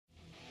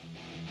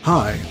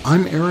Hi,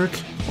 I'm Eric,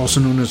 also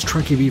known as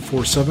Trekkie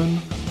V47,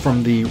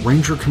 from the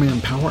Ranger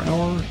Command Power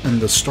Hour and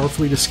the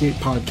Starfleet Escape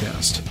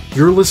podcast.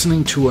 You're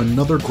listening to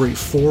another great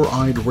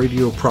Four-Eyed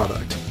Radio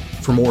product.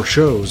 For more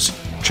shows,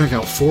 check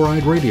out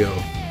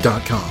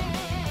foureyedradio.com.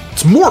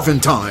 It's morphin'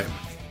 time!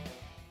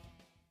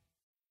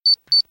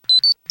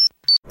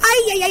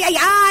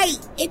 Aye!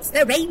 It's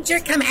the Ranger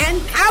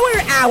Command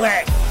Power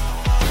Hour!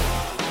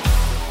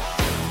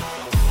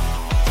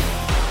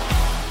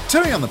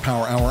 Today on the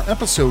Power Hour,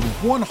 episode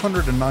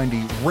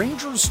 190,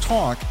 Rangers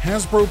Talk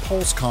Hasbro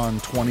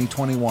PulseCon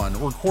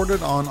 2021,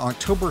 recorded on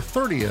October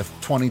 30th,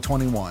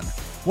 2021.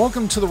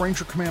 Welcome to the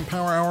Ranger Command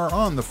Power Hour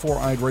on the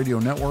Four-Eyed Radio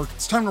Network.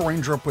 It's time to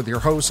Ranger up with your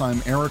hosts.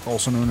 I'm Eric,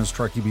 also known as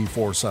Trekkie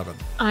B47.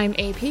 I'm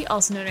AP,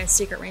 also known as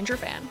Secret Ranger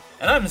Fan.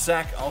 And I'm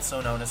Zach,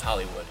 also known as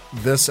Hollywood.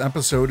 This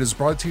episode is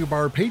brought to you by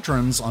our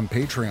patrons on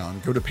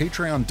Patreon. Go to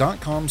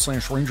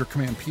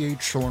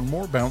patreon.com/RangerCommandPH to learn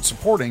more about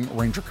supporting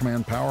Ranger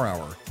Command Power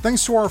Hour.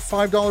 Thanks to our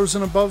 $5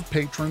 and above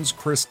patrons,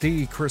 Chris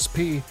D, Chris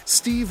P,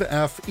 Steve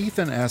F,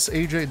 Ethan S,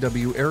 AJ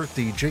W, Eric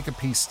D, Jacob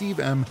P, Steve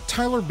M,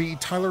 Tyler B,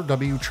 Tyler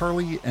W,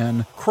 Charlie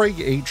N, Craig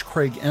H,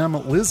 Craig M,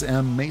 Liz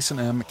M, Mason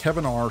M,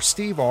 Kevin R,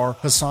 Steve R,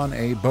 Hassan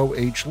A, Bo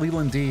H,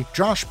 Leland D,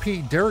 Josh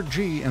P, Derek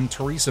G, and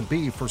Teresa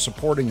B for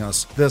supporting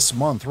us this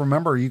month.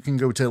 Remember, you can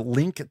go to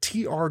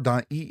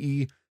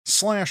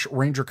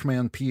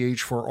linktr.ee/RangerCommandPH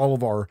for all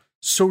of our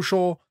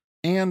social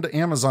and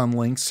Amazon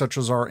links, such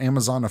as our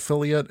Amazon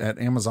affiliate at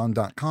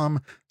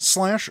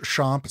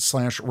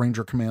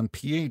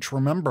amazon.com/shop/RangerCommandPH.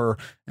 Remember,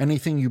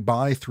 anything you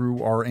buy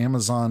through our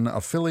Amazon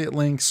affiliate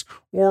links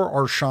or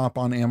our shop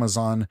on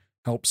Amazon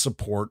helps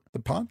support the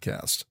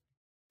podcast.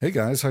 Hey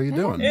guys, how you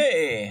doing?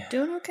 Hey.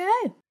 Doing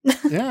okay.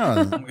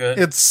 Yeah. I'm good.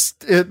 It's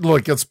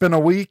been a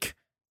week.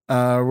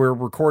 We're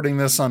recording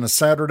this on a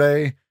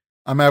Saturday.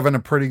 I'm having a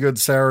pretty good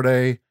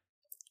Saturday.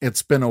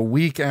 It's been a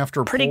week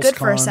after Pretty PulseCon. good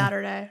for a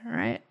Saturday,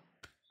 right?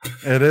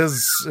 It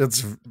is.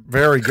 It's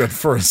very good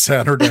for a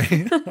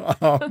Saturday.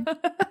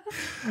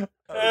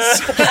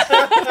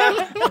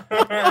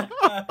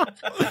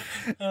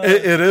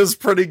 It is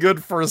pretty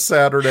good for a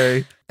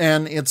Saturday.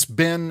 And it's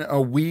been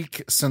a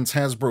week since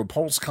Hasbro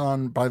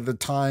PulseCon. By the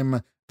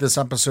time this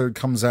episode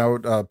comes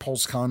out,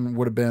 PulseCon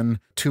would have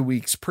been 2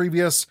 weeks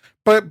previous.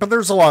 But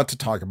there's a lot to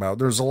talk about.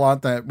 There's a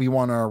lot that we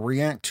want to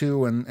react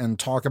to and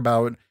talk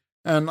about.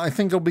 And I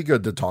think it'll be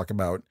good to talk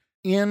about.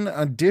 In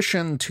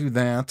addition to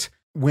that,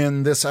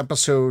 when this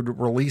episode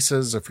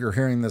releases, if you're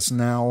hearing this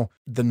now,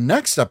 the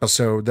next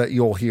episode that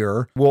you'll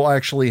hear will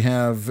actually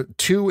have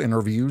two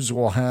interviews.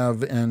 We'll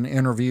have an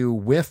interview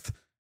with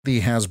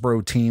the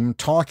Hasbro team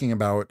talking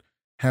about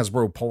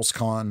Hasbro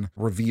PulseCon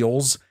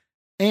reveals,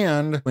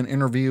 and an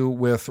interview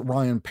with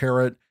Ryan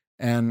Parrott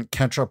and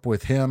catch up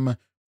with him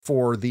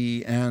for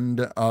the end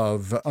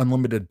of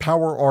Unlimited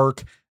Power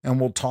Arc. And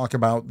we'll talk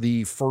about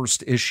the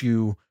first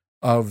issue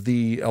of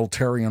the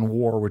Eltarian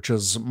War, which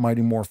is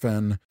Mighty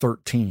Morphin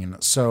 13.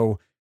 So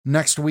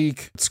next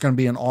week, it's going to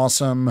be an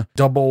awesome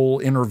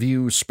double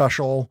interview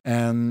special.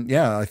 And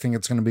yeah, I think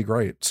it's going to be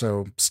great.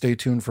 So stay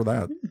tuned for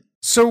that.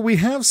 So we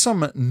have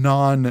some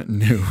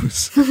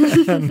non-news.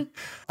 And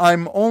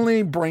I'm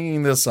only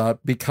bringing this up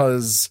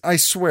because I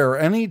swear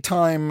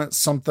anytime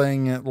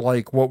something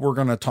like what we're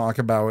going to talk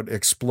about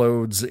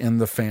explodes in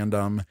the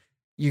fandom,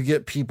 you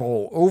get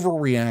people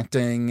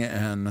overreacting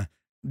and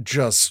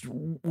just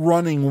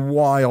running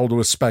wild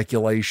with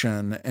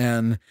speculation,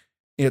 and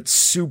it's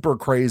super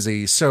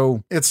crazy.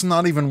 So it's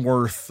not even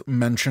worth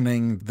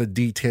mentioning the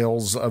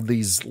details of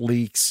these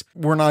leaks.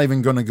 We're not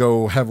even going to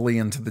go heavily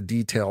into the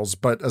details,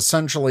 but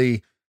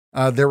essentially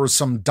there was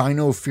some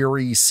Dino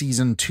Fury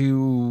season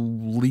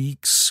 2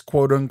 leaks,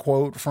 quote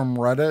unquote, from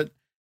Reddit,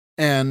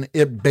 and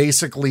it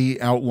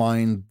basically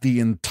outlined the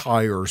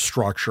entire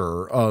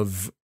structure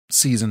of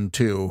season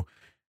 2.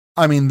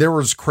 I mean, there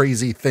was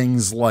crazy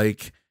things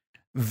like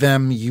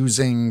them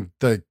using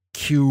the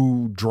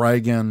Q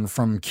Dragon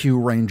from Q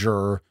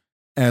Ranger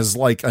as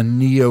like a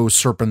Neo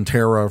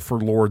Serpentera for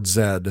Lord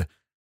Zed.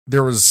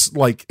 There was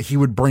like, he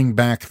would bring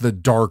back the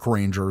Dark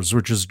Rangers,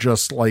 which is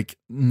just like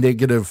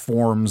negative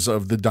forms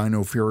of the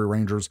Dino Fury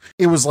Rangers.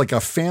 It was like a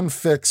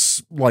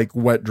fanfics, like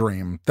wet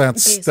dream.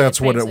 That's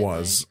what it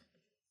was.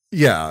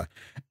 Yeah.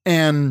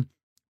 And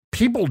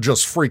people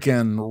just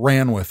freaking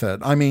ran with it.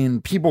 I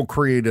mean, people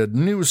created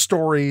news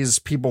stories,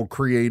 people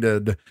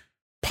created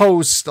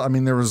post. I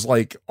mean, there was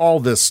like all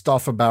this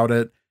stuff about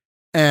it.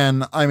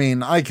 And I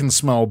mean, I can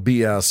smell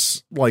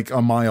BS like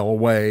a mile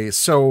away.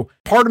 So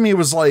part of me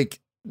was like,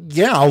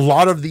 yeah, a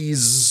lot of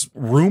these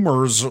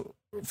rumors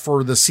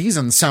for the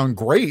season sound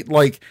great.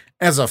 Like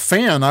as a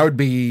fan, I would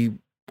be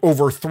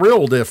over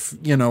thrilled if,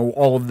 you know,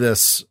 all of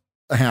this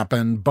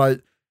happened.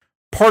 But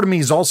part of me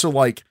is also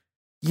like,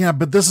 yeah,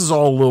 but this is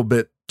all a little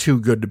bit too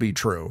good to be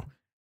true.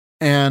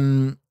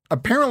 And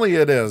apparently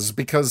it is,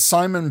 because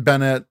Simon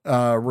Bennett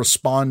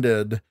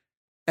responded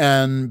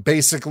and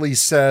basically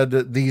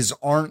said these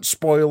aren't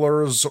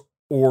spoilers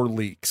or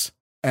leaks.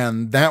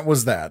 And that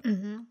was that.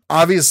 Mm-hmm.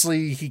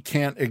 Obviously, he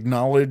can't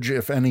acknowledge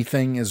if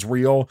anything is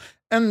real.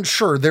 And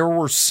sure, there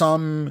were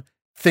some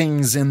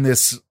things in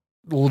this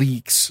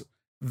leaks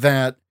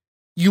that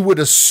you would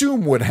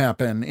assume would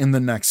happen in the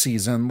next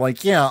season.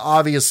 Like, yeah,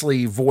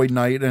 obviously Void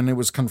Knight, and it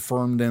was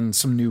confirmed in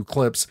some new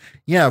clips.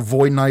 Yeah,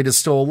 Void Knight is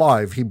still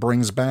alive. He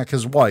brings back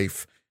his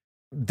wife.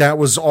 That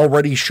was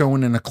already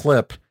shown in a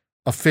clip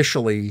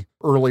officially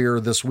earlier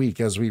this week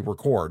as we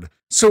record.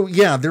 So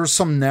yeah, there's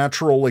some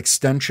natural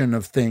extension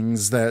of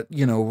things that,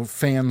 you know,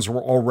 fans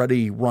were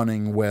already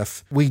running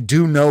with. We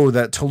do know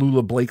that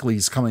Tallulah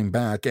Blakely's coming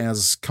back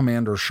as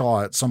Commander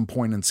Shaw at some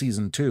point in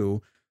season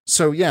 2.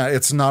 So yeah,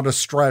 it's not a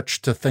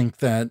stretch to think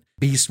that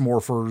Beast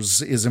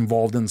Morphers is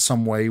involved in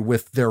some way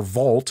with their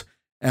vault,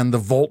 and the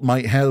vault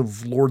might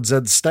have Lord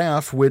Zedd's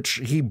staff,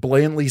 which he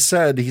blatantly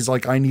said, he's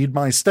like, I need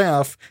my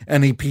staff,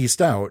 and he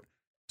pieced out.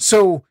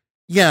 So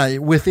yeah,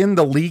 within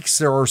the leaks,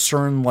 there are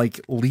certain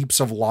like leaps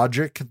of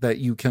logic that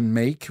you can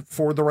make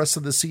for the rest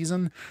of the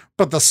season,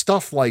 but the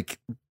stuff like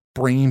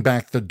bringing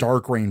back the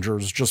Dark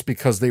Rangers just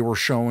because they were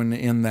shown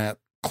in that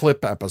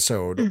clip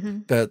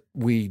episode that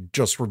we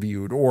just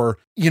reviewed, or,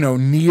 you know,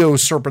 Neo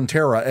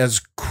Serpentera, as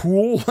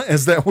cool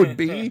as that would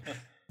be,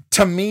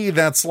 to me,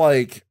 that's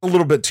like a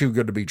little bit too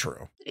good to be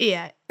true.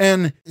 Yeah.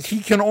 And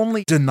he can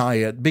only deny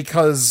it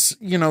because,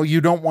 you know,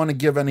 you don't want to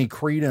give any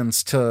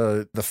credence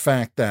to the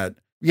fact that,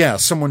 yeah,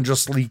 someone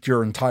just leaked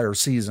your entire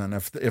season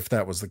if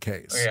that was the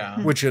case,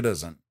 which it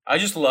isn't. I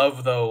just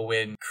love, though,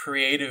 when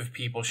creative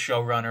people,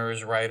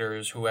 showrunners,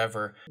 writers,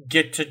 whoever,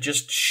 get to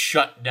just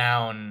shut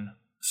down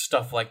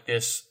stuff like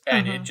this,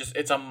 and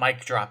it's a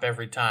mic drop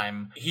every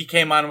time. He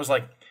came on and was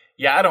like,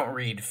 yeah, I don't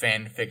read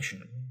fan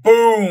fiction.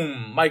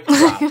 Boom! Mic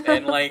drop.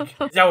 And like,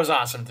 that was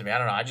awesome to me. I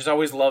don't know. I just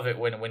always love it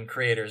when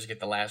creators get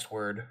the last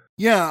word.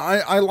 Yeah,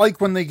 I like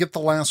when they get the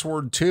last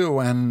word too.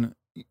 And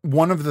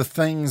one of the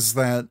things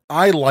that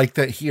I like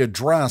that he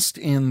addressed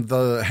in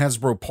the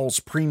Hasbro Pulse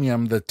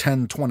Premium, the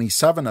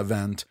 10/27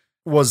 event,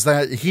 was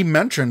that he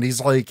mentioned,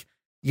 he's like,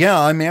 yeah,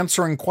 I'm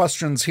answering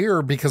questions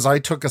here because I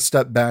took a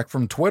step back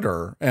from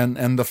Twitter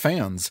and the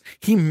fans.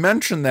 He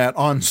mentioned that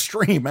on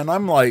stream, and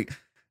I'm like,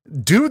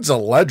 dude's a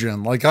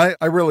legend. Like, I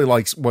really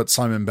like what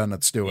Simon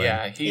Bennett's doing.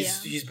 Yeah,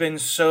 he's been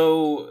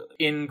so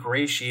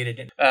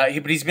ingratiated, but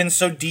he's been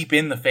so deep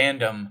in the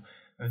fandom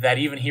that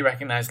even he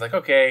recognized, like,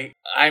 okay,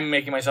 I'm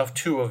making myself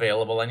too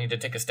available. I need to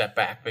take a step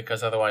back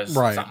because otherwise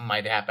something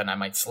might happen. I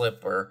might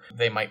slip, or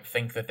they might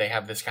think that they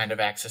have this kind of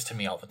access to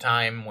me all the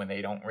time when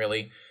they don't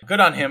really. Good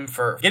on him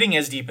for getting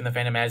as deep in the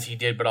fandom as he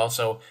did, but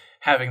also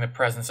having the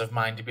presence of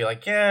mind to be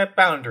like, yeah,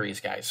 boundaries,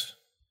 guys.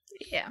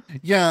 Yeah.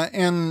 Yeah,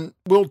 and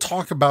we'll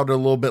talk about it a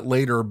little bit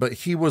later, but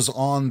he was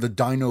on the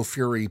Dino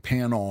Fury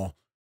panel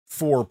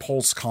for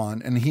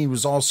PulseCon, and he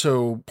was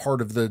also part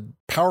of the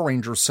Power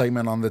Rangers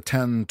segment on the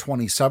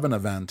 10/27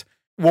 event.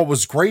 What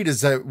was great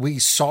is that we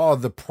saw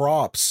the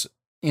props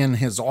in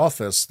his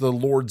office, the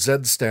Lord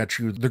Zedd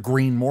statue, the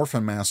Green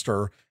Morphin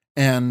Master,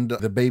 and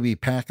the baby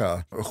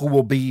P.A.C.A., who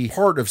will be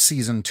part of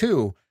season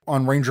 2.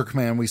 On Ranger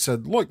Command, we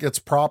said, look, it's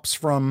props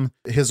from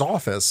his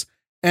office.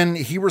 And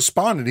he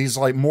responded, he's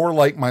like, more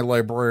like my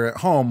library at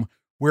home.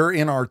 We're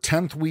in our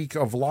 10th week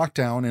of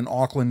lockdown in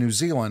Auckland, New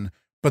Zealand,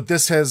 but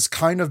this has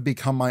kind of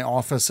become my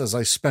office as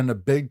I spend a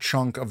big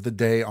chunk of the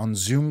day on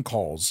Zoom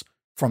calls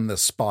from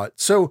this spot.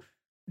 So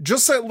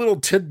just that little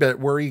tidbit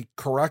where he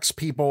corrects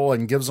people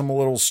and gives them a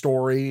little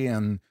story.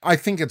 And I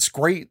think it's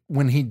great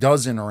when he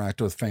does interact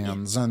with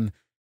fans. And,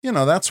 you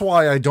know, that's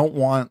why I don't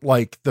want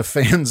like the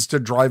fans to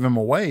drive him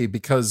away,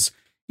 because,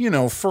 you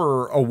know,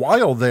 for a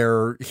while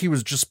there, he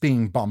was just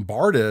being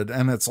bombarded.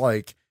 And it's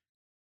like,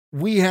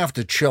 we have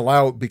to chill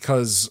out,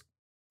 because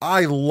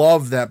I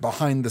love that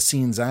behind the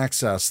scenes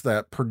access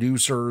that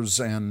producers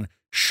and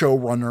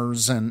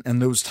showrunners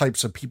and those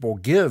types of people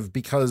give,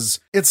 because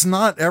it's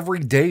not every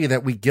day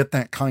that we get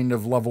that kind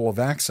of level of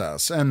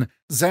access. And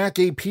Zach,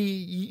 AP,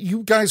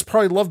 you guys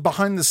probably love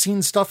behind the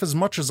scenes stuff as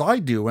much as I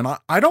do, and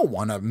I don't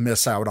want to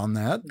miss out on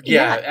that.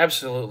 Yeah,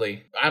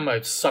 absolutely. I'm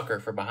a sucker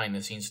for behind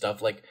the scenes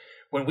stuff. Like,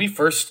 when we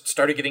first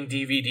started getting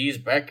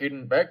DVDs back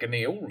in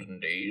the olden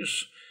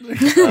days,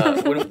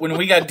 when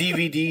we got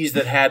DVDs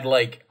that had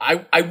like,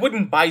 I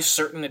wouldn't buy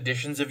certain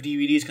editions of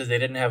DVDs because they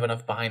didn't have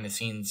enough behind the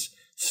scenes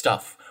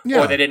stuff,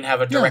 or they didn't have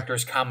a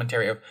director's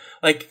commentary of,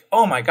 like,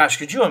 oh my gosh,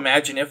 could you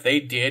imagine if they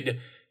did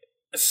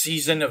a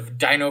season of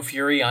Dino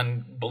Fury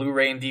on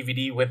Blu-ray and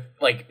DVD with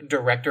like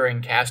director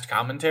and cast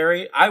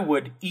commentary? I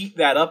would eat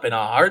that up in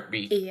a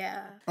heartbeat.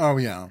 Yeah. Oh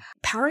yeah.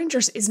 Power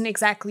Rangers isn't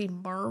exactly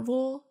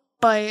Marvel,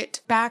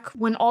 but back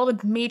when all the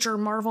major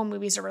Marvel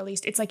movies are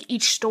released, it's like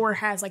each store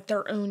has like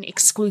their own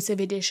exclusive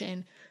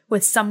edition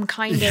with some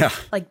kind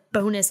of like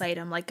bonus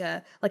item, like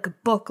a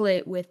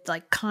booklet with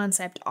like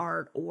concept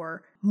art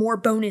or more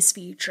bonus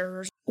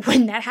features.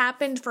 When that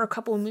happened for a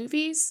couple of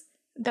movies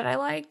that I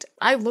liked,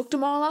 I looked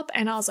them all up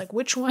and I was like,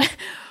 which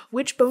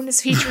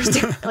bonus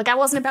features like, I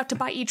wasn't about to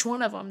buy each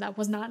one of them. That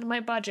was not in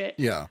my budget.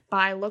 Yeah. But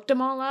I looked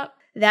them all up.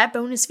 That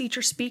bonus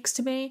feature speaks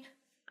to me.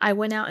 I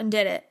went out and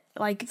did it.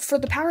 Like for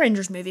the Power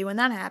Rangers movie, when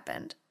that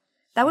happened,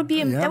 that would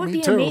be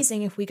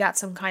amazing if we got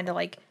some kind of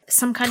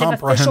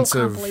official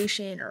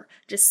compilation or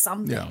just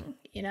something.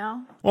 you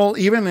know? Well,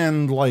 even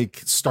in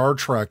like Star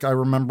Trek, I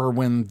remember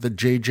when the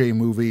JJ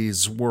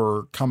movies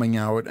were coming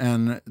out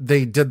and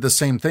they did the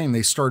same thing.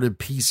 They started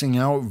piecing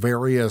out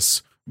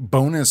various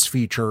bonus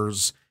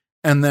features.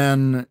 And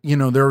then, you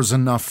know, there was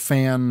enough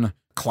fan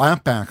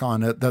clapback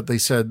on it that they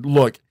said,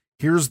 look,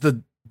 here's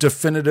the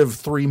definitive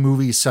 3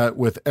 movie set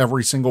with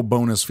every single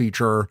bonus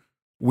feature.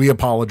 We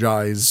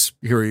apologize.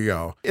 Here you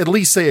go. At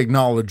least they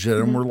acknowledged it.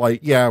 And we're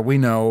like, yeah, we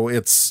know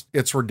it's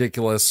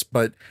ridiculous.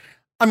 But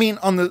I mean,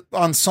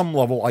 on some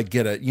level, I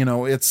get it. You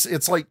know,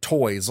 it's like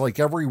toys. Like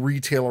every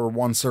retailer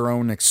wants their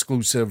own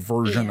exclusive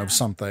version of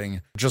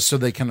something just so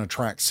they can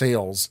attract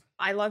sales.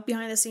 I love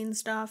behind the scenes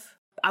stuff.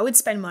 I would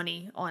spend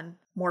money on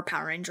more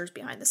Power Rangers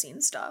behind the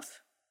scenes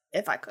stuff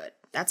if I could.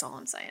 That's all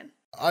I'm saying.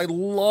 I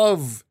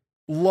loved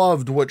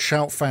what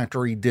Shout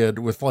Factory did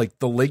with like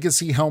the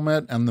Legacy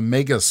helmet and the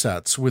Mega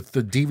sets with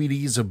the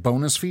DVDs of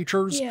bonus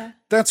features. Yeah.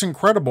 That's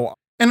incredible.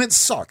 And it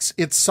sucks.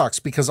 It sucks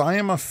because I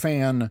am a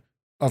fan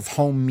of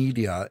home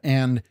media,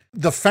 and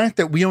the fact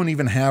that we don't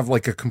even have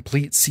like a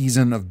complete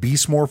season of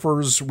Beast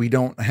Morphers, we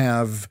don't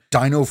have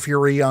Dino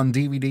Fury on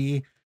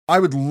DVD. I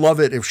would love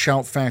it if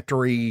Shout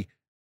Factory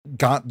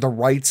got the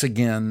rights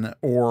again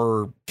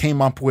or came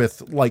up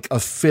with like a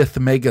 5th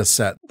Mega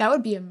set. That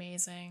would be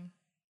amazing.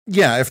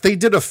 Yeah, if they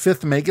did a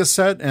 5th Mega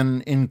set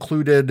and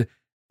included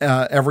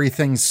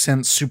everything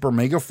since Super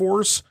Mega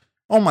Force,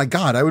 oh my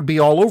God, I would be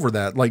all over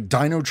that. Like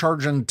Dino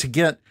Charge, and to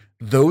get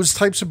those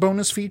types of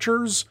bonus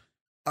features,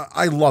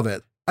 I love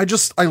it.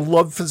 I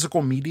love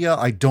physical media.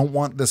 I don't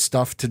want this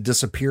stuff to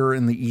disappear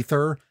in the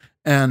ether.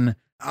 And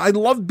I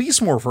love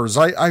Beast Morphers.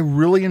 I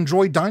really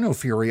enjoy Dino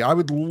Fury. I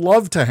would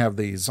love to have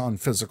these on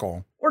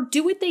physical. Or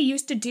do what they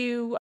used to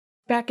do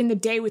back in the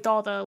day with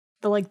all the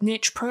like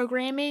niche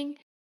programming.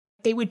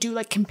 They would do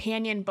like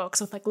companion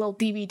books with like little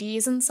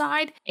DVDs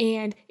inside,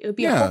 and it would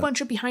be a whole bunch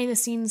of behind the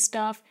scenes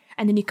stuff.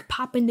 And then you could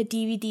pop in the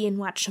DVD and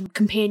watch some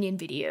companion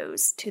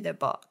videos to the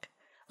book.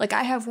 Like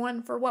I have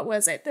one for, what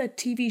was it? The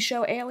TV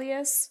show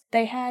Alias.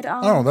 They had,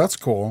 oh, that's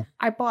cool.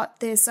 I bought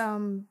this,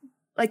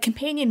 like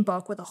companion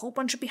book with a whole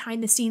bunch of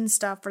behind the scenes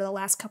stuff for the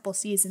last couple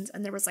seasons.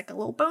 And there was like a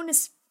little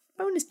bonus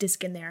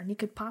disc in there, and you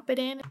could pop it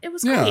in. It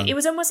was great. It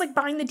was almost like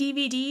buying the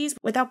DVDs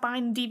without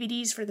buying the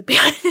DVDs for the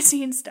behind the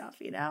scenes stuff,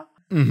 you know?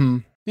 Mm-hmm.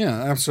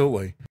 Yeah,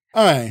 absolutely.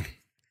 All right.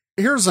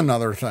 Here's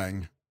another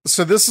thing.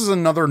 So this is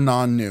another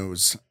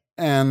non-news,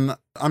 and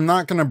I'm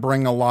not going to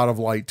bring a lot of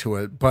light to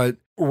it, but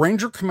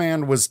Ranger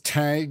Command was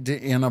tagged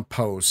in a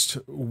post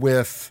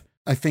with,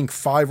 I think,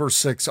 5 or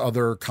 6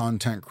 other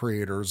content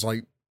creators,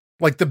 like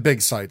the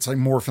big sites, like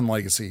Morphin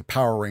Legacy,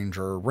 Power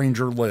Ranger,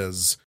 Ranger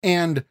Liz.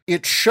 And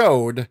it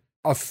showed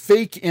a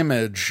fake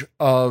image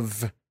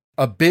of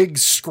a big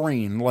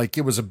screen. Like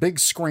it was a big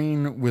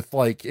screen with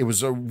like, it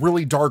was a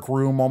really dark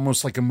room,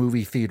 almost like a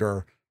movie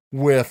theater,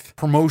 with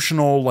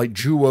promotional like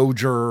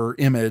Jew-Oger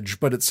image,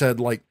 but it said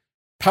like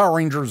Power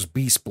Rangers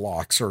Beast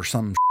Blocks or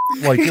some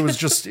like it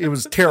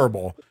was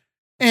terrible.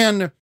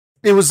 And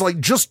it was like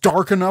just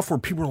dark enough where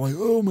people were like,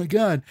 oh my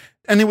God.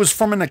 And it was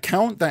from an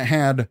account that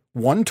had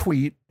one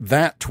tweet,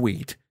 that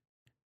tweet,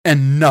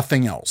 and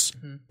nothing else.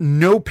 Mm-hmm.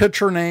 No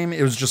picture name.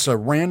 It was just a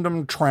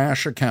random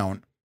trash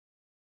account.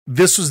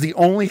 This was the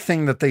only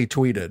thing that they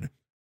tweeted.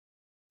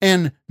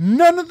 And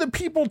none of the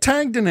people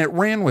tagged in it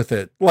ran with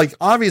it. Like,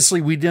 obviously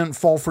we didn't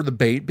fall for the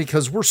bait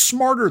because we're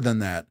smarter than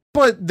that.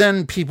 But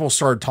then people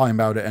started talking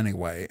about it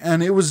anyway.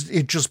 And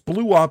it just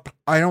blew up.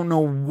 I don't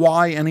know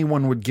why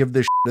anyone would give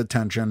this shit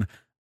attention.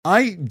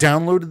 I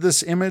downloaded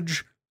this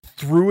image,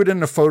 threw it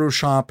into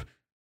Photoshop,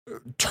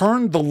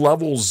 turned the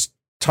levels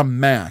to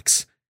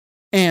max.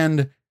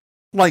 And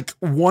like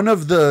one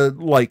of the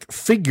like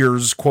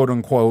figures, quote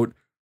unquote,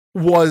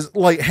 was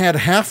like had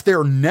half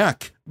their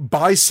neck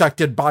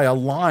bisected by a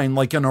line,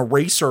 like an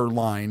eraser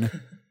line.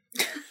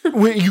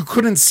 You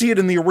couldn't see it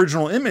in the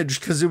original image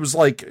because it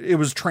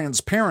was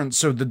transparent,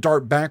 so the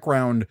dark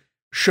background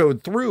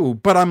showed through.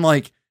 But I'm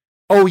like,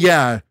 oh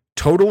yeah,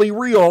 totally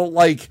real.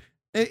 Like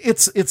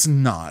it's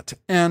not.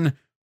 And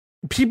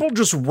people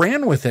just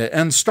ran with it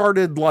and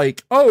started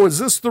like, oh, is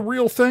this the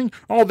real thing?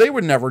 Oh, they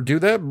would never do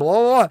that. Blah,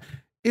 blah, blah.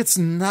 It's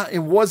not. It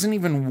wasn't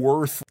even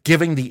worth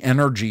giving the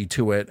energy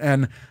to it.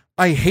 And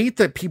I hate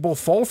that people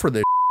fall for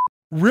this.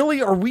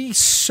 Really, are we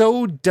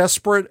so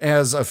desperate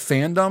as a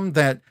fandom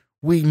that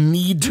we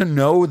need to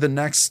know the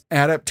next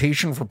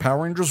adaptation for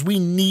Power Rangers? We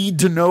need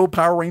to know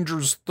Power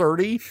Rangers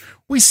 30.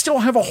 We still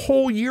have a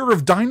whole year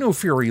of Dino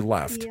Fury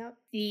left.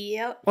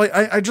 Yep. Like,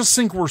 I just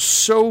think we're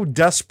so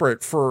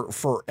desperate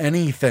for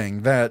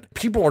anything that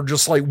people are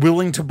just like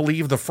willing to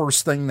believe the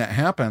first thing that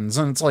happens.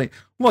 And it's like,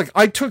 look,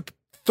 I took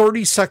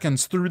 30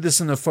 seconds through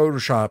this into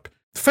Photoshop.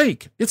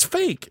 Fake. It's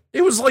fake.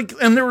 It was like,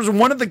 and there was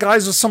one of the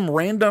guys with some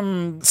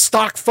random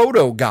stock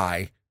photo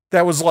guy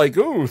that was like,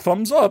 ooh,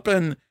 thumbs up.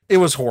 And it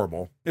was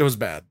horrible. It was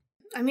bad.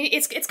 I mean,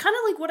 it's kind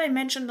of like what I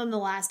mentioned on the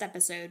last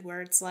episode,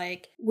 where it's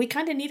like, we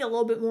kind of need a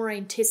little bit more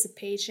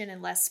anticipation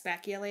and less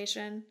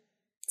speculation.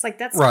 It's like,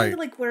 that's kind of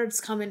like where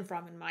it's coming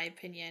from, in my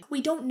opinion.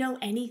 We don't know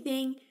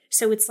anything,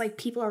 so it's like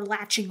people are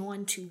latching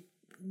on to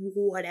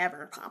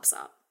whatever pops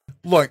up.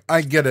 Look,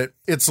 I get it.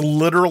 It's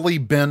literally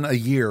been a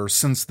year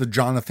since the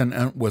Jonathan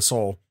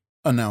Entwistle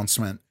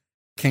announcement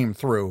came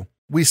through.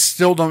 We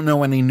still don't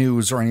know any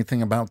news or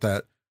anything about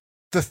that.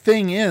 The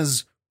thing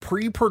is,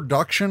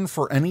 pre-production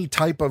for any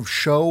type of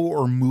show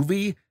or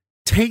movie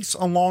takes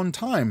a long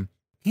time.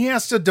 He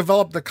has to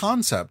develop the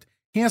concept.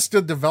 He has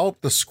to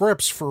develop the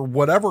scripts for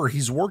whatever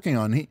he's working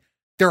on.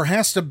 There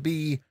has to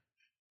be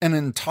an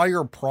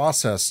entire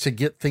process to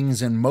get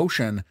things in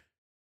motion.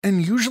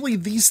 And usually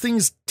these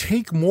things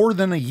take more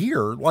than a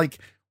year. Like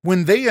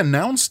when they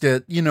announced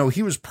it, you know,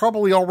 he was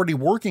probably already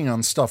working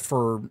on stuff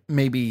for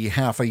maybe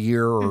half a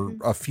year or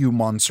a few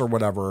months or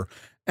whatever.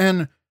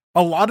 And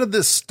a lot of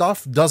this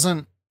stuff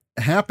doesn't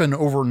happen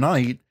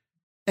overnight.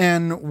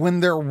 And when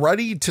they're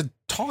ready to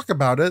talk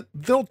about it,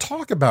 they'll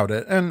talk about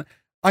it. And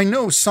I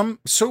know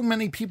so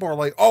many people are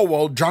like, oh,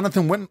 well,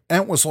 Jonathan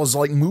Entwistle has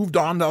like moved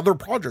on to other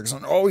projects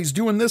and oh, he's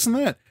doing this and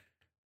that.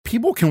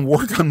 People can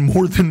work on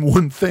more than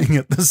one thing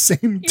at the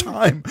same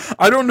time.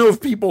 I don't know if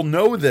people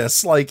know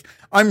this. Like,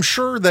 I'm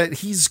sure that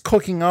he's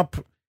cooking up,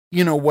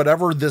 you know,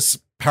 whatever this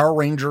Power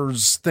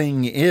Rangers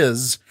thing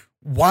is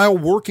while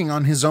working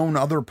on his own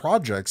other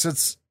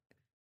projects.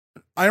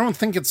 I don't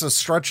think it's a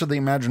stretch of the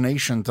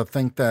imagination to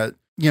think that,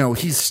 you know,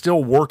 he's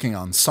still working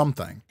on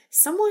something.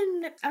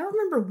 Someone, I don't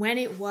remember when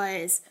it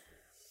was,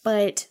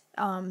 but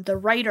the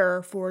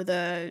writer for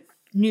the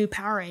new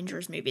Power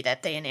Rangers movie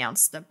that they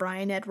announced, the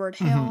Brian Edward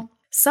Hill,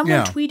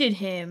 someone tweeted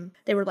him.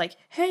 They were like,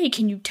 hey,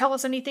 can you tell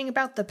us anything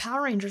about the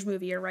Power Rangers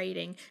movie you're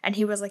writing? And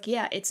he was like,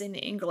 yeah, it's in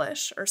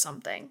English or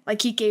something.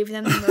 Like he gave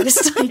them the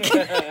notice.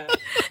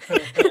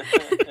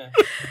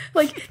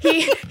 Like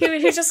he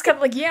was just kind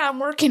of like, yeah, I'm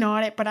working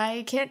on it, but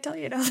I can't tell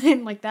you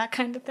nothing, like that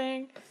kind of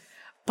thing.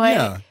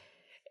 But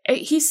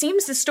he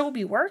seems to still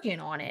be working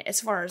on it as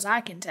far as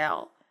I can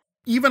tell.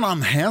 Even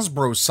on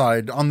Hasbro's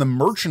side, on the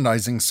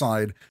merchandising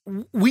side,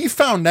 we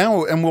found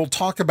out, and we'll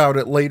talk about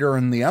it later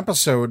in the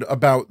episode,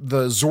 about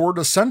the Zord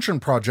Ascension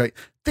project.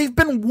 They've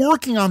been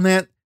working on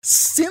that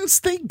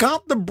since they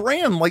got the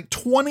brand, like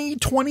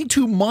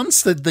 22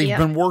 months that they've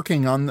been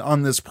working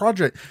on this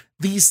project.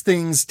 These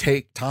things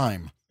take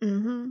time.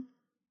 Mm-hmm.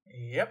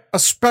 Yep.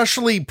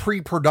 Especially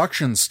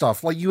pre-production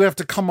stuff. Like you have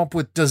to come up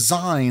with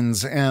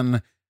designs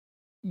and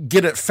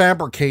get it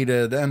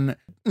fabricated and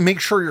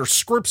make sure your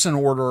script's in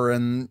order,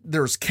 and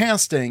there's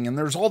casting and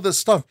there's all this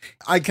stuff.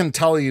 I can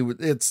tell you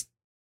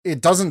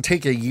it doesn't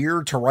take a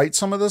year to write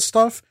some of this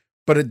stuff,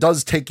 but it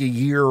does take a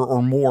year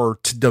or more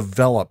to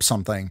develop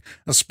something,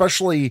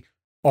 especially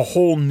a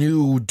whole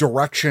new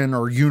direction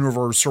or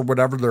universe or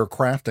whatever they're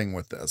crafting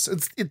with this.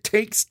 It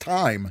takes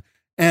time.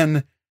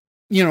 And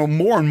you know,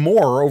 more and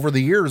more over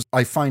the years,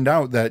 I find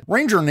out that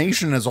Ranger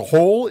Nation as a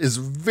whole is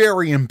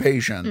very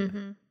impatient.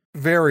 Mm-hmm.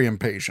 Very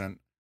impatient.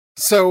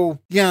 So,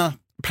 yeah,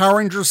 Power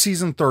Rangers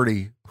Season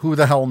 30. Who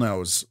the hell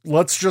knows?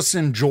 Let's just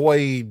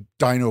enjoy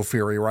Dino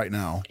Fury right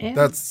now. Yeah.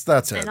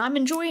 That's it. And I'm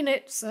enjoying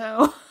it,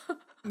 so...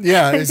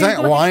 Yeah,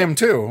 exactly. Well, I am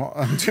too.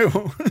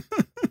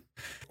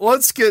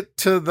 Let's get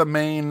to the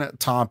main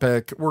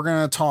topic. We're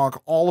going to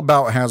talk all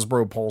about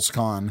Hasbro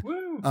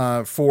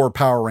PulseCon for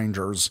Power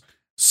Rangers.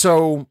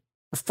 So...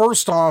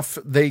 First off,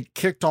 they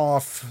kicked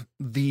off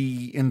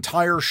the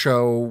entire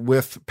show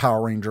with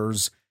Power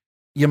Rangers.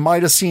 You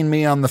might have seen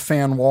me on the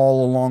fan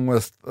wall along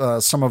with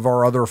some of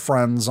our other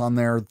friends on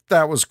there.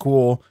 That was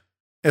cool.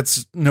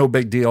 It's no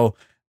big deal.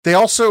 They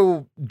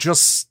also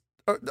just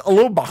a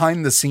little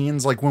behind the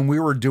scenes, like when we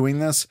were doing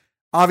this,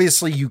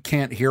 obviously you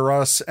can't hear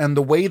us. And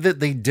the way that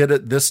they did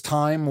it this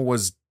time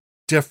was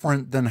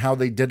different than how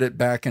they did it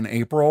back in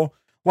April.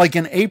 Like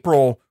in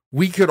April,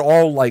 we could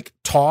all like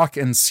talk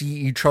and see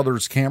each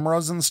other's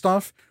cameras and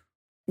stuff,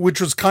 which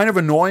was kind of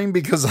annoying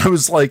because I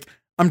was like,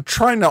 I'm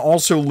trying to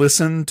also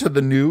listen to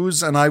the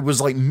news and I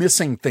was like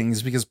missing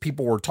things because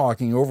people were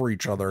talking over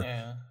each other.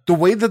 Yeah. The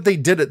way that they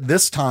did it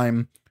this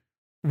time,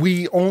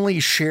 we only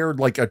shared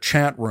like a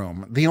chat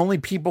room. The only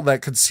people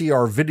that could see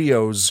our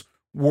videos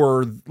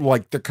were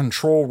like the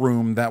control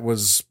room that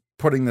was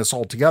putting this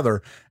all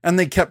together. And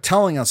they kept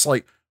telling us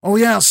like, oh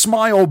yeah,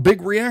 smile,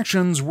 big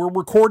reactions. We're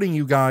recording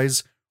you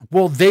guys.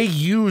 Well, they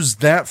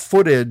used that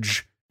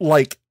footage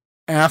like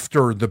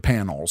after the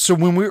panel. So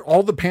when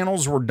all the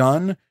panels were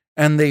done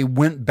and they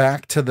went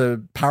back to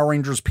the Power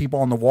Rangers people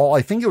on the wall,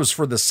 I think it was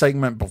for the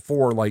segment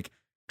before like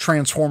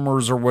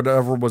Transformers or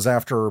whatever was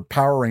after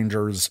Power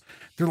Rangers.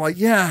 They're like,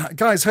 yeah,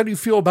 guys, how do you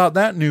feel about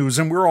that news?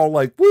 And we're all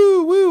like,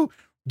 woo, woo.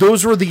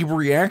 Those were the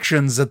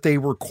reactions that they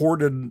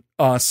recorded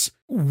us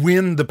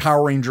when the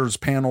Power Rangers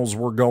panels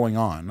were going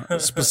on,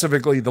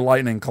 specifically the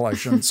Lightning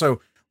Collection. So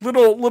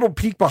little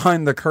peek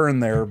behind the curtain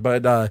there,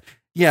 but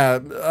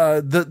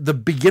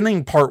the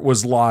beginning part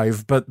was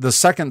live, but the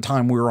second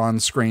time we were on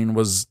screen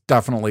was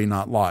definitely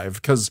not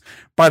live because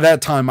by that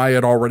time I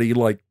had already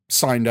like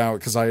signed out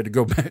because I had to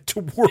go back to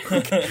work.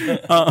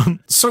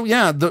 So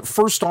yeah, the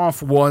first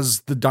off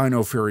was the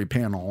Dino Fury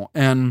panel,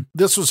 and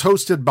this was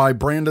hosted by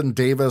Brandon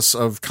Davis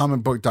of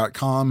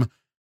comicbook.com.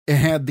 It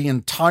had the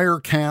entire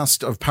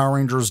cast of Power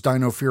Rangers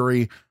Dino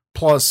Fury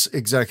plus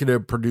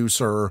executive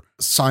producer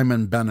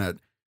Simon Bennett.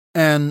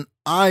 And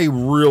I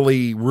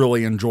really,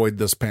 really enjoyed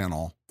this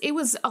panel. It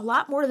was a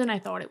lot more than I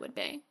thought it would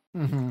be.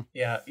 Mm-hmm.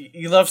 Yeah,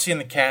 you love seeing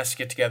the cast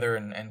get together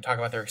and talk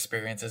about their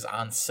experiences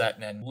on set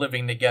and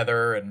living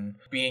together and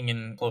being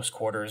in close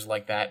quarters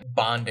like that,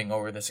 bonding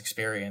over this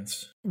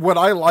experience. What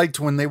I liked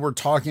when they were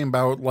talking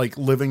about like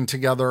living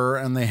together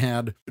and they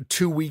had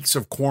 2 weeks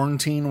of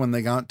quarantine when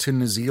they got to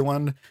New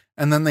Zealand,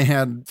 and then they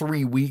had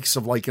 3 weeks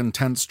of like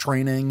intense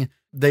training.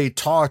 They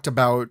talked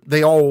about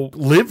they all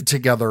lived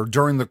together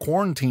during the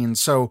quarantine.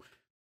 So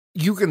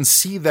you can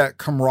see that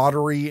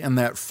camaraderie and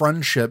that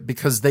friendship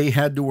because they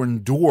had to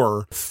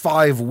endure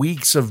 5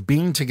 weeks of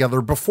being together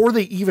before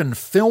they even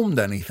filmed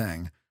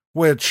anything,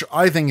 which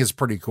I think is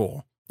pretty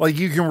cool. Like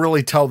you can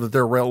really tell that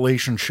their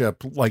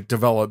relationship like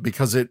developed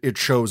because it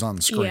shows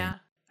on screen. Yeah,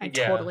 I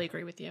totally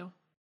agree with you.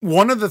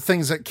 One of the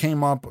things that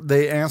came up,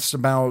 they asked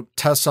about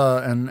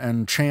Tessa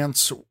and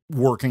Chance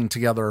working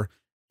together.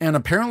 And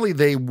apparently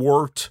they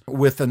worked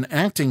with an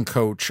acting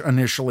coach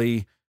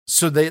initially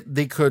so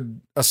they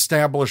could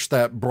establish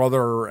that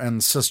brother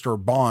and sister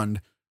bond,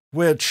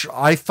 which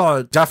I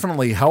thought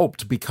definitely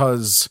helped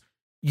because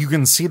you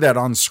can see that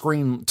on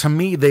screen. To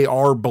me, they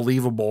are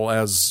believable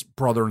as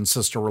brother and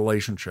sister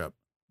relationship.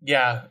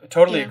 Yeah,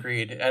 totally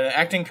agreed. And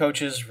acting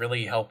coaches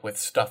really help with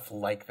stuff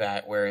like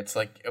that, where it's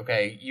like,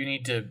 okay, you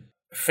need to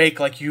fake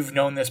like you've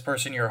known this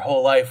person your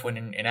whole life when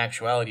in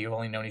actuality you've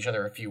only known each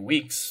other a few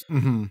weeks.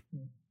 Mm-hmm.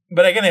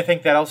 But again, I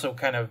think that also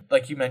kind of,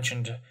 like you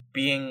mentioned,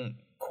 being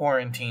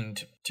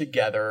quarantined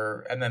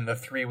together and then the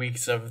 3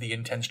 weeks of the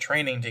intense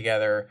training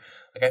together,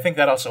 like I think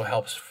that also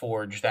helps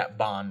forge that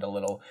bond a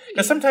little.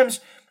 Because sometimes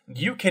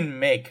you can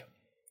make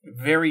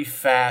very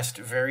fast,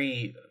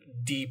 very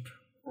deep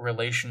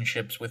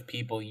relationships with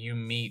people you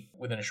meet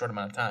within a short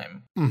amount of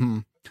time. Mm-hmm.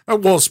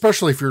 Well,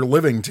 especially if you're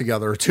living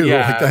together too.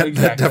 Yeah, like that,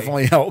 exactly. That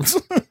definitely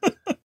helps.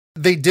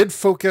 They did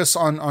focus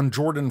on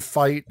Jordan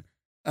Fite,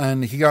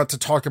 and he got to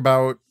talk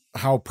about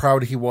how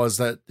proud he was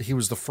that he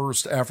was the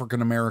first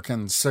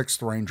African-American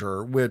 6th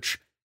Ranger, which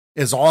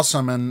is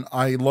awesome. And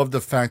I love the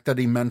fact that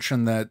he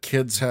mentioned that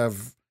kids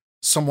have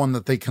someone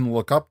that they can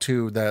look up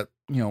to that,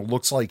 you know,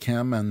 looks like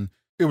him. And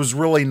it was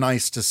really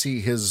nice to see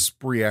his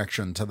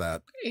reaction to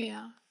that.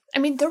 Yeah. I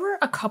mean, there were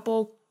a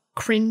couple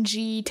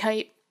cringy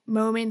type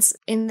moments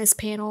in this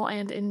panel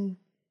and in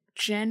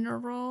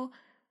general,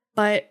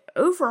 but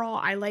overall,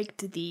 I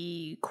liked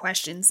the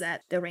questions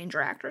that the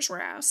Ranger actors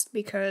were asked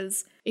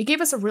because it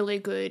gave us a really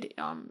good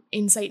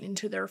insight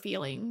into their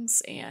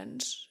feelings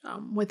and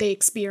what they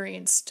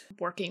experienced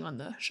working on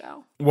the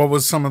show. What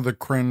was some of the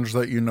cringe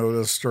that you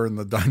noticed during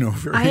the Dino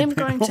Fury I am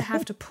panel? going to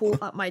have to pull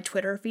up my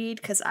Twitter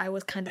feed because I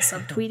was kind of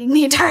subtweeting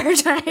the entire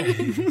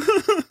time.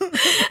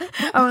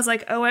 I was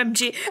like,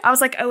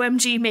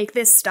 OMG, make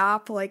this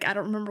stop. Like, I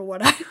don't remember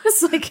what I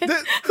was like.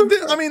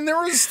 I mean, there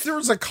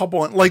was a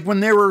couple, like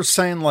when they were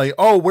saying like,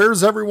 oh,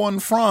 where's everyone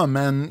from?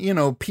 And, you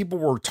know, people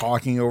were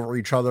talking over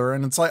each other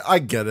and it's like, I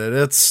get it.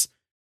 It's,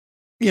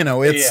 you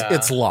know,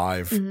 it's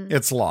live. Mm-hmm.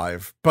 It's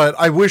live, but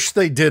I wish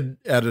they did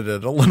edit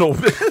it a little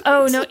bit.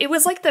 Oh no, it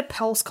was like the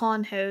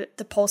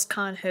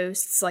PulseCon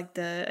hosts, like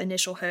the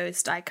initial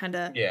host. I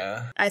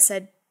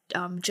said,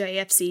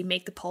 JFC,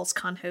 make the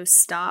PulseCon host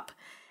stop.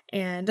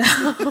 And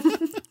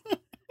the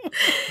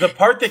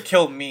part that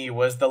killed me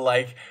was the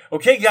like,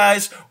 okay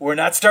guys, we're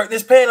not starting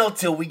this panel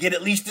till we get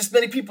at least this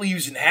many people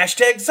using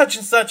hashtag such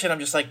and such, and I'm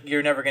just like,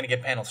 you're never gonna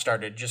get panel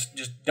started. Just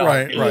don't.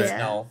 Right.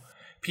 No.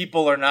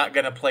 People are not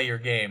gonna play your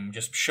game.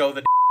 Just show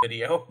the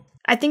video.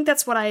 I think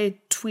that's what I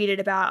tweeted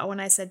about when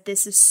I said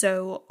this is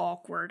so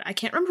awkward. I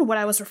can't remember what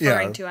I was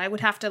referring to. I would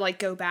have to like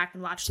go back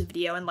and watch the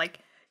video and like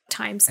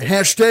timestamp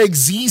Hashtag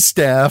Z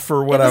staff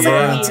or whatever.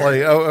 Exactly. It's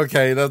like, oh,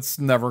 okay, that's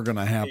never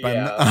gonna happen.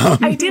 Yeah.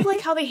 I did like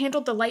how they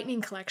handled the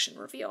Lightning Collection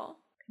reveal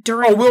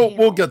during. Oh, the panel.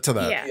 we'll get to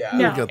that. Yeah,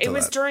 We'll no, get to it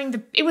was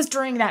that. it was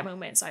during that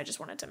moment, so I just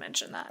wanted to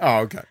mention that. Oh,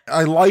 okay.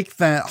 I like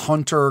that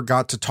Hunter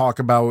got to talk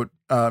about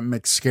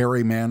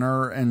McScary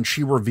Manor, and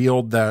she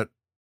revealed that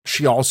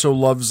she also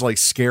loves like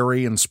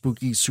scary and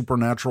spooky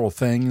supernatural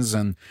things,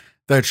 and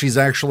that she's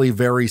actually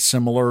very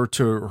similar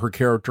to her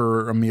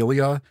character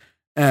Amelia.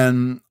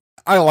 And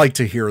I like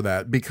to hear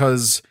that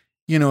because,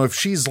 you know, if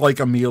she's like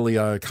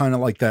Amelia, kind of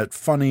like that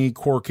funny,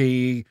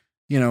 quirky,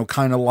 you know,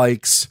 kind of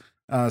likes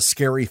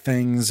scary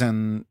things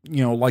and,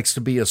 you know, likes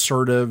to be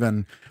assertive.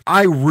 And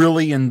I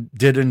really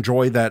did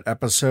enjoy that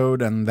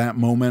episode and that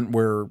moment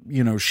where,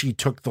 you know, she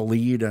took the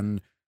lead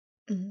and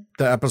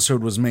the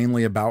episode was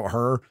mainly about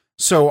her.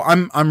 So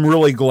I'm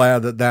really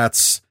glad that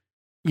that's,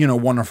 you know,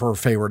 one of her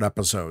favorite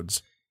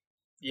episodes.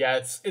 Yeah,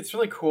 it's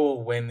really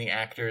cool when the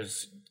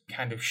actors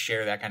kind of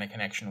share that kind of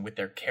connection with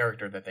their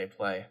character that they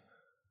play.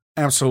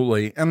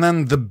 Absolutely. And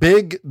then the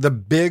big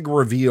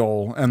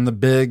reveal and the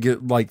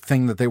big like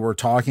thing that they were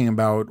talking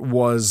about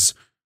was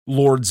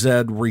Lord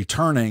Zed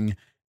returning.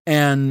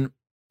 And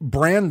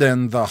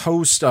Brandon, the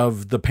host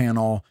of the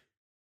panel,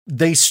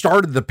 they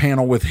started the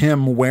panel with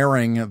him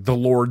wearing the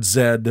Lord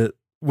Zed,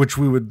 which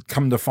we would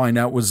come to find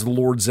out was the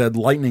Lord Zed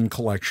Lightning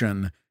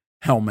Collection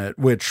helmet,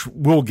 which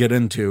we'll get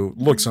into.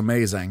 Looks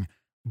amazing.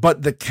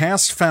 but the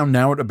cast found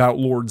out about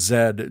Lord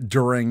Zed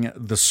during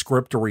the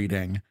script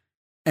reading.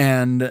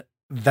 And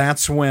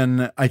that's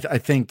when I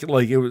think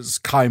like it was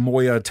Kai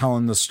Moya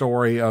telling the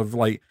story of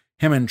like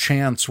him and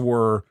Chance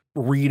were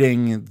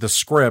reading the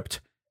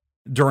script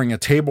during a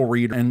table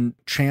read, and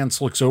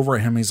Chance looks over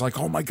at him. He's like,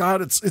 "Oh my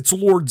God, it's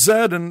Lord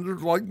Zed." And they're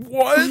like,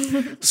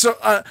 "What?" So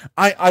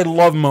I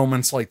love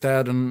moments like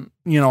that. And,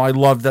 I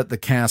love that the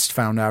cast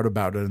found out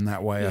about it in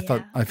that way.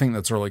 Yeah. I think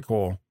that's really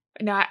cool.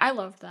 No, I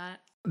love that.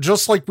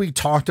 Just like we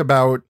talked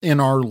about in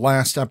our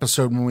last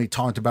episode, when we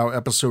talked about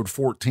episode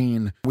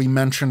 14, we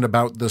mentioned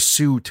about the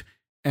suit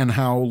and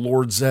how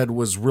Lord Zed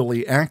was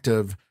really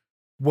active.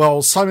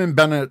 Well, Simon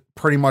Bennett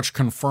pretty much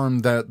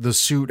confirmed that the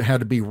suit had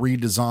to be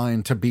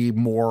redesigned to be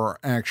more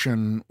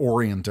action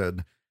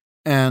oriented.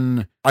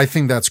 And I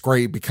think that's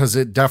great because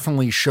it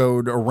definitely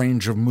showed a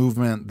range of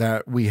movement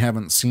that we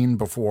haven't seen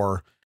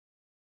before.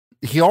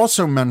 He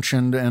also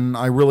mentioned, and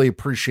I really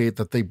appreciate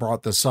that they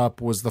brought this up,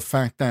 was the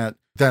fact that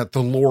the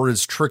lore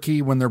is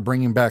tricky when they're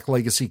bringing back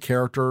legacy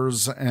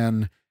characters,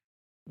 and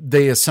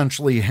they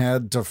essentially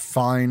had to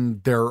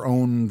find their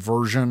own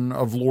version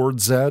of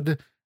Lord Zed,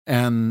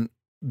 and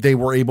they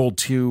were able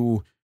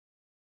to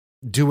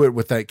do it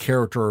with that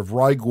character of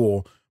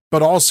Raigul.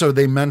 But also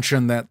they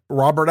mentioned that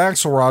Robert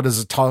Axelrod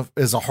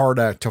is a hard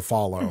act to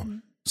follow. Mm-hmm.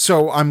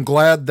 So I'm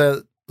glad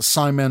that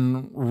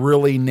Simon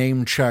really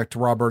name checked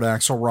Robert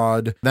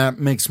Axelrod. That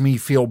makes me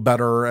feel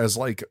better as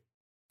like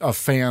a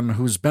fan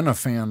who's been a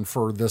fan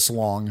for this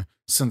long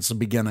since the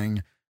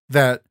beginning,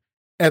 that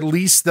at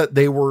least that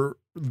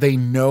they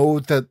know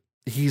that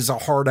he's a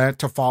hard act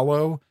to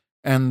follow,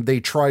 and they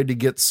tried to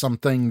get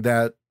something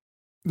that,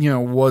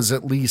 was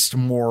at least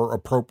more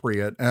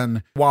appropriate.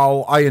 And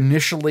while I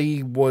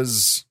initially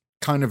was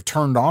kind of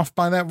turned off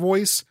by that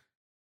voice,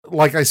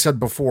 like I said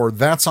before,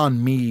 that's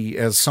on me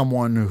as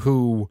someone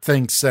who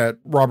thinks that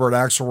Robert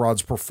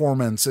Axelrod's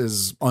performance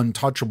is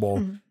untouchable.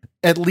 Mm-hmm.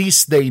 At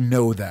least they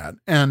know that.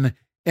 And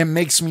it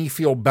makes me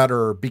feel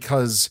better,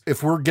 because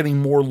if we're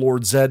getting more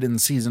Lord Zed in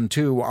season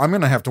 2, I'm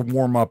going to have to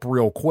warm up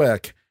real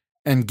quick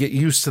and get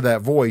used to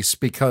that voice,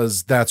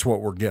 because that's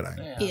what we're getting.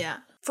 Yeah.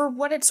 For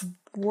what it's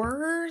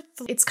worth,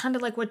 it's kind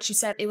of like what you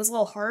said. It was a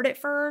little hard at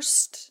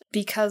first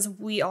because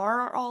we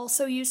are all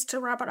so used to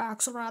Robert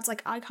Axelrod's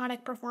like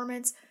iconic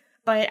performance.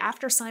 But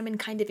after Simon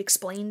kind of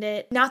explained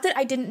it, not that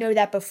I didn't know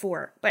that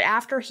before, but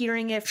after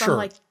hearing it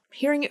from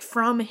hearing it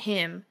from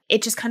him,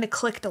 it just kind of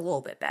clicked a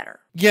little bit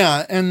better.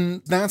 Yeah,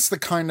 and that's the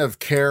kind of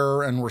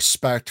care and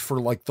respect for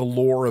like the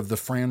lore of the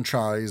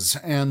franchise.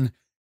 And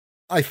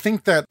I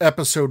think that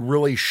episode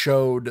really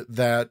showed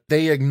that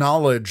they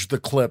acknowledged the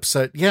clips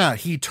that, yeah,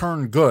 he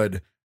turned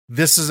good.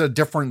 This is a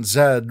different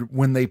Zed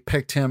when they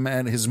picked him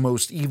at his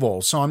most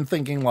evil. So I'm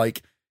thinking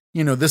like,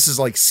 this is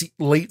like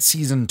late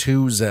season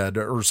 2 Zed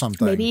or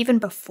something. Maybe even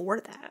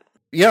before that.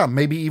 Yeah,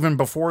 maybe even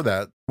before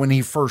that when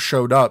he first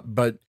showed up.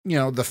 But,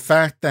 the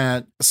fact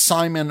that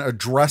Simon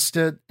addressed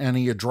it and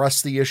he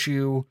addressed the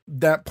issue,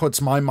 that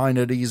puts my mind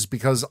at ease,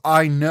 because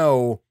I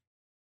know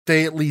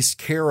they at least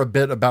care a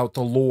bit about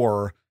the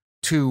lore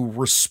to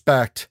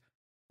respect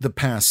the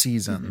past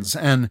seasons.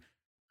 Mm-hmm. And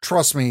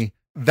trust me,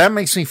 that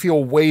makes me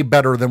feel way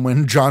better than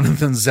when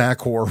Jonathan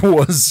Zachor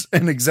was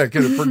an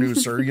executive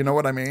producer. You know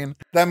what I mean?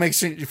 That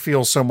makes me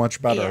feel so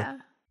much better. Yeah.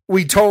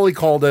 We totally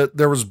called it.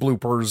 There was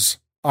bloopers.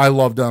 I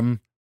loved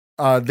them.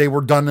 They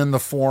were done in the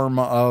form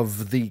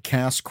of the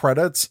cast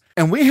credits,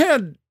 and we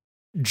had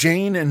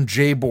Jane and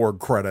Jayborg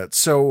credits.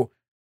 So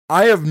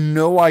I have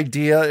no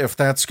idea if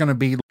that's going to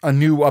be a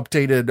new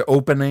updated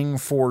opening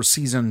for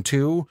season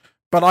 2,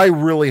 but I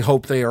really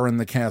hope they are in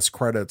the cast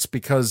credits,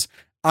 because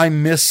I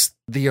miss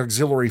the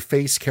auxiliary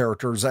face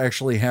characters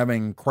actually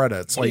having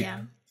credits. Like,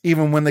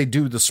 even when they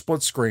do the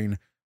split screen,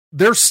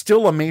 they're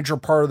still a major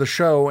part of the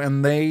show,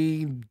 and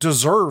they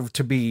deserve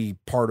to be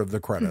part of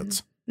the credits.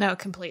 Mm-hmm. No,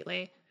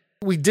 completely.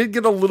 We did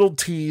get a little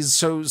tease.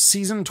 So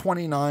season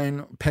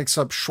 29 picks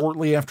up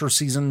shortly after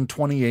season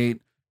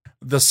 28.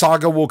 The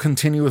saga will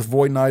continue with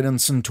Void Knight and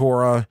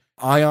Centaura.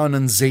 Ion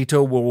and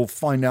Zato will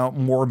find out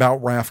more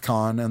about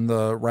Rafkon and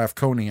the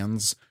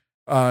Rafkonians.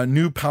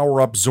 New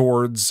power-up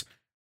Zords.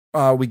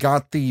 We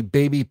got the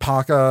baby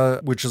Paka,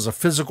 which is a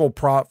physical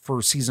prop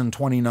for season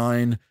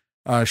 29.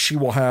 She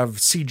will have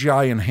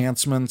CGI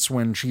enhancements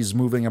when she's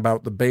moving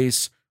about the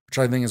base, which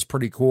I think is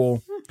pretty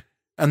cool.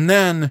 And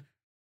then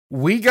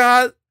we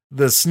got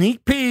the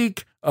sneak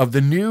peek of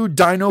the new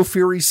Dino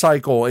Fury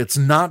cycle. It's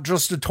not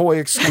just a toy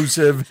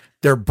exclusive.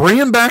 They're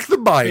bringing back the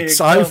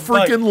bikes. I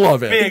freaking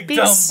love it. Big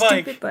dumb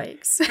bike.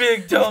 Bikes.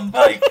 Big dumb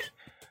bike.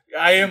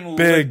 I am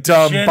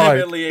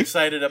legitimately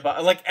excited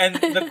about, like, and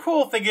the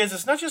cool thing is,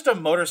 it's not just a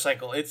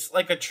motorcycle; it's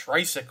like a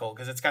tricycle,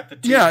 because it's got the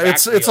two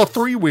it's a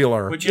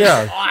 3-wheeler, which is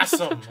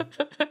awesome.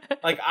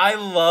 Like, I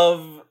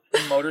love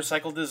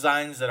motorcycle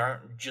designs that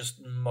aren't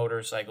just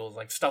motorcycles,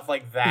 like stuff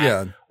like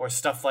that, or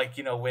stuff like,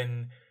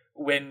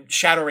 when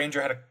Shadow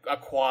Ranger had a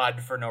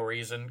quad for no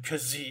reason,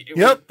 because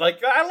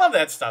I love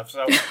that stuff.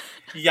 So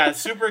yeah,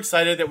 super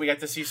excited that we got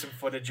to see some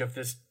footage of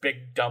this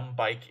big dumb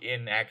bike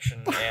in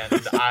action,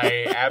 and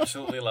I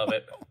absolutely love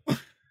it.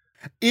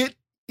 It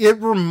it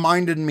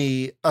reminded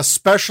me,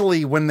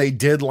 especially when they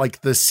did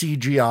like the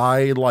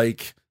CGI,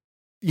 like,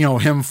 you know,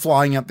 him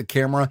flying at the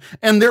camera.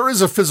 And there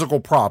is a physical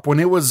prop.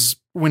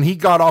 When he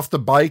got off the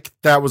bike,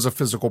 that was a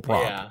physical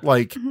prop. Yeah.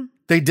 Like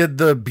they did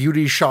the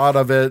beauty shot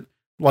of it.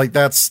 Like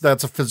that's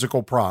a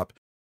physical prop.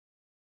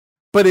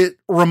 But it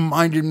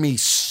reminded me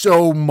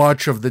so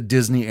much of the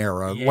Disney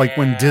era. Yeah. Like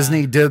when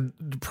Disney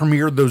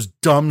premiered those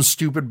dumb,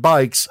 stupid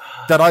bikes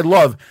that I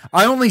love.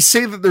 I only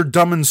say that they're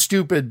dumb and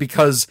stupid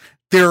because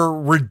they're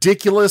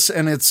ridiculous,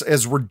 and it's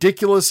as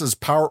ridiculous as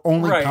Power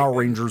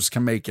Rangers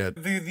can make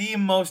it. They're the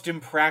most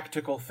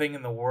impractical thing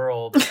in the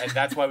world, and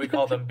that's why we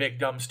call them big,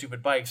 dumb,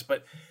 stupid bikes.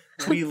 But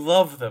we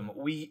love them.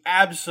 We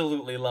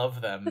absolutely love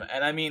them.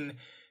 And I mean,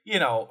 you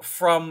know,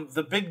 from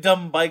the big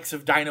dumb bikes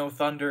of Dino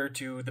Thunder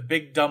to the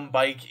big dumb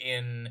bike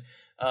in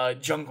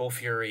Jungle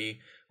Fury,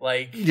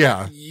 like,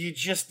 yeah, you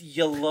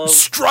love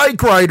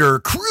Strike Rider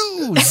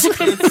Cruise.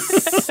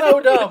 It's so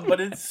dumb, but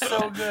it's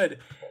so good.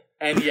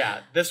 And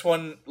yeah, this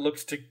one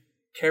looks to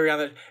carry on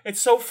that. It's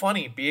so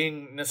funny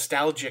being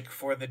nostalgic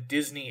for the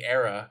Disney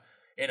era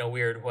in a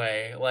weird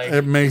way. Like,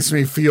 it makes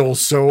me feel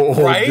so old,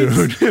 right?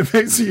 dude. It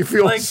makes me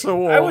feel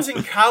so old. I was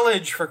in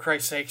college, for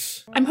Christ's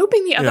sakes. I'm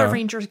hoping the other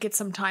Rangers get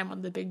some time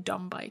on the big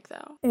dumb bike,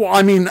 though. Well,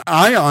 I mean,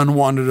 Ion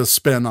wanted a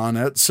spin on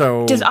it,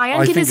 so does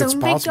Ion get his own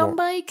possible. big dumb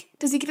bike?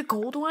 Does he get a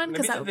gold one?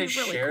 Because that would they be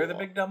really share cool. the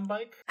big dumb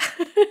bike.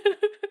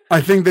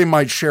 I think they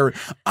might share it.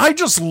 I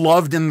just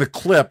loved in the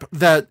clip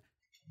that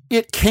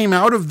it came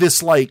out of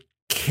this like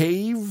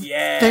cave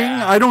thing.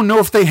 I don't know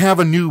if they have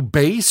a new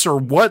base or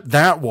what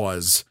that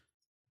was.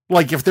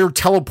 Like if they're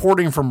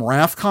teleporting from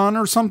Rafcon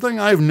or something,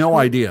 I have no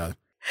idea.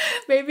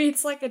 Maybe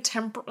it's like a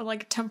temporal,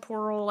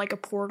 like a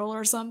portal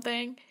or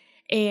something,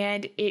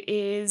 and it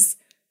is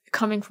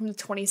coming from the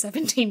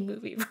 2017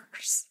 movie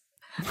verse.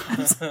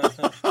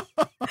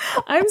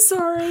 I'm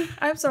sorry.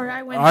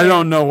 I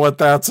don't know what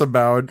that's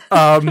about.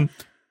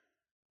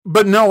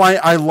 But no,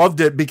 I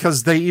loved it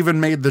because they even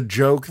made the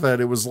joke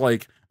that it was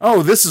like,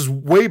 oh, this is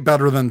way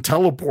better than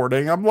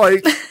teleporting. I'm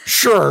like,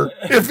 sure,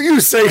 if you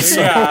say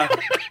so. Yeah.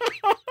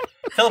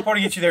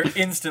 Teleporting gets you there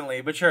instantly,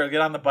 but sure,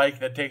 get on the bike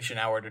that takes you an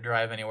hour to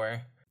drive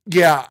anywhere.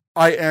 Yeah,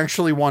 I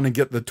actually want to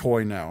get the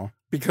toy now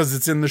because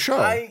it's in the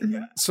show.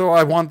 So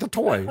I want the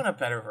toy. I want a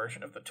better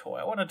version of the toy.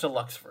 I want a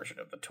deluxe version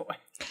of the toy.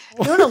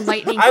 I want a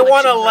lightning I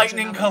want a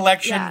lightning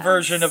collection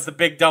version of the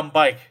big dumb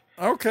bike.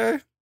 Okay.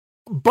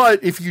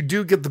 But if you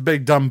do get the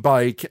big dumb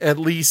bike, at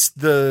least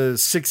the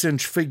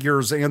 6-inch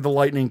figures and the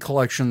lightning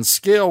collection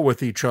scale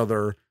with each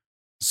other.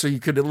 So you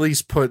could at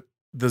least put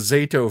the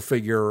Zato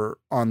figure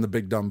on the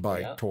big dumb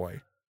bike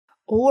toy.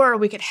 Or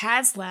we could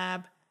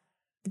HasLab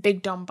the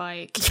big dumb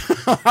bike.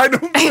 I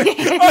don't think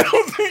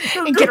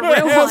you're and get a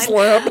real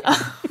HasLab.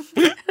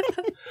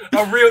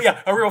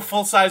 a real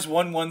full-size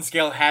 1/1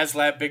 scale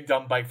HasLab big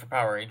dumb bike for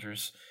Power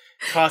Rangers.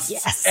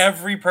 Costs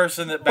every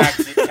person that backs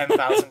it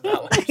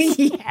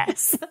 $10,000.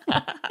 Yes.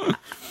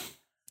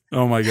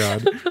 Oh my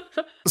god.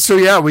 So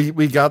yeah,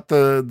 we got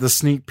the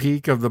sneak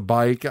peek of the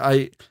bike.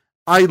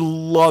 I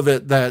love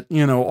it that,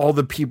 you know, all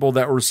the people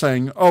that were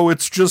saying, oh,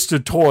 it's just a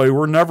toy,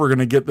 we're never going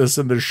to get this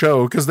in the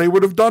show, because they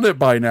would have done it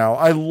by now.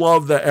 I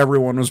love that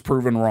everyone was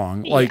proven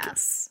wrong. Like,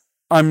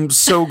 I'm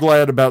so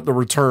glad about the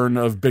return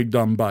of Big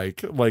Dumb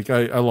Bike. Like,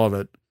 I love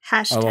it.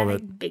 Hashtag I love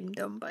it. Big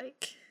Dumb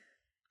Bike.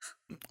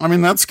 I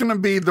mean, that's going to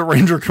be the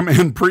Ranger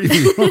Command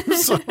preview.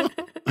 So.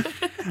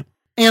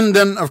 And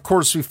then, of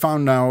course, we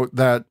found out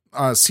that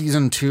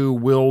season 2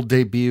 will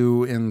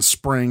debut in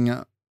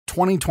spring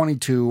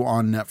 2022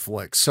 on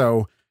Netflix.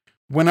 So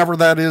whenever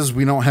that is,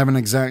 we don't have an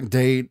exact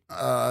date.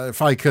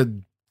 If I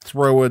could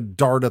throw a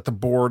dart at the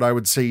board, I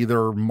would say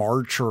either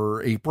March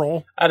or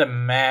April. I'd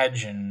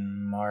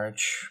imagine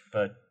March,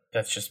 but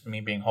that's just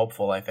me being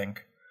hopeful, I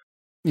think.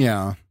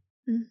 Yeah.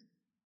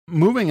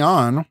 Moving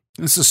on.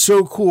 This is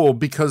so cool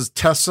because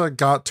Tessa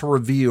got to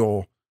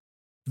reveal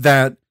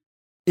that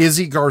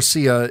Izzy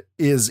Garcia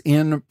is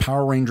in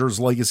Power Rangers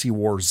Legacy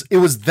Wars. It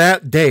was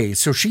that day.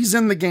 So she's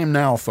in the game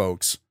now,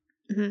 folks.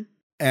 Mm-hmm.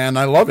 And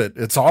I love it.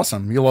 It's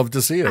awesome. You love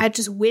to see it. I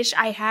just wish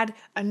I had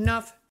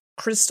enough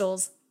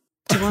crystals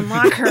to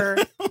unlock her.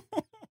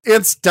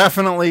 It's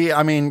definitely,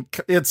 I mean,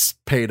 it's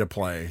pay to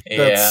play.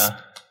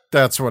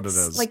 That's what it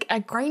is. Like, I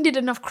grinded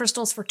enough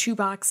crystals for 2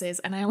 boxes,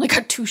 and I only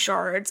got 2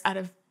 shards out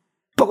of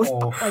both.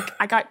 Like,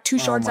 I got 2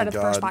 shards out of the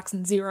first box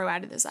and 0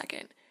 out of the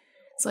second.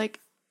 It's like,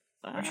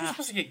 aren't you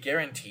supposed to get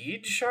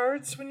guaranteed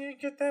shards when you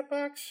get that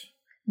box?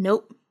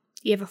 Nope.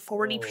 You have a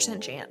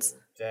 40% chance.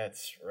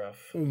 That's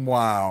rough.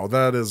 Wow,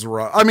 that is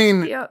rough. I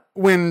mean,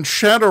 when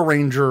Shadow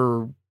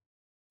Ranger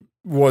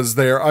was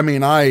there, I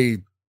mean,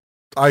 I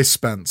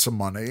spent some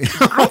money.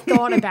 I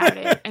thought about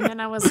it, and then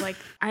I was like,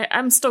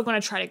 I'm still going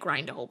to try to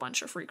grind a whole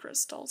bunch of free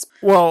crystals.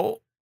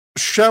 Well,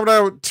 shout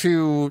out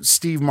to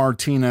Steve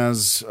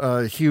Martinez,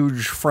 a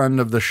huge friend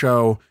of the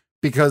show,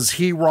 because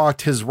he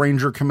rocked his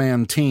Ranger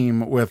Command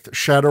team with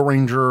Shadow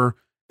Ranger,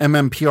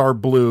 MMPR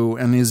Blue,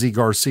 and Izzy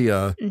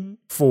Garcia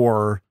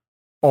for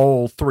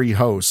all 3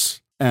 hosts.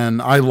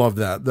 And I love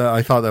that.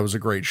 I thought that was a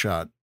great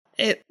shot.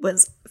 It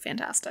was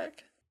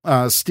fantastic.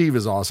 Steve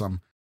is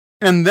awesome.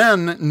 And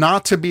then,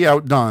 not to be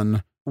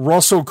outdone,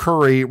 Russell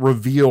Curry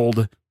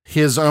revealed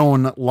his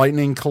own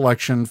Lightning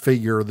Collection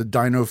figure, the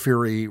Dino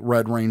Fury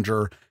Red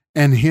Ranger,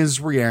 and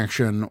his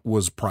reaction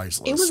was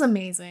priceless. It was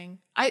amazing.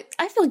 I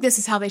feel like this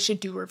is how they should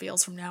do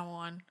reveals from now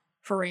on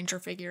for Ranger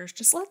figures.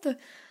 Just let the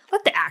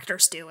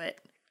actors do it.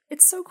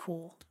 It's so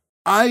cool.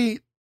 I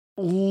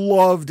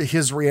loved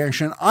his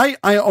reaction. I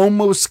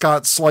almost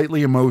got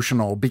slightly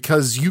emotional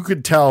because you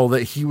could tell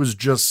that he was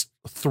just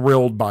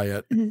thrilled by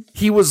it. Mm-hmm.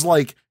 He was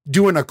like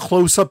doing a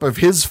close-up of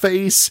his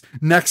face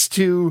next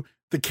to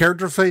the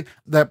character face.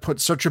 That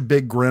put such a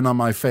big grin on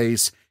my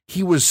face.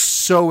 He was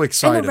so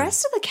excited. And the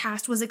rest of the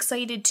cast was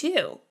excited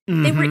too.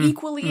 Mm-hmm. They were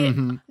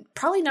equally,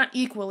 probably not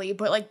equally,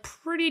 but like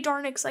pretty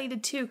darn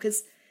excited too.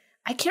 Because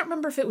I can't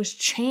remember if it was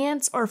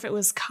Chance or if it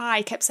was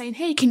Kai kept saying,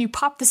 "Hey, can you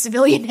pop the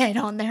civilian head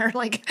on there?"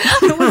 Like, I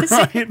don't want to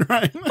say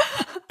right.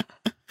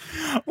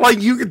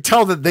 Like you could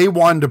tell that they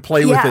wanted to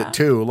play with it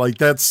too. Like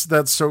that's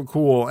so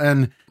cool.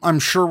 And I'm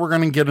sure we're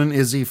going to get an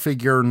Izzy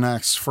figure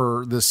next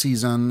for this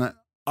season.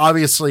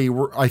 Obviously,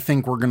 I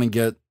think we're going to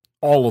get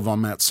all of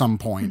them at some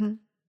point,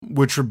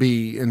 which would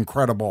be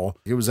incredible.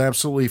 It was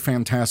absolutely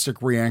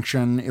fantastic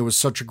reaction. It was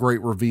such a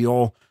great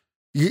reveal.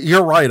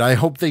 You're right. I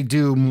hope they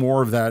do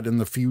more of that in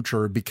the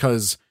future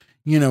because,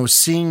 you know,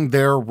 seeing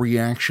their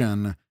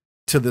reaction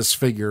to this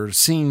figure,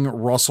 seeing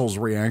Russell's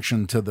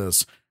reaction to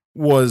this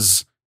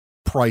was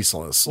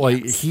priceless.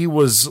 Like he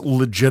was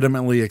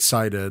legitimately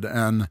excited.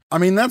 And I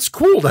mean, that's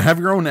cool to have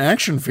your own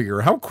action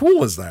figure. How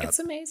cool is that? It's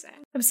amazing.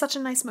 It was such a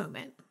nice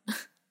moment.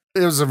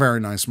 It was a very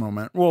nice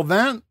moment. Well,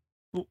 that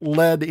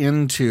led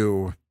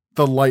into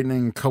the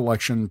Lightning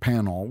Collection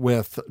panel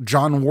with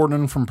John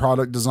Warden from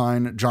Product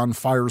Design, John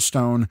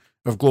Firestone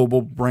of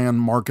Global Brand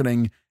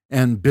Marketing,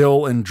 and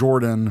Bill and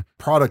Jordan,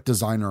 product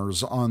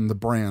designers on the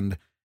brand.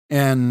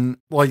 And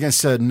like I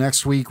said,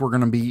 next week we're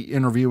going to be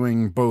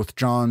interviewing both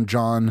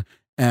John,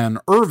 and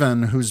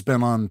Irvin, who's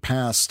been on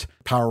past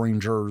Power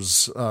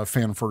Rangers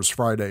Fan First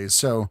Fridays.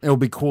 So it'll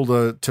be cool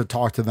to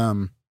talk to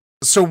them.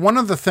 So one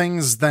of the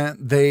things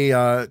that they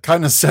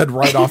kind of said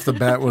right off the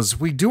bat was,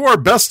 we do our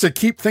best to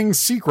keep things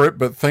secret,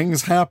 but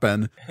things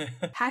happen.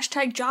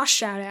 Hashtag Josh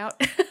shout out.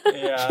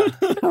 Yeah.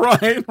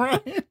 Right.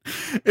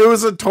 It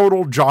was a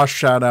total Josh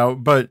shout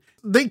out, but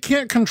they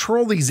can't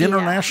control these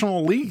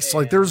international leaks.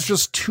 Like there's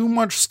just too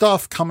much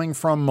stuff coming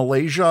from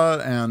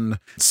Malaysia and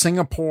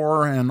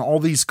Singapore and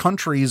all these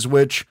countries,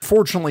 which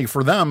fortunately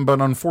for them,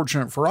 but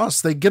unfortunate for us,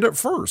 they get it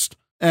first.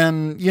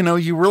 And, you know,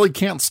 you really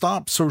can't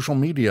stop social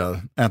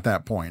media at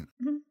that point.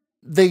 Mm-hmm.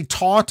 They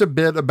talked a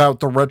bit about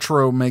the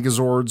retro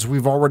Megazords.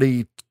 We've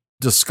already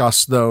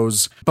discussed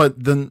those.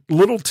 But the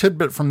little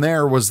tidbit from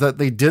there was that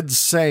they did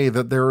say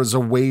that there is a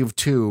wave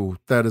 2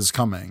 that is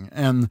coming.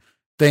 And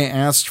they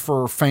asked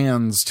for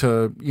fans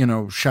to, you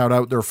know, shout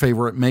out their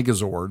favorite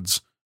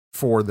Megazords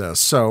for this.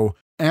 So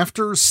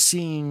after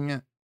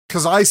seeing,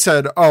 because I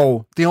said,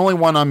 oh, the only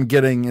one I'm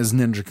getting is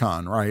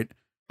NinjaCon, right?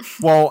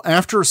 Well,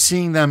 after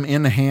seeing them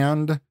in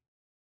hand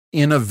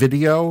in a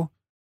video,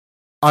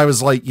 I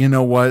was like, you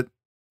know what?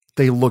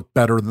 They look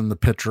better than the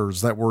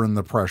pictures that were in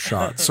the press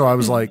shot. So I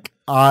was like,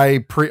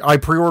 I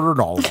pre-ordered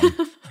all of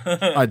them.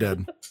 I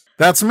did.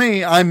 That's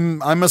me.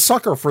 I'm a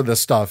sucker for this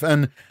stuff.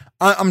 And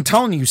I'm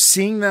telling you,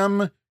 seeing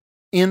them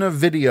in a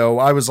video,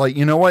 I was like,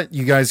 you know what?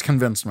 You guys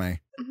convinced me.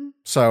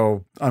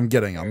 So I'm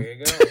getting them. There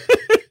you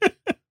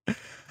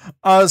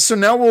go. So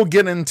now we'll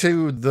get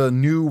into the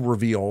new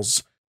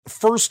reveals.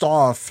 First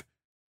off,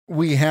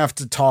 we have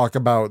to talk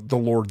about the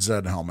Lord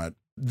Zed helmet.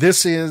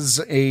 This is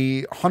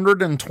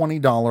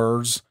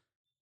 $120.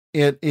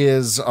 It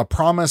is a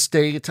promise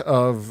date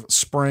of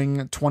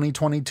spring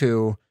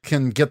 2022.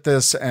 Can get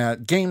this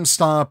at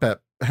GameStop,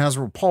 at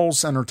Hasbro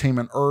Pulse,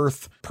 Entertainment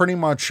Earth, pretty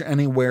much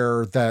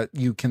anywhere that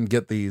you can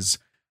get these.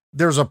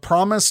 There's a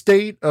promise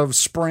date of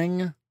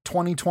spring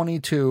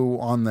 2022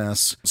 on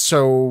this.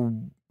 So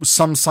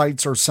some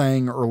sites are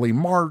saying early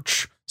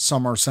March,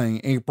 some are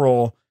saying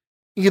April.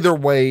 Either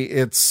way,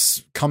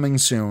 it's coming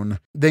soon.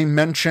 They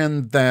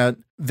mentioned that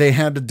they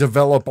had to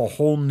develop a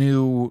whole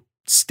new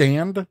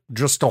stand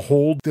just to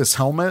hold this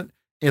helmet.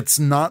 It's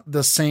not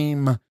the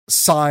same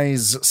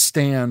size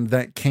stand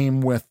that came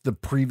with the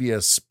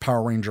previous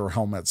Power Ranger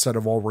helmets that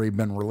have already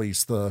been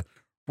released. The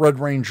Red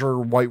Ranger,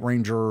 White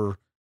Ranger,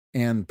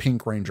 and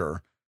Pink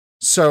Ranger.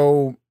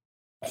 So,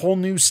 whole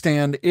new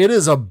stand. It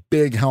is a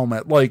big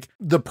helmet. Like,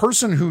 the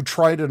person who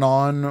tried it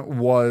on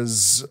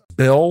was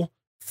Bill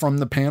from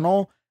the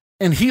panel.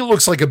 And he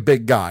looks like a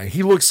big guy.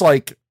 He looks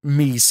like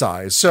me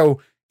size.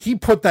 So he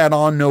put that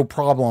on, no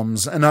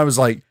problems. And I was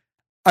like,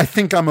 I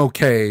think I'm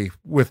okay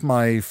with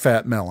my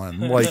fat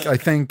melon. Like, I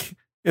think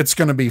it's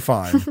going to be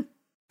fine.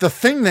 The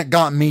thing that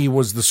got me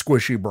was the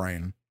squishy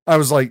brain. I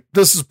was like,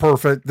 this is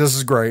perfect. This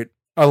is great.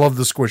 I love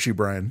the squishy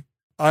brain.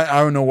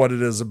 I don't know what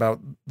it is about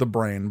the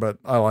brain, but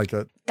I like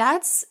it.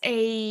 That's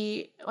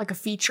a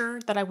feature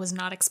that I was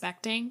not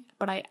expecting,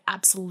 but I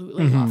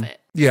absolutely love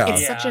it. Yeah.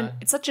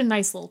 It's such a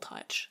nice little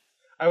touch.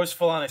 I was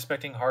full on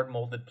expecting hard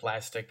molded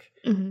plastic,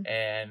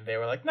 and they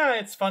were like, "No,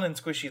 it's fun and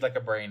squishy like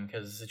a brain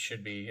because it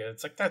should be."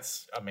 It's like,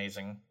 that's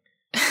amazing.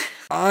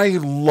 I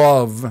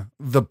love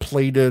the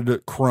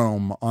plated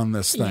chrome on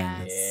this thing.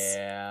 Yes.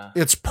 Yeah.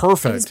 It's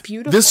perfect. It's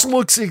beautiful. This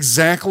looks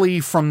exactly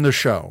from the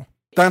show.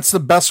 That's the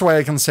best way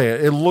I can say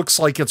it. It looks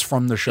like it's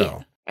from the show.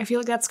 Yeah. I feel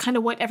like that's kind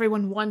of what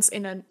everyone wants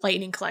in a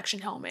Lightning Collection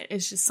helmet.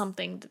 It's just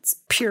something that's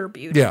pure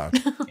beauty. Yeah.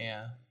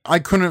 Yeah. I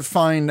couldn't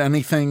find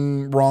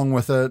anything wrong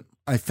with it.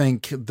 I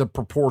think the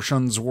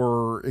proportions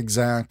were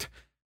exact.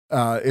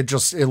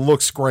 It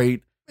looks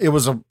great. It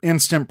was an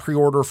instant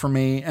pre-order for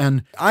me,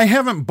 and I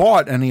haven't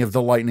bought any of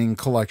the Lightning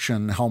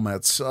Collection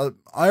helmets. I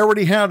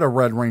already had a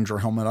Red Ranger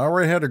helmet. I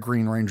already had a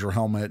Green Ranger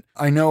helmet.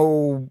 I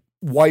know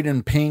white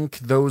and pink,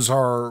 those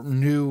are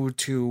new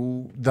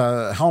to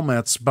the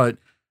helmets, but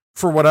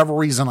for whatever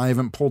reason, I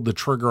haven't pulled the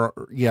trigger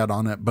yet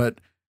on it. But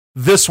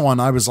this one,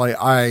 I was like,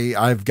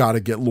 I've got to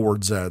get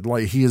Lord Zed.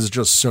 Like, he is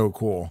just so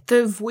cool.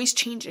 The voice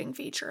changing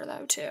feature,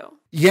 though, too.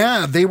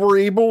 Yeah, they were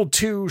able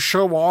to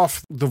show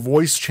off the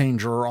voice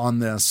changer on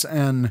this,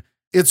 and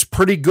it's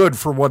pretty good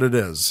for what it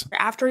is.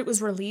 After it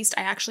was released,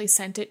 I actually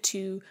sent it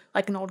to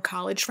like an old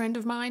college friend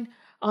of mine.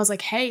 I was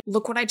like, hey,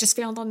 look what I just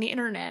found on the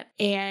internet.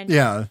 And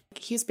yeah,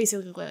 he was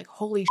basically like,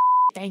 holy shit,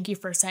 thank you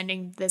for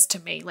sending this to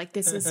me. Like,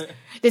 this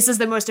is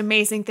the most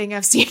amazing thing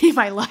I've seen in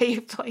my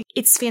life. Like,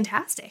 it's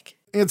fantastic.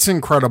 It's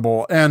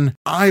incredible. And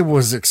I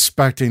was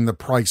expecting the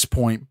price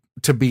point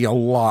to be a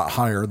lot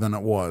higher than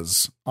it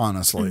was,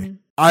 honestly. Mm-hmm.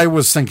 I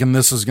was thinking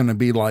this is going to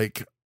be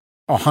like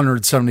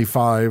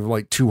 175,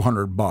 like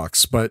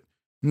 $200, but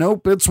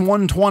nope, it's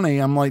 120.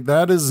 I'm like,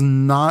 that is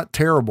not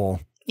terrible.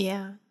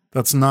 Yeah.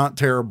 That's not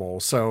terrible.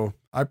 So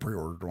I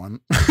pre-ordered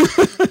one.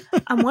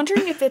 I'm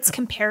wondering if it's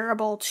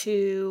comparable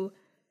to,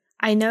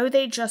 I know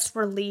they just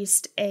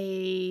released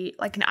an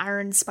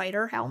Iron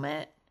Spider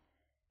helmet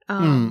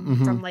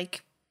from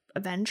like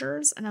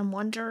Avengers, and I'm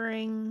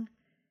wondering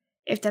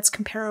if that's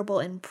comparable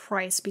in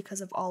price because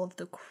of all of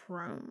the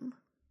chrome.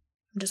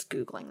 I'm just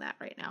Googling that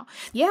right now.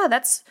 Yeah,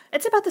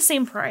 it's about the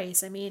same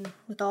price. I mean,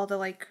 with all the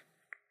like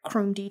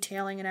chrome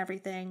detailing and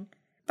everything,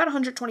 about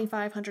 $125,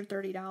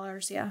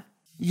 $130. Yeah.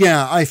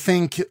 Yeah, I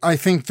think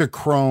the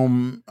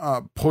chrome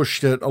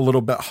pushed it a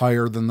little bit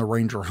higher than the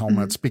Ranger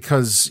helmets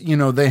because, you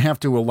know, they have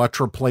to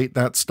electroplate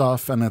that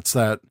stuff, and it's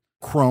that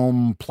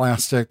chrome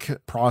plastic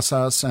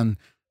process. And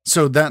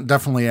so that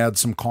definitely adds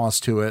some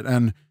cost to it.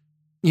 And,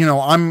 you know,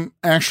 I'm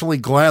actually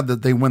glad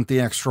that they went the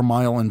extra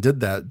mile and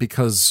did that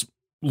because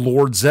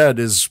Lord Zed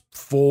is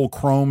full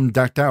chrome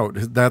decked out.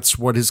 That's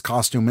what his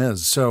costume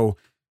is. So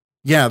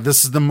yeah,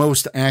 this is the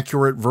most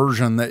accurate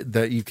version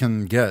that you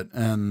can get.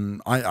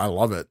 And I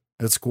love it.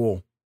 It's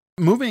cool.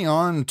 Moving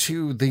on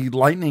to the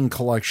Lightning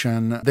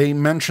Collection, they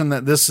mentioned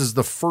that this is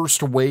the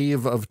first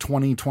wave of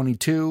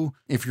 2022.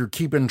 If you're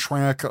keeping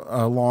track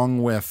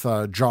along with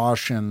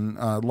Josh and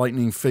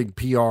Lightning Fig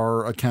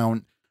PR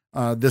account,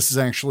 this is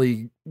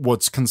actually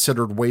what's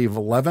considered wave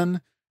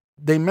 11.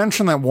 They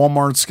mentioned that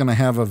Walmart's going to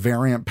have a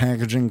variant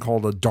packaging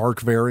called a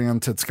dark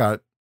variant. It's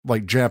got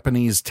like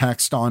Japanese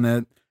text on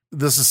it.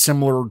 This is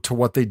similar to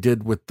what they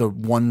did with the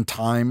One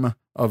Time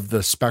of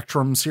the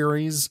Spectrum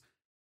series.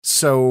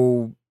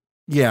 So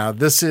yeah,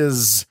 this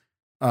is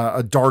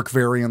a dark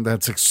variant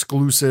that's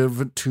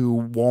exclusive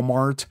to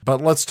Walmart.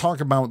 But let's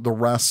talk about the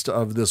rest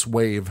of this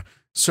wave.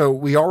 So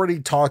we already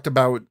talked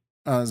about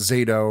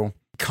Zato.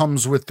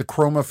 Comes with the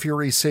Chroma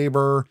Fury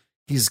Saber.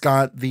 He's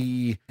got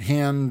the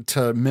hand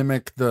to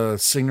mimic the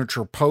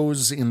signature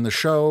pose in the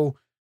show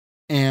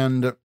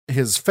and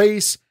his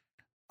face.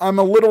 I'm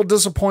a little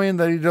disappointed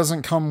that he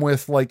doesn't come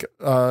with like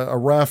a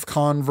Raf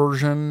Khan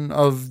version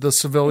of the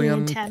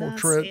civilian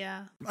portrait.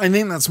 Yeah. I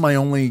think that's my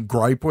only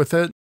gripe with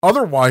it.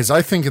 Otherwise,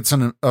 I think it's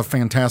a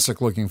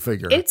fantastic looking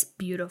figure. It's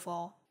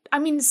beautiful. I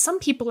mean, some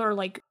people are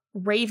like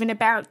raving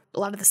about a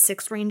lot of the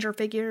Sixth Ranger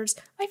figures.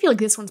 I feel like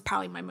this one's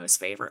probably my most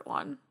favorite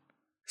one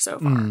so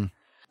far.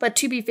 But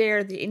to be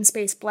fair, the In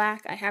Space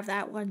Black, I have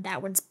that one.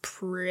 That one's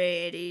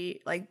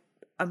pretty like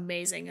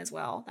amazing as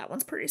well. That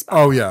one's pretty spot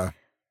on. Oh yeah.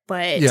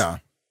 But yeah.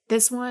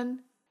 This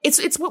one,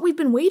 it's what we've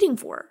been waiting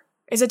for,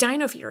 is a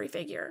Dino Fury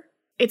figure.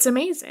 It's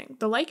amazing.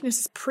 The likeness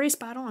is pretty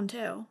spot on,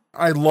 too.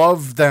 I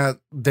love that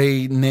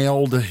they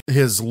nailed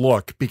his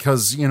look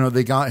because, you know,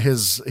 they got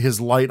his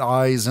light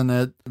eyes in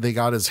it. They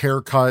got his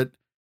haircut.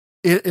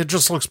 It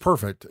just looks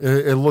perfect.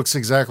 It looks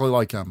exactly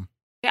like him.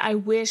 I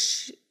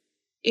wish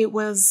it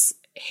was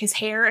his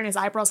hair and his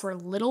eyebrows were a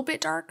little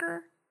bit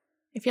darker.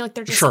 I feel like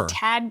they're just a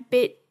tad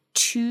bit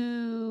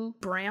too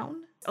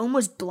brown,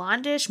 almost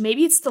blondish.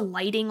 Maybe it's the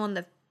lighting on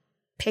the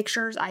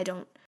pictures.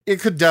 It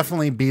could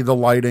definitely be the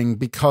lighting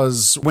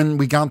because when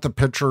we got the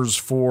pictures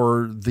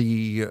for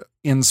the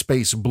In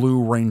Space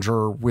Blue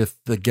Ranger with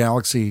the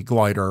Galaxy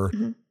glider,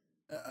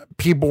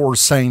 people were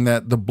saying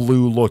that the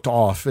blue looked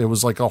off. It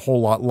was like a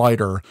whole lot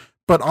lighter.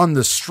 But on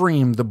the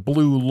stream, the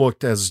blue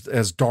looked as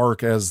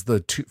dark as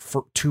the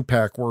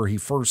two-pack where he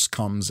first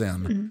comes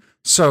in.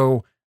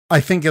 So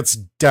I think it's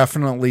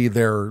definitely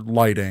their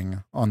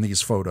lighting on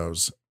these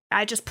photos.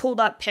 I just pulled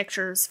up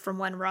pictures from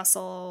when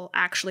Russell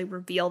actually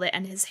revealed it,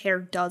 and his hair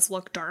does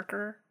look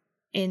darker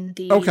in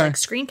the Okay. like,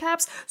 screen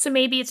caps. So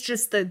maybe it's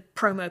just the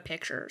promo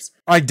pictures.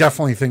 I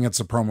definitely think it's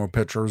the promo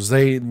pictures.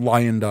 They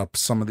lined up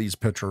some of these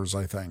pictures,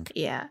 I think.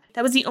 Yeah.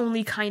 That was the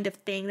only kind of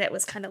thing that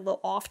was kind of a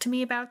little off to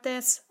me about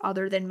this,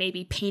 other than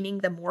maybe painting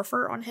the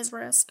morpher on his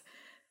wrist,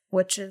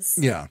 which is,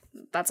 Yeah.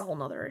 that's a whole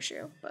nother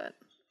issue, but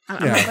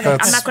I'm Yeah,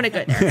 not going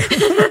to go there.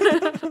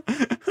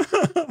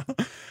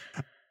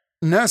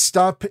 Next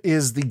up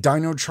is the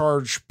Dino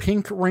Charge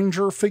Pink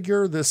Ranger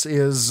figure. This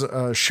is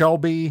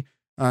Shelby.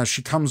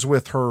 She comes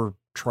with her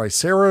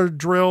Tricera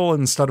drill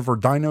instead of her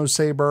Dino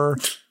Saber.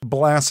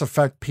 Blast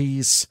effect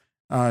piece.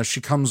 She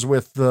comes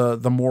with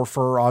the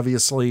morpher,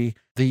 obviously.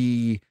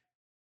 The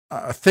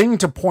thing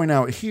to point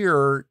out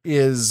here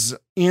is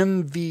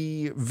in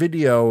the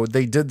video,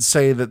 they did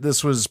say that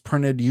this was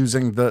printed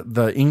using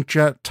the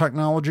inkjet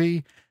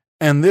technology.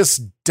 And this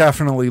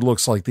definitely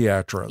looks like the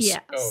actress.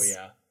 Yes. Oh,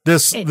 yeah.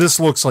 This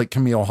looks like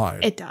Camille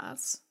Hyde. It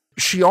does.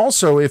 She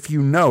also, if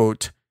you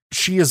note,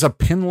 she is a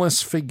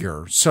pinless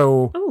figure.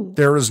 So Ooh.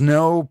 there is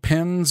no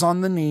pins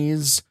on the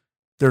knees.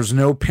 There's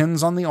no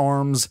pins on the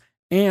arms.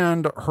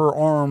 And her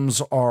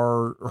arms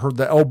are,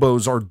 the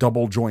elbows are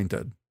double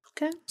jointed.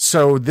 Okay.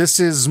 So this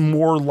is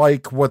more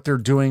like what they're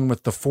doing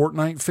with the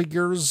Fortnite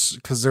figures.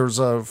 Because there's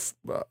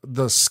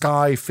the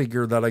Sky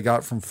figure that I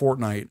got from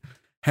Fortnite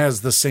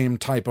has the same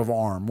type of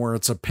arm where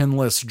it's a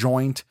pinless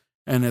joint.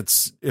 And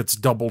it's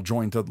double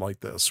jointed like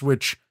this,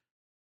 which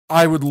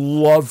I would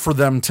love for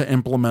them to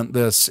implement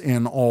this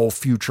in all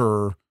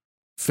future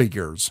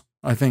figures.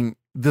 I think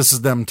this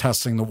is them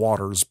testing the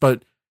waters,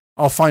 but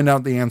I'll find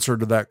out the answer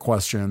to that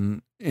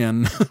question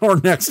in our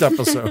next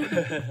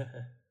episode.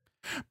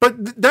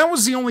 But that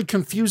was the only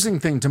confusing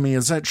thing to me,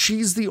 is that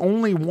she's the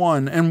only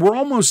one, and we're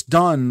almost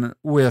done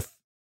with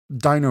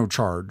Dino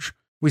Charge.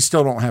 We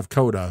still don't have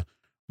Coda,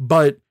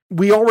 but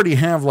we already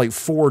have like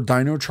 4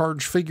 Dino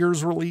Charge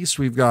figures released.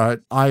 We've got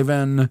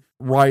Ivan,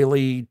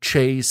 Riley,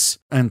 Chase,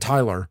 and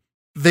Tyler.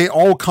 They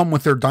all come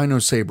with their Dino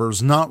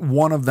Sabers. Not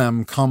one of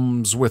them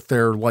comes with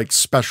their like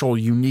special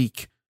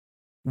unique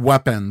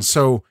weapon.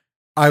 So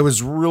I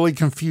was really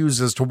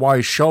confused as to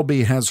why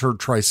Shelby has her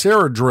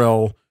Tricera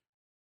drill,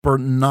 but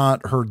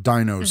not her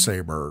Dino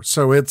Saber.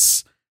 So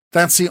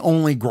that's the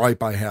only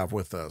gripe I have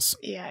with this.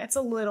 Yeah, it's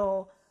a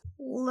little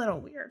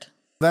weird.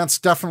 That's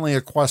definitely a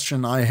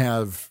question I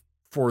have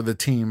for the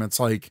team. It's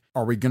like,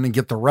 are we going to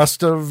get the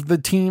rest of the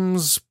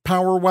team's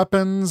power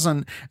weapons?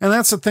 And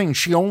that's the thing.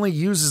 She only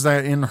uses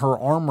that in her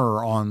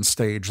armor on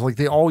stage. Like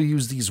they all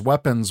use these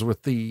weapons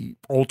with the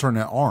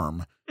alternate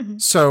arm. Mm-hmm.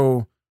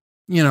 So,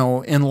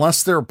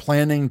 unless they're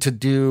planning to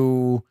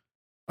do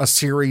a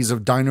series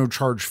of Dino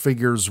Charge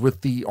figures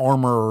with the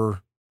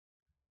armor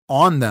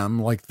on them,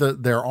 like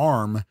their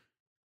arm,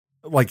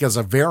 like as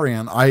a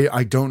variant,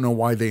 I don't know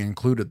why they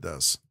included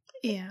this.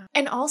 Yeah.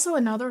 And also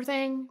another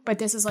thing, but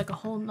this is like a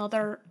whole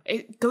nother,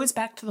 it goes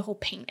back to the whole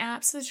paint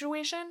app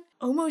situation.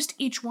 Almost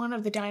each one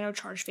of the Dino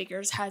Charge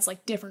figures has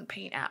like different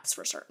paint apps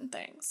for certain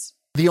things.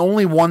 The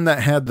only one that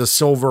had the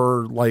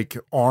silver like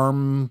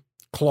arm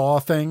claw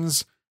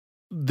things,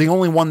 the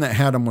only one that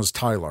had them was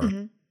Tyler.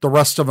 Mm-hmm. The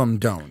rest of them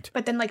don't.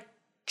 But then like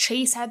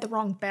Chase had the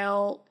wrong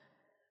belt.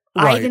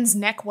 Right. Ivan's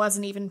neck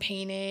wasn't even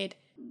painted.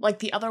 Like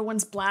the other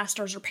one's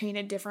blasters are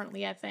painted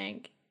differently, I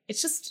think.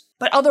 It's just,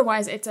 but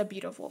otherwise it's a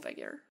beautiful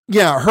figure.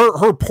 Yeah,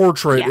 her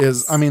portrait Yes.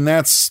 is, I mean,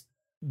 that's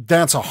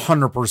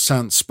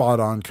 100% spot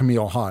on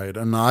Camille Hyde,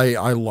 and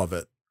I love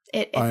it.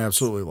 I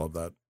absolutely love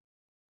that.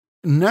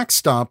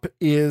 Next up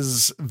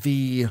is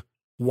the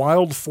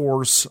Wild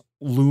Force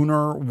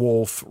Lunar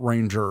Wolf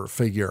Ranger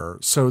figure.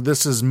 So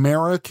this is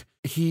Merrick.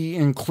 He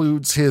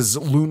includes his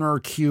Lunar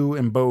Q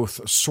in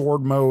both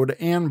sword mode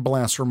and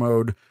blaster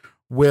mode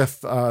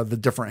with the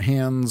different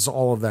hands,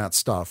 all of that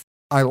stuff.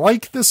 I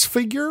like this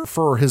figure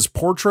for his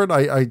portrait.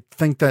 I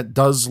think that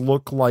does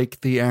look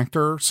like the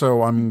actor,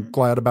 so I'm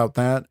glad about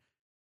that.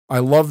 I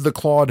love the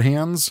clawed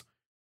hands,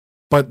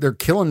 but they're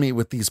killing me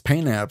with these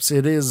paint apps.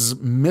 It is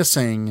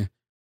missing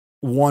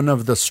one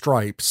of the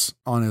stripes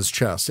on his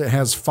chest. It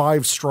has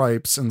 5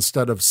 stripes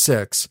instead of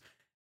 6,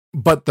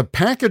 but the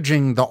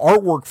packaging, the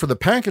artwork for the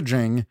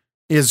packaging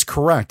is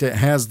correct. It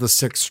has the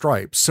 6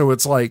 stripes. So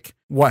it's like,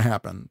 what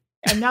happened?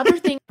 Another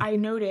thing I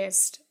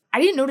noticed, I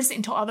didn't notice it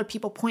until other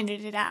people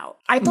pointed it out.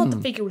 I thought the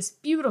figure was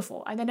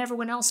beautiful, and then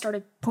everyone else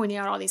started pointing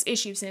out all these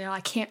issues, and I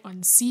can't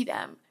unsee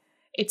them.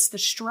 It's the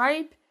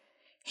stripe.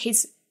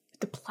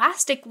 The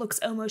plastic looks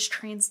almost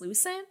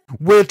translucent.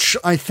 Which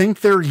I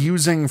think they're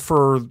using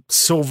for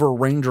Silver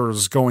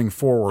Rangers going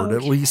forward. Okay.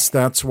 At least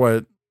that's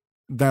what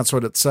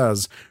it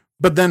says.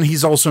 But then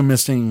he's also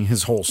missing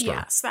his holster.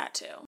 Yes, that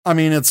too. I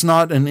mean, it's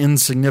not an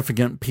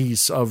insignificant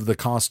piece of the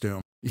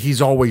costume.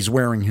 He's always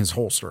wearing his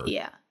holster.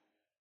 Yeah.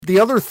 The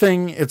other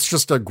thing, it's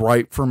just a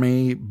gripe for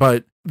me,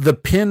 but the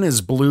pin is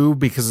blue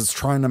because it's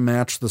trying to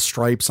match the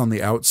stripes on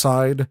the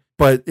outside,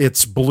 but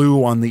it's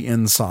blue on the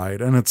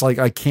inside. And it's like,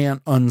 I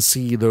can't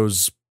unsee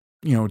those,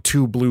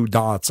 2 blue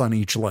dots on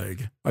each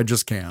leg. I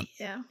just can't.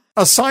 Yeah.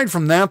 Aside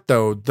from that,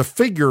 though, the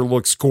figure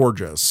looks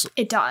gorgeous.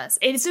 It does.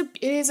 It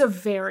is a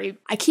very,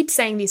 I keep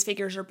saying these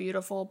figures are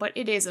beautiful, but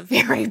it is a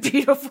very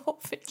beautiful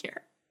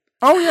figure.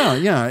 Oh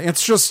yeah.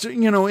 It's just,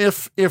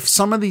 if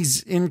some of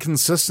these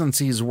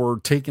inconsistencies were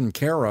taken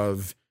care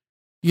of,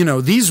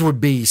 these would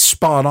be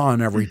spot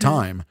on every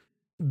time.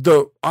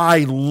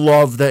 I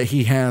love that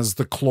he has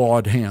the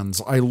clawed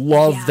hands. I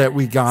love that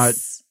we got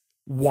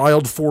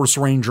Wild Force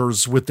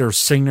Rangers with their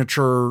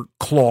signature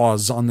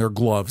claws on their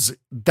gloves.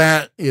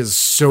 That is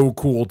so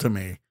cool to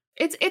me.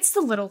 It's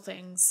the little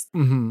things.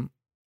 Mm-hmm.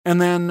 And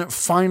then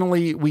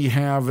finally, we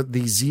have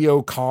the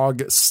Zeo-Cog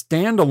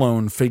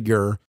standalone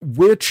figure,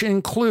 which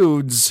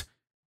includes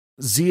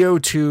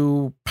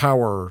Zeo2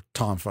 power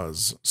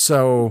tonfas.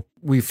 So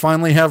we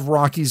finally have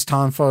Rocky's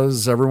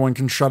tonfas. Everyone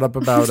can shut up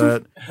about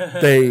it.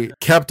 They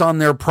kept on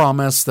their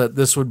promise that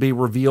this would be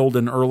revealed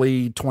in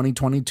early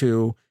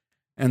 2022.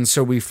 And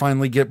so we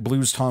finally get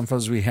Blue's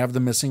tonfas. We have the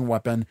missing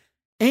weapon.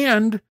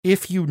 And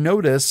if you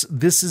notice,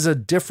 this is a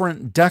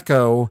different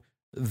deco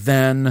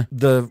than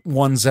the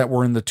ones that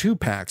were in the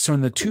 2-pack. So in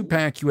the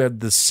 2-pack, you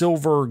had the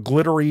silver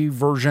glittery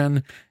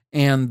version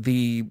and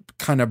the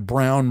kind of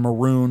brown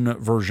maroon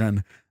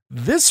version.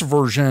 This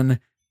version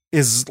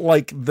is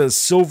like the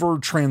silver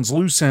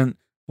translucent,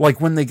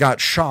 like when they got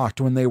shocked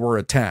when they were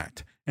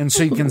attacked. And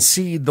so you can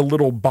see the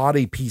little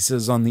body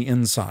pieces on the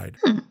inside.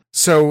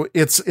 So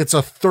it's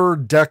a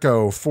third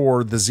deco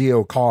for the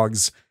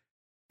Zeo-Cogs.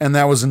 And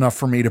that was enough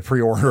for me to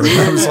pre-order.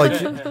 I was like,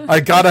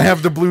 I got to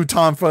have the blue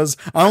tonfas.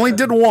 I only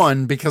did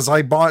one because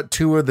I bought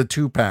 2 of the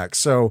 2-packs.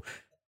 So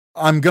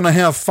I'm going to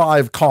have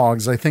 5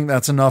 cogs. I think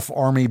that's enough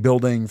army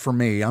building for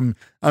me. I'm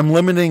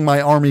limiting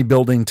my army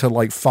building to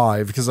like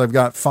 5 because I've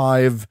got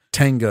 5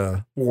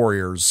 Tenga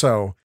warriors.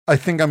 So I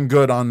think I'm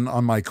good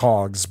on my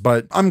cogs,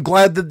 but I'm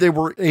glad that they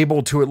were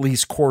able to at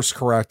least course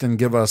correct and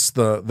give us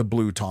the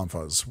blue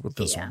tonfas with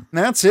this one.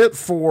 And that's it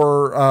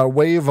for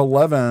Wave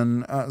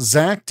 11.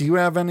 Zach, do you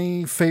have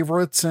any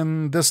favorites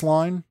in this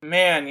line?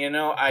 Man,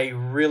 I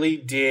really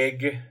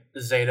dig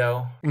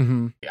Zato.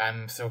 Mm-hmm.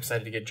 I'm so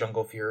excited to get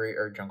Dino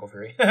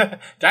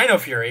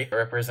Fury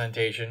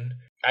representation.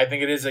 I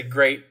think it is a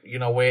great,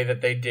 way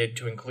that they did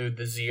to include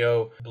the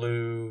Zeo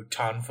blue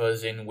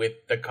tonfas in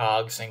with the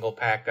COG single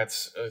pack.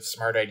 That's a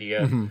smart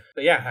idea. Mm-hmm.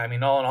 But yeah, I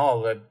mean, all in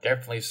all,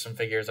 definitely some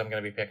figures I'm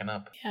going to be picking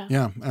up.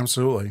 Yeah,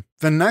 absolutely.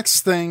 The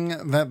next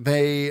thing that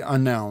they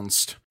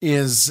announced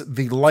is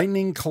the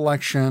Lightning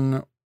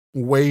Collection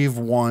Wave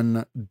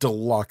 1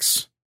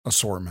 Deluxe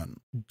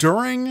assortment.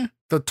 During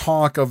the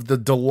talk of the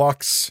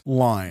Deluxe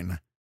line,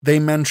 they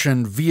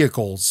mentioned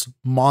vehicles,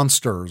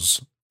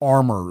 monsters,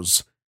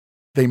 armors.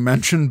 They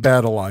mentioned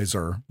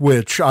Battleizer,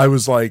 which I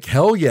was like,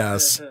 hell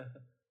yes.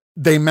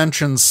 They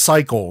mentioned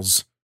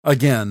cycles.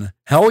 Again,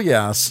 hell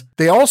yes.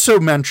 They also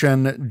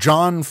mentioned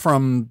John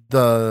from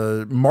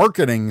the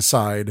marketing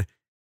side.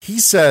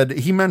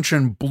 He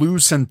mentioned Blue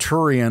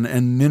Centurion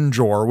and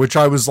Ninjor, which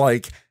I was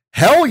like,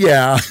 hell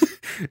yeah.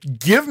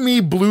 Give me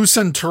Blue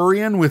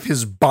Centurion with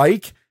his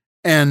bike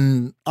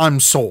and I'm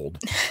sold.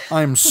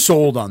 I'm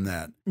sold on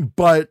that.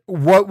 But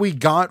what we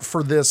got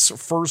for this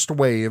first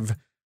wave,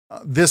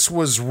 this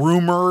was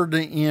rumored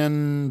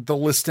in the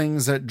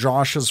listings that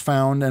Josh has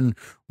found, and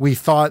we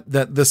thought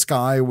that this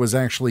guy was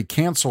actually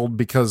canceled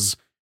because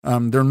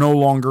they're no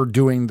longer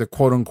doing the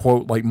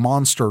quote-unquote like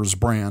Monsters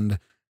brand.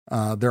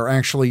 They're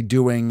actually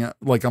doing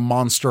like a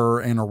Monster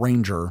and a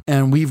Ranger,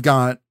 and we've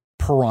got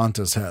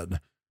Piranha's head.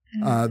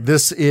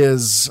 This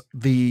is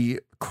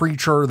the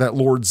creature that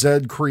Lord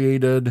Zed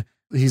created.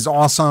 He's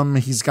awesome.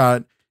 He's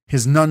got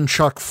his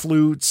nunchuck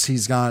flutes.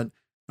 He's got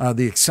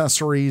the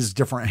accessories,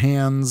 different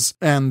hands.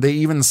 And they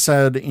even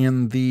said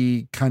in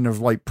the kind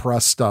of like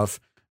press stuff,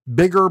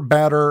 bigger,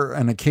 badder,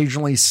 and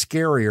occasionally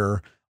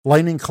scarier,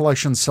 Lightning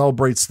Collection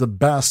celebrates the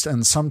best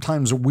and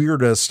sometimes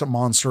weirdest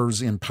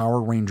monsters in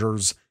Power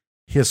Rangers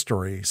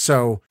history.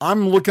 So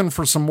I'm looking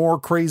for some more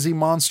crazy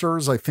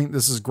monsters. I think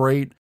this is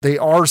great. They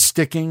are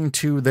sticking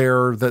to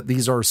that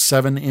these are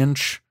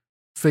 7-inch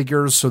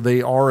figures, so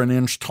they are an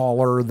inch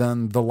taller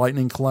than the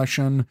Lightning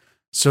Collection.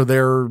 So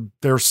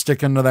they're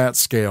sticking to that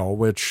scale,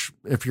 which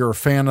if you're a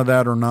fan of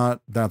that or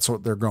not, that's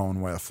what they're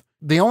going with.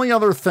 The only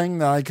other thing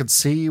that I could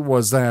see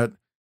was that,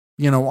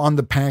 on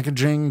the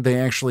packaging, they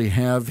actually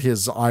have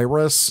his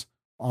iris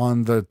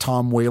on the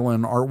Tom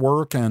Whalen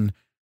artwork. And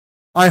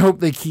I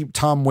hope they keep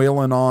Tom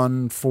Whalen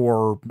on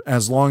for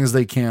as long as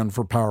they can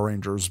for Power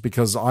Rangers,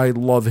 because I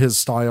love his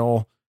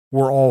style.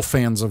 We're all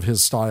fans of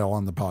his style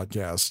on the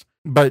podcast.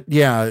 But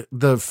yeah,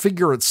 the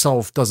figure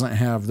itself doesn't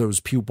have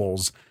those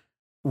pupils.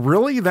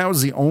 Really, that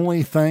was the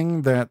only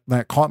thing that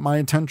caught my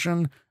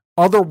attention.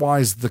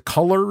 Otherwise, the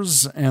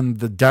colors and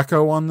the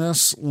deco on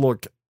this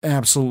look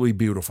absolutely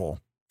beautiful.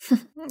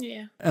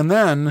 Yeah. And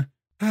then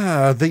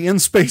the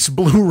In-Space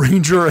Blue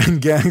Ranger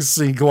and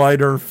Galaxy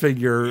Glider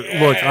figure.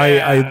 Yeah. Look,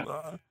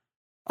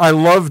 I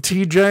love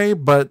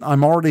TJ, but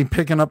I'm already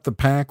picking up the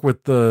pack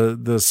with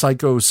the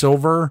Psycho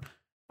Silver.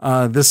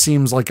 This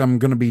seems like I'm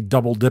going to be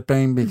double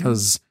dipping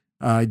because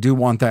I do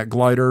want that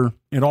glider.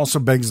 It also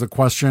begs the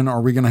question,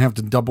 are we going to have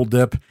to double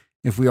dip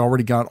if we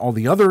already got all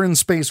the other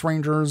In-Space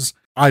Rangers?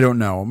 I don't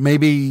know.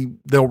 Maybe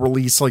they'll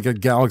release like a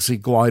Galaxy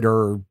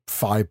Glider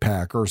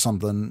 5-pack or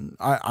something.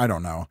 I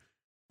don't know.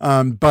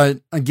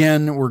 But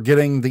again, we're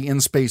getting the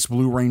In-Space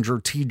Blue Ranger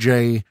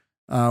TJ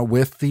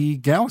with the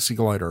Galaxy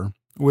Glider,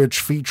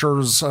 which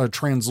features a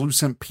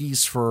translucent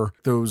piece for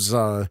those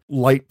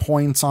light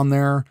points on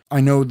there. I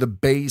know the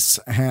base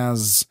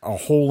has a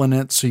hole in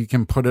it, so you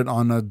can put it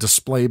on a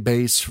display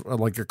base,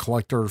 like a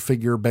collector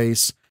figure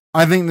base.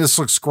 I think this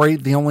looks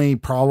great. The only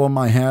problem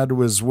I had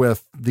was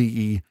with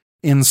the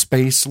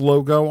In-Space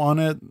logo on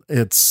it.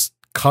 It's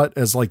cut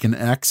as like an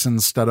X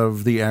instead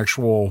of the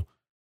actual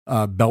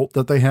belt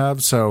that they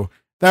have. So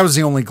that was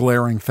the only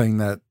glaring thing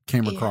that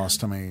came across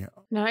to me.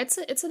 No, it's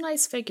a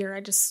nice figure. I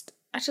just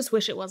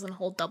wish it wasn't a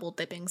whole double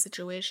dipping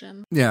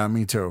situation. Yeah,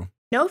 me too.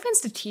 No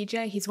offense to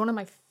TJ, he's one of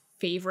my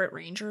favorite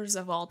Rangers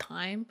of all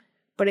time,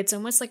 but it's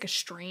almost like a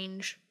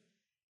strange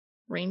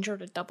Ranger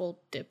to double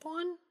dip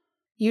on.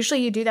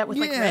 Usually you do that with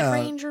like Red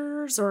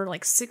Rangers or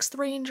like Sixth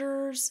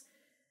Rangers,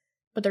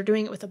 but they're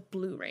doing it with a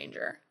Blue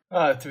Ranger.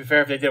 To be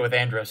fair, if they did it with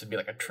Andros, it'd be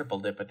like a triple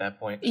dip at that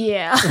point.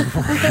 Yeah.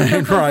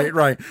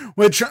 Right.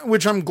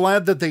 Which I'm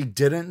glad that they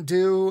didn't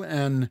do.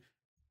 And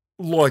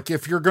look,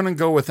 if you're going to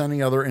go with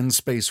any other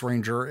In-Space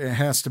Ranger, it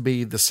has to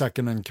be the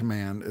second in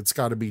command. It's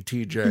got to be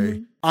TJ.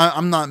 Mm-hmm.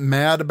 I'm not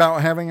mad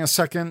about having a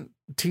second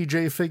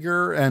TJ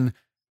figure. And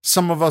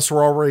some of us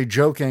were already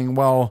joking,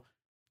 well,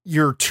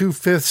 you're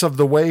 2/5 of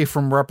the way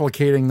from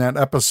replicating that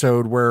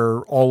episode where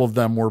all of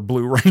them were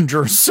Blue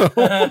Rangers.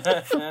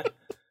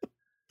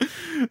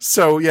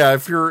 So yeah,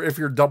 if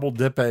you're double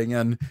dipping,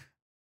 and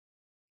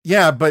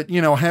yeah, but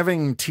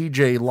having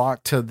TJ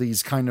locked to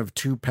these kind of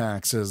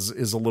 2-packs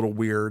is a little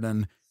weird.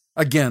 And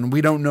again, we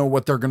don't know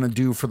what they're going to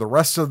do for the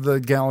rest of the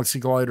Galaxy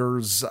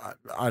Gliders.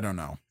 I don't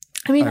know.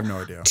 I mean, I have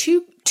no idea.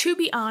 To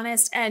be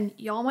honest, and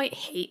y'all might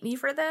hate me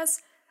for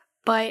this,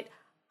 but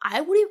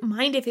I wouldn't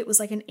mind if it was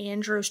like an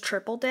Andros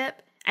triple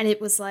dip and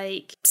it was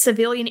like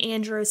civilian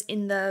Andros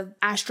in the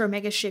Astro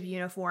Mega Ship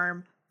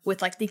uniform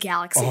with like the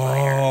Galaxy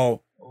Glider.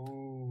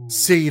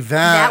 See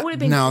that would have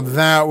been cool.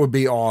 That would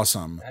be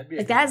awesome.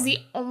 Like that's the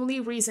only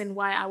reason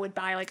why I would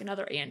buy like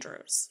another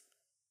Andros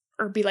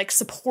or be like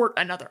support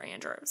another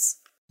Andros.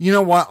 You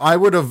know what? I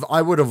would have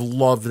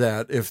loved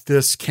that if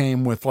this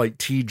came with like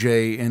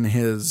TJ in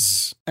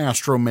his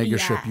Astro Mega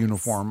Ship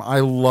uniform. I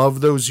love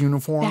those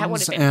uniforms. That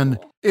would have been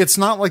cool. It's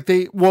not like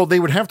they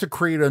would have to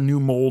create a new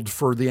mold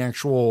for the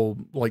actual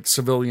like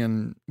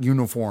civilian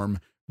uniform,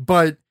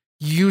 but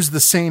use the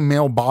same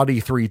male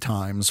body 3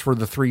 times for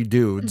the 3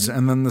 dudes,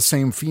 and then the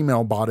same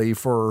female body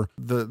for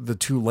the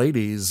 2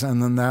 ladies.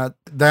 And then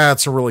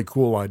that's a really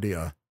cool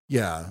idea.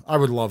 Yeah, I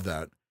would love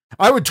that.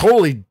 I would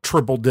totally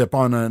triple dip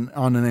on an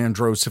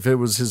Andros if it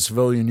was his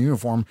civilian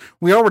uniform.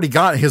 We already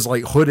got his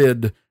like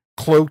hooded,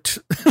 cloaked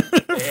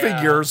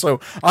figure,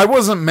 so I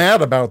wasn't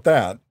mad about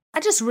that. I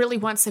just really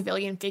want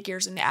civilian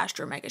figures in the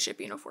Astro Mega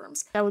Ship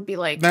uniforms. That would be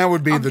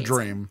amazing. The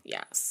dream.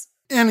 Yes.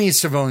 Any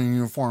civilian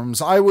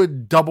uniforms. I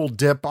would double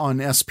dip on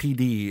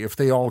SPD if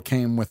they all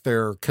came with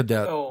their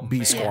cadet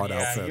B Squad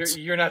outfits.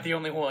 You're not the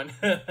only one.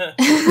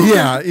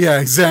 yeah,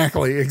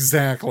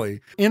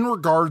 exactly. In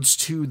regards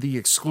to the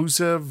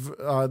exclusive,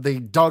 they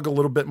dug a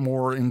little bit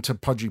more into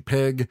Pudgy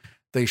Pig.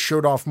 They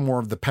showed off more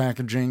of the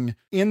packaging.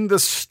 In the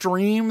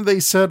stream,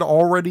 they said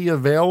already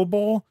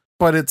available,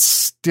 but it's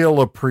still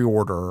a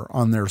pre-order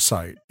on their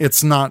site.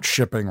 It's not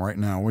shipping right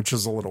now, which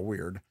is a little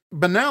weird.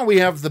 But now we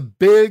have the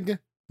big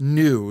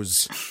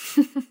news.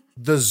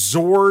 The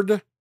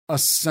Zord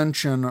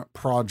Ascension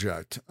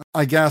project.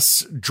 I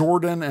guess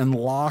Jordan and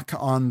Locke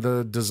on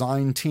the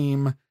design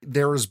team,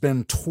 there has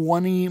been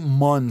 20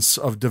 months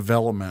of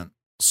development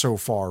so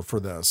far for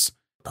this.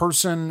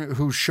 Person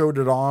who showed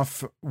it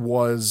off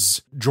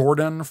was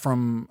Jordan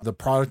from the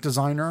product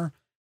designer,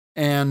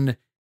 and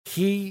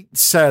he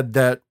said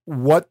that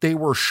what they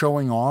were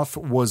showing off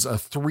was a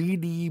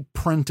 3D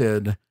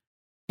printed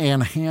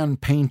and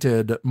hand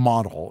painted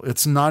model.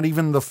 It's not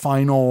even the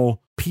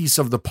final piece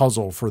of the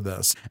puzzle for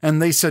this.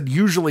 And they said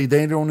usually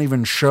they don't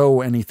even show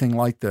anything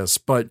like this,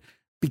 but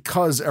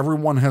because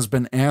everyone has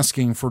been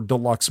asking for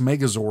deluxe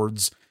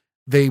Megazords,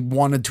 they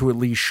wanted to at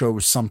least show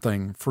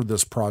something for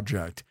this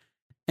project.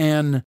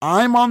 And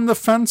I'm on the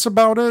fence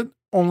about it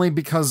only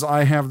because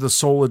I have the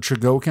Solid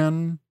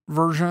Chogokin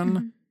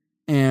version,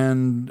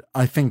 and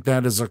I think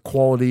that is a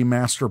quality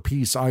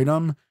masterpiece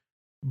item.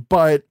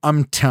 But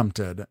I'm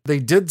tempted. They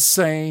did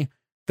say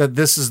that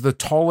this is the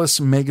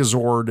tallest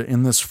Megazord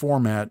in this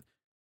format.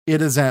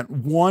 It is at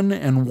 1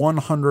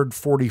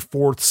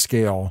 144th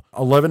scale,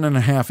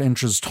 11.5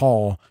 inches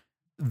tall.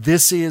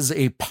 This is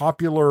a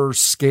popular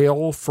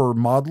scale for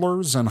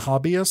modelers and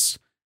hobbyists.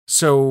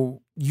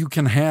 So you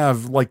can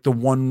have like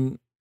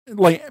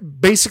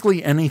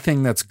basically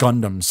anything that's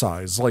Gundam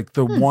size, like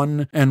the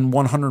 1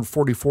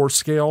 144th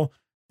scale.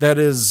 That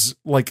is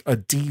like a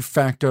de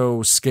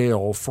facto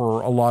scale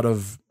for a lot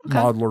of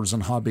modelers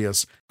and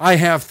hobbyists. I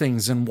have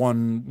things in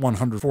 1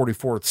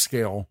 144th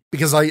scale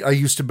because I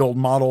used to build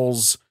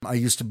models. I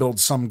used to build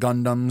some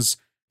Gundams,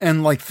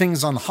 and like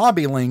things on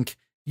Hobby Link,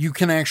 you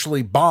can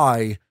actually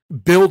buy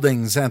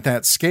buildings at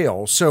that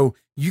scale. So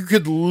you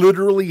could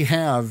literally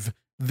have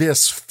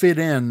this fit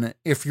in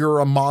if you're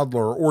a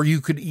modeler, or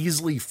you could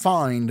easily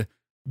find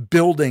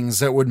buildings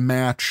that would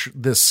match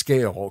this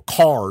scale,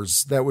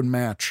 cars that would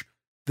match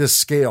this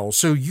scale.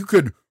 So you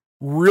could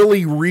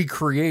really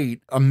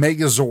recreate a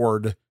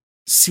Megazord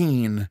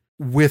scene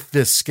with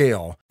this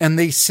scale. And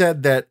they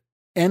said that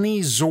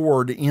any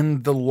Zord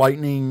in the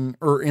Lightning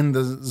or in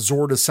the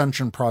Zord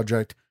Ascension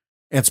project,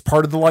 it's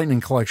part of the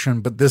Lightning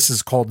collection, but this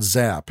is called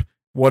Zap.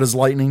 What does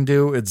Lightning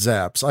do? It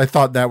zaps. I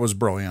thought that was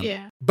brilliant.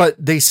 Yeah. But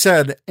they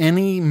said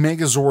any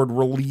Megazord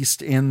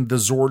released in the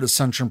Zord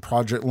Ascension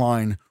project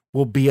line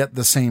will be at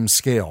the same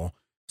scale.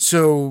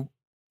 So,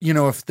 you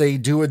know, if they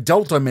do a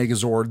Delta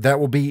Megazord, that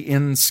will be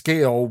in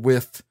scale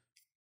with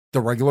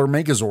the regular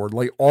Megazord.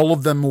 Like, all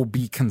of them will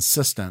be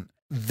consistent.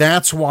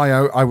 That's why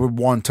I would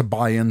want to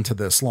buy into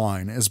this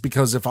line, is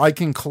because if I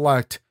can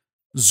collect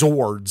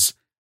Zords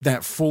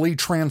that fully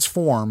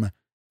transform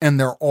and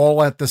they're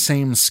all at the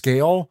same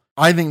scale,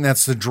 I think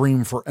that's the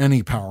dream for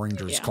any Power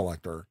Rangers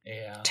collector.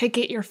 Yeah. To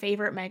get your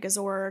favorite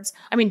Megazords.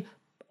 I mean,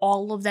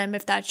 all of them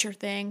if that's your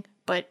thing,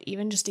 but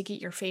even just to get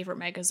your favorite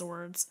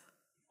Megazords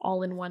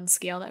all in one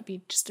scale, that'd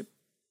be just a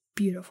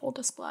beautiful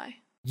display.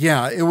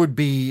 Yeah, it would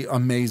be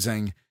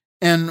amazing.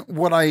 And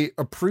what I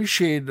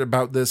appreciated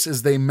about this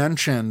is they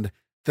mentioned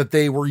that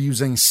they were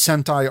using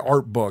Sentai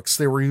art books.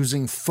 They were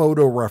using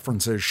photo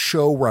references,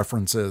 show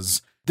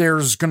references.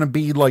 There's going to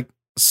be like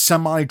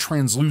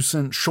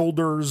semi-translucent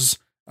shoulders,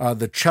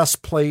 the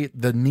chest plate,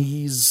 the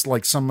knees,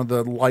 like some of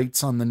the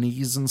lights on the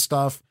knees and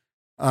stuff.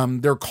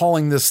 They're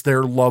calling this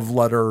their love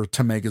letter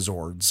to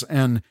Megazords.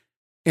 And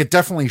it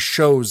definitely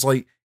shows,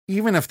 like,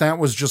 even if that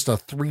was just a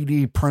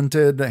 3D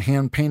printed,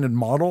 hand-painted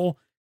model,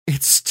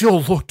 it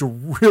still looked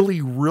really,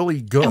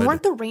 really good. And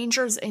weren't the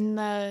Rangers in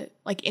the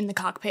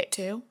cockpit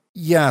too?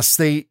 Yes,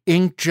 they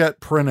inkjet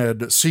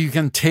printed, so you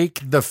can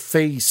take the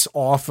face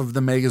off of the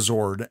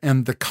Megazord,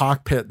 and the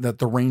cockpit that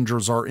the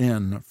Rangers are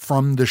in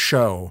from the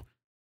show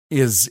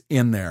is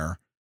in there.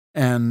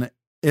 And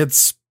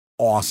it's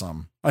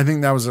awesome. I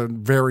think that was a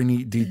very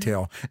neat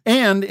detail.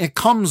 And it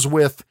comes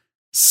with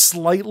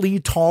slightly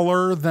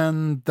taller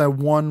than the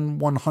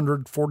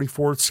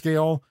 1/144th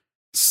scale,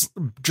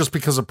 just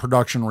because of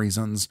production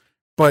reasons,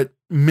 but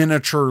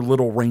miniature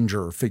little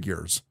Ranger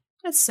figures.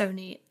 That's so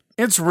neat.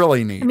 It's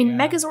really neat. I mean,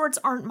 Megazords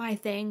aren't my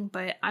thing,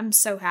 but I'm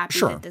so happy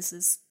that this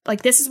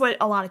is what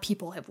a lot of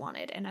people have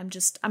wanted, and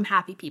I'm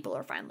happy people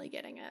are finally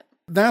getting it.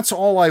 That's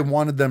all I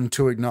wanted them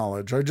to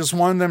acknowledge. I just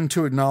wanted them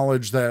to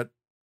acknowledge that,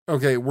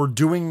 okay, we're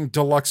doing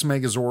deluxe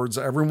Megazords.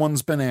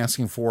 Everyone's been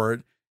asking for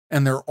it,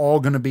 and they're all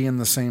going to be in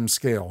the same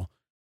scale.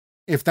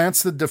 If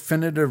that's the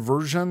definitive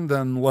version,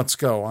 then let's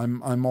go.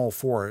 I'm all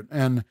for it.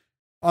 And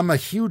I'm a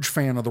huge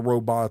fan of the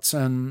robots,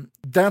 and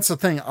that's the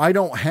thing. I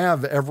don't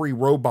have every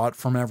robot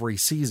from every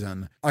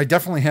season. I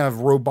definitely have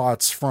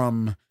robots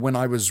from when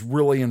I was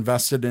really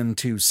invested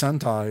into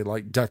Sentai,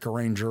 like Deca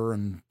Ranger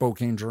and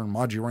Bokanger and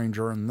Maji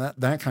Ranger and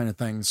that kind of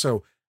thing.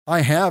 So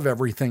I have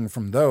everything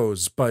from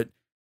those, but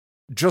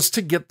just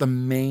to get the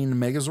main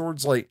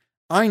Megazords, like,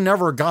 I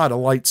never got a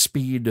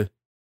Lightspeed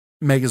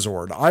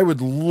Megazord. I would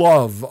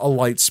love a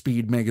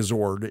Lightspeed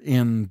Megazord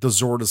in the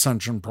Zord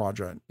Ascension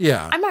project.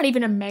 Yeah. I'm not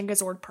even a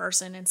Megazord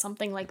person, and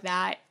something like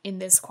that in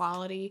this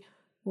quality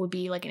would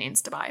be like an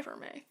insta-buy for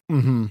me.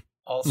 Mm-hmm.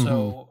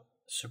 Also,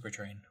 Super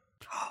Train.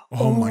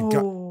 Oh my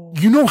God.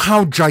 You know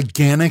how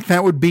gigantic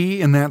that would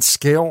be in that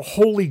scale?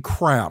 Holy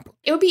crap.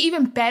 It would be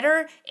even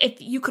better if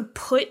you could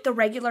put the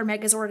regular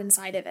Megazord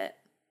inside of it.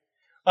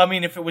 I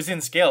mean, if it was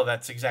in scale,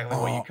 that's exactly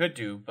what you could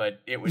do,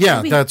 but it would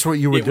that's what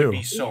you would do. It would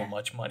be so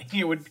much money.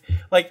 It would,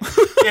 like,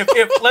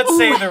 if let's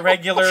say the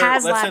regular,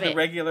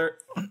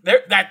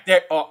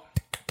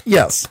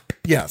 Yes.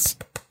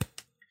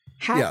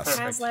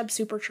 HasLab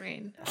Super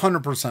Train.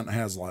 100%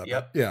 HasLab.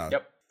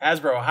 Yep.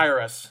 Hasbro, hire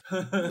us.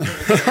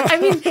 I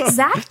mean,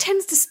 Zach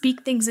tends to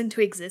speak things into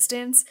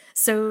existence,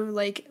 so,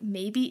 like,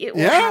 maybe it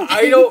will happen.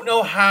 I don't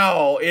know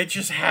how. It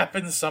just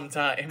happens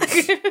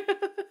sometimes.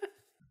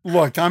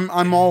 Look,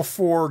 I'm all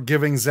for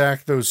giving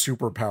Zach those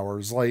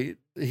superpowers. Like,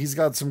 he's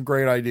got some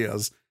great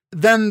ideas.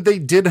 Then they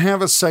did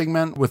have a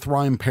segment with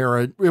Ryan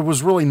Parrott. It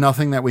was really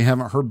nothing that we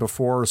haven't heard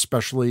before,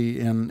 especially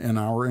in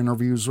our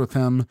interviews with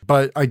him.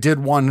 But I did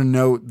want to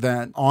note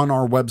that on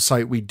our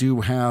website, we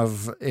do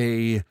have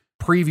a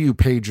preview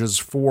pages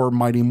for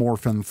Mighty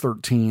Morphin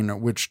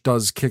 13, which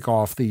does kick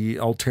off the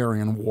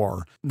Eltarian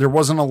War. There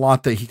wasn't a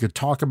lot that he could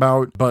talk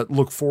about, but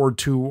look forward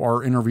to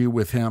our interview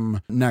with him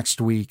next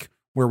week,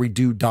 where we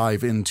do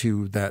dive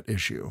into that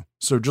issue.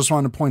 So just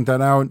wanted to point that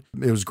out.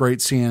 It was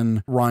great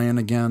seeing Ryan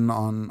again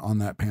on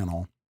that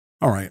panel.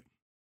 All right.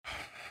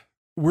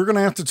 We're going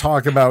to have to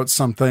talk about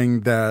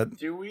something that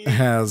Do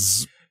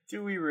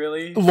we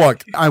really?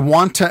 Look, I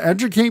want to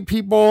educate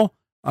people.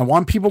 I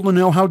want people to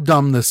know how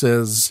dumb this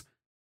is.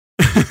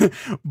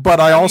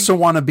 But I also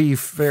want to be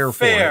fair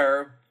for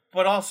it.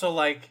 But also,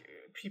 like,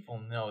 people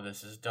know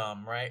this is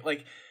dumb, right?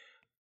 Like,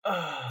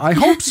 I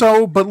hope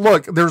so, but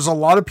look, there's a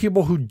lot of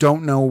people who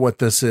don't know what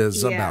this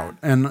is about,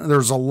 and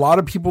there's a lot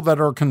of people that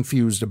are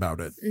confused about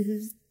it.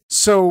 Mm-hmm.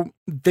 So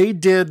they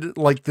did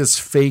like this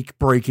fake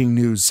breaking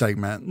news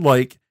segment.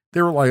 Like,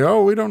 they were like,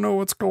 oh, we don't know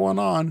what's going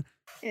on.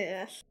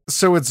 Yeah.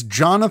 So it's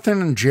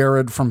Jonathan and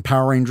Jared from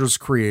Power Rangers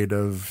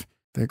Creative.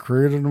 They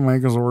created a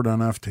Megazord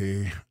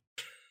NFT.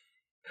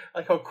 I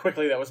like how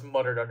quickly that was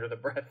muttered under the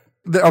breath.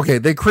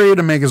 They create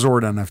a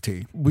Megazord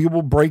NFT. We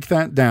will break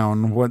that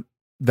down, what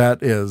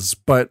that is.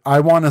 But I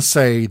want to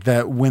say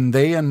that when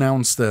they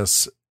announced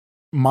this,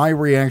 my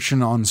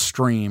reaction on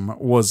stream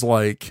was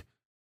like,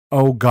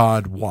 oh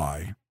God,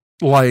 why?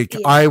 Like,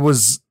 yeah. I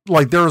was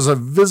like, there was a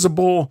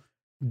visible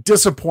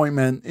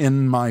disappointment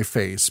in my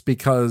face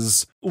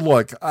because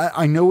look,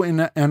 I know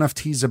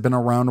NFTs have been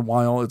around a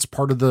while. It's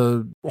part of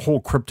the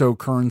whole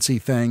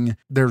cryptocurrency thing.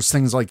 There's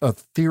things like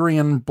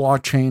Ethereum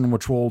blockchain,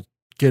 which we'll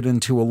get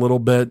into a little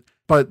bit.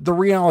 But the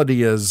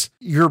reality is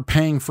you're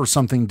paying for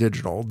something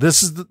digital.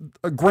 This is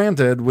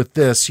granted with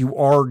this, you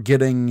are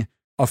getting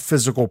a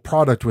physical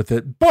product with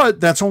it, but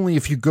that's only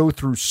if you go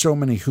through so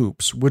many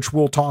hoops, which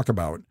we'll talk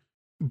about.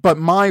 But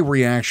my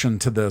reaction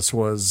to this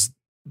was,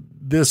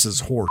 this is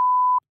horse.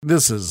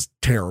 This is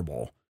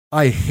terrible.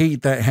 I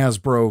hate that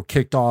Hasbro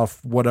kicked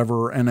off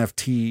whatever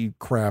NFT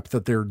crap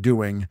that they're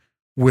doing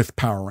with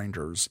Power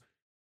Rangers.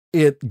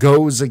 It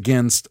goes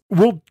against,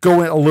 we'll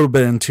go a little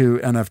bit into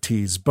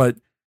NFTs, but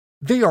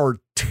they are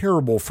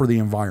terrible for the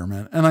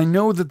environment. And I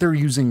know that they're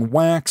using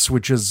wax,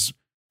 which is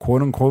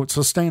quote unquote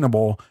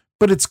sustainable,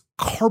 but it's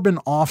carbon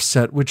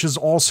offset, which is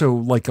also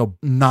like a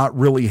not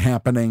really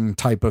happening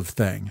type of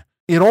thing.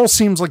 It all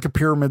seems like a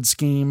pyramid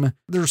scheme.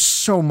 There's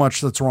so much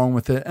that's wrong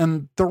with it.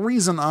 And the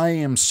reason I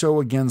am so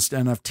against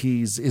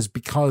NFTs is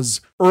because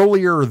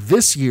earlier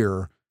this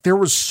year, there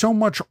was so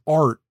much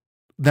art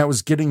that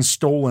was getting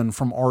stolen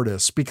from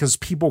artists because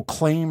people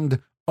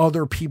claimed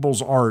other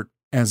people's art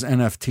as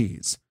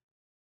NFTs.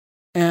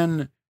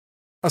 And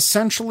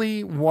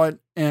essentially what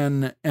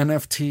an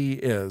NFT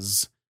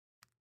is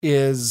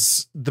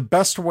the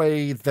best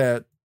way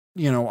that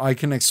I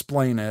can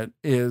explain it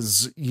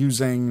is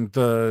using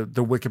the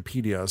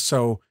Wikipedia.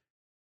 So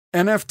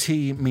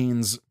NFT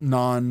means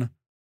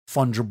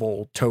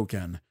non-fungible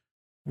token,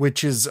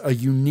 which is a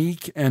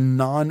unique and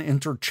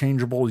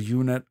non-interchangeable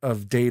unit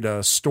of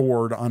data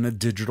stored on a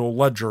digital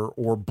ledger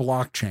or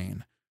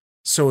blockchain.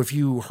 So if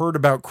you heard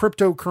about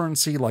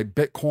cryptocurrency like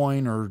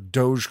Bitcoin or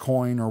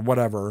Dogecoin or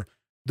whatever,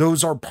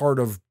 those are part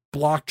of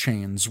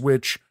blockchains,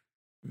 which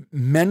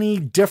many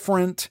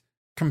different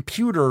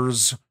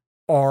computers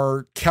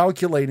are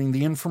calculating.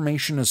 The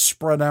information is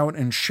spread out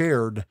and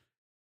shared,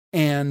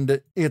 and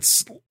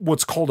it's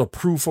what's called a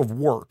proof of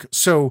work.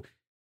 So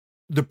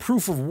the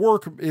proof of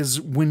work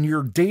is when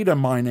you're data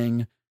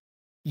mining,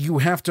 you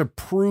have to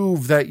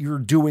prove that you're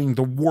doing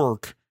the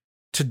work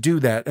to do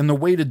that. And the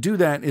way to do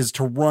that is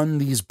to run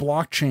these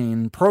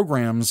blockchain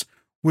programs,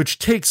 which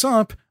takes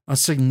up a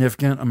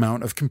significant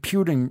amount of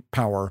computing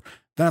power.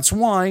 That's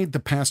why the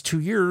past 2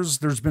 years,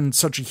 there's been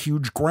such a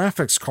huge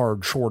graphics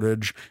card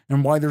shortage,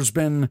 and why there's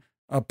been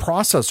a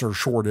processor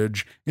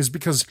shortage is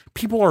because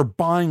people are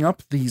buying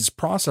up these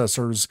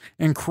processors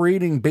and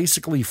creating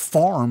basically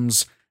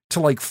farms to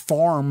like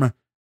farm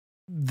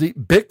the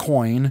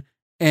Bitcoin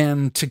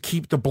and to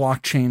keep the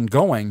blockchain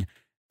going.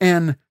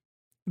 And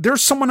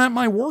there's someone at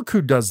my work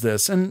who does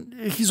this, and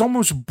he's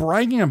almost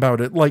bragging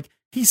about it. Like,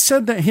 he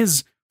said that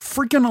his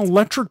freaking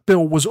electric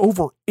bill was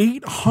over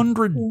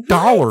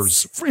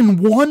 $800 in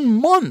 1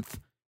 month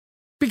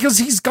because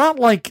he's got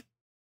like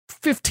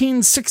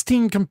 15,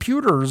 16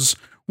 computers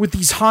with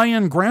these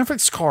high-end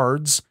graphics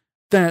cards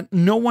that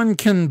no one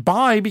can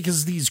buy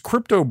because these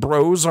crypto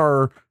bros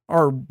are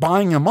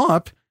buying them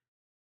up.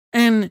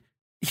 And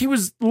he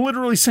was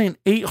literally saying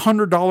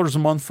 $800 a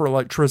month for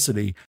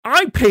electricity.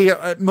 I pay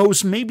at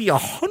most maybe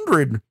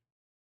 $100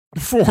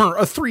 for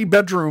a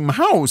 3-bedroom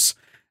house.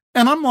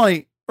 And I'm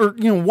like, or,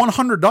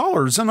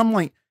 $100. And I'm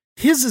like,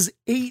 his is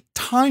 8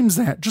 times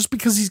that just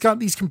because he's got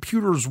these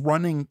computers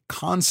running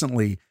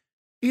constantly.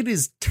 It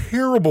is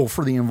terrible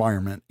for the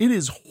environment. It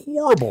is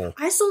horrible.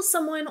 I saw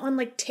someone on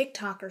like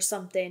TikTok or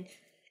something.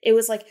 It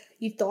was like,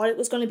 you thought it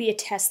was going to be a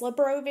Tesla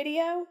bro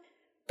video,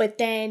 but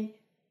then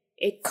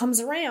it comes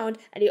around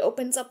and he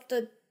opens up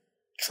the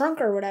trunk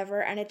or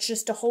whatever, and it's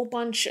just a whole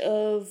bunch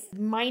of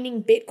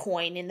mining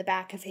Bitcoin in the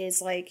back of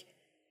his like,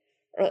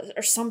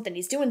 or something.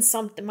 He's doing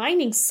something,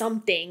 mining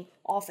something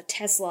off a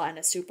Tesla and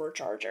a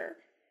supercharger.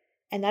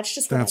 And that's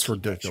just that's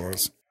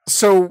ridiculous.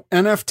 So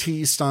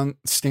NFT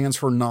stands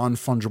for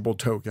non-fungible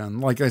token.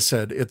 Like I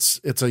said,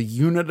 it's a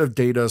unit of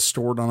data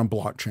stored on a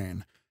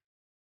blockchain.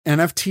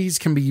 NFTs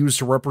can be used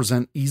to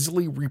represent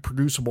easily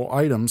reproducible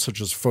items such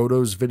as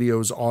photos,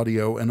 videos,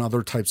 audio, and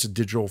other types of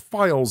digital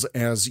files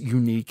as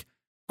unique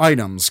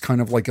items,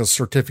 kind of like a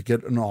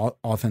certificate of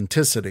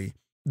authenticity.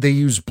 They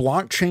use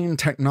blockchain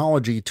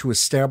technology to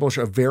establish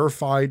a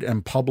verified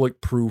and public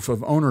proof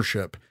of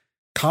ownership.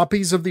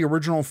 Copies of the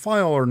original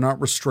file are not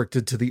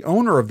restricted to the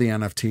owner of the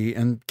NFT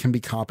and can be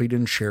copied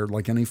and shared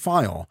like any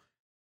file.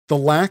 The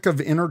lack of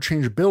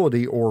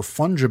interchangeability or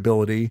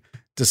fungibility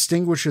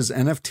distinguishes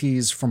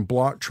NFTs from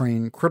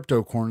blockchain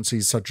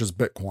cryptocurrencies such as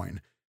Bitcoin.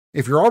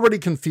 If you're already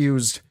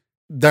confused,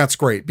 that's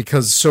great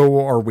because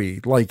so are we.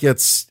 Like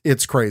it's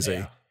crazy.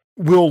 Yeah.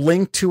 We'll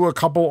link to a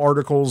couple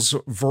articles.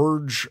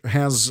 Verge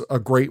has a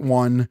great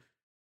one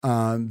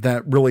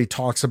that really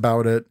talks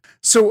about it.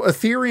 So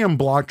Ethereum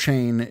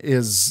blockchain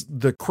is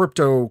the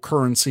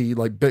cryptocurrency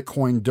like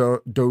Bitcoin,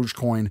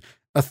 Dogecoin.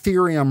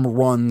 Ethereum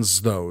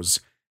runs those,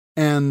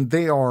 and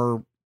they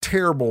are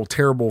terrible,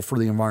 terrible for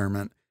the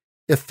environment.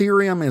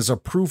 Ethereum is a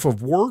proof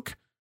of work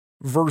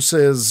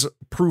versus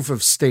proof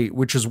of state,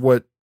 which is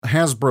what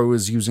Hasbro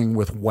is using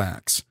with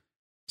Wax.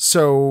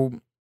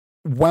 So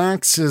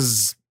Wax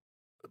is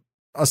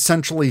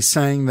essentially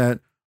saying that,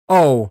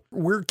 oh,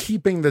 we're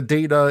keeping the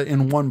data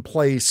in one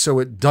place so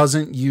it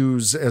doesn't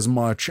use as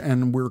much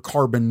and we're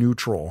carbon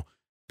neutral.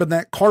 But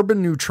that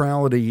carbon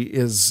neutrality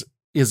is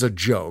a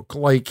joke.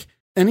 Like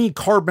any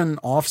carbon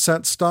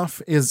offset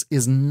stuff is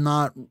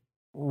not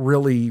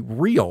really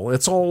real.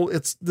 There's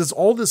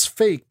all this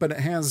fake, but it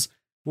has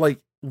like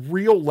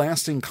real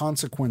lasting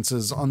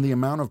consequences on the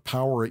amount of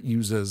power it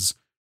uses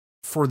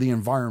for the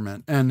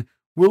environment. And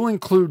we'll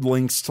include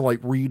links to like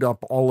read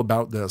up all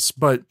about this,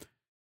 but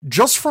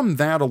just from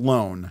that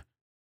alone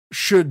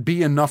should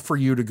be enough for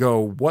you to go,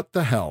 what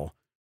the hell?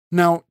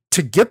 Now,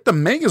 to get the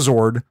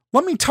Megazord,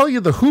 let me tell you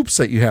the hoops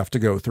that you have to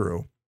go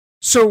through.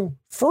 So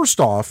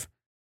first off,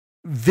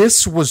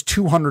 this was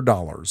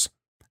 $200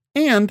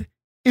 and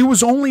it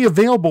was only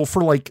available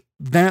for like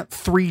that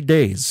 3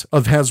 days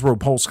of Hasbro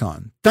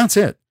PulseCon. That's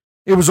it.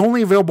 It was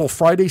only available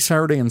Friday,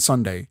 Saturday, and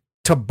Sunday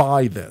to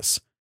buy this.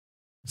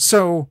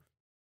 So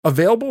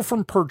available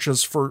from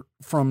purchase from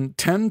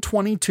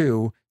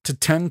 10/22 to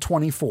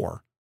 10/24.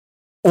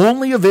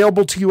 Only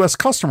available to US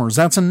customers.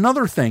 That's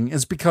another thing,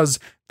 is because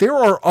there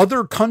are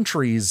other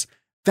countries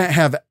that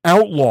have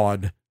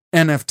outlawed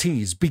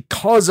NFTs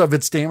because of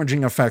its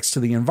damaging effects to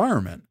the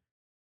environment.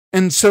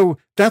 And so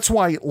that's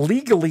why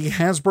legally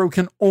Hasbro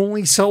can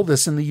only sell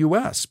this in the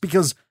US,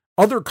 because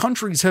other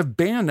countries have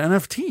banned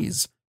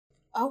NFTs.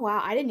 Oh,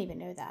 wow. I didn't even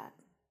know that.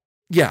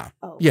 Yeah.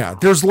 Oh, yeah. wow.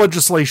 There's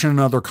legislation in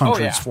other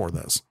countries for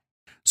this.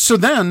 So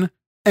then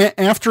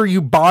after you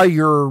buy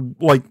your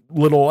like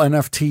little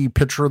NFT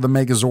picture of the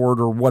Megazord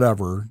or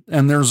whatever,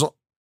 and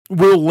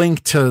we'll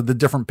link to the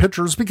different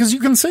pictures because you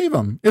can save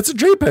them. It's a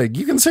JPEG.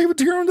 You can save it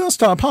to your own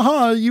desktop.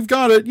 Haha, you've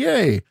got it.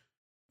 Yay.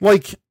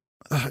 Like,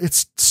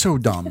 it's so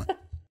dumb.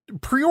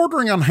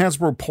 Pre-ordering on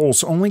Hasbro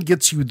Pulse only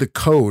gets you the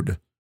code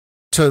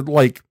to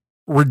like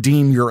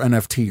redeem your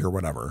NFT or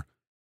whatever.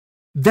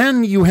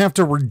 Then you have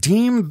to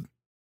redeem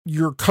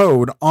your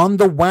code on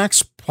the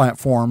Wax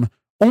platform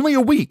only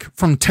a week,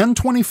 from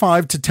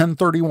 10/25 to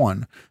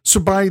 10/31. So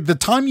by the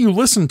time you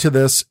listen to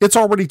this, it's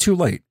already too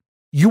late.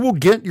 You will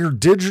get your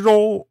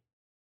digital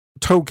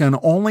token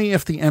only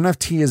if the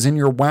NFT is in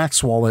your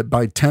Wax wallet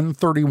by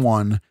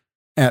 10/31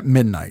 at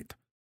midnight.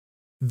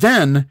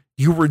 Then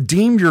you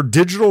redeem your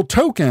digital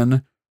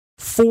token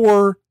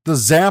for the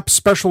Zap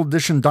Special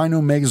Edition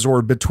Dino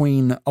Megazord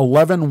between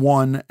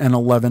 11/1 and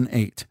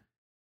 11/8.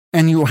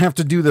 And you have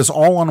to do this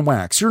all on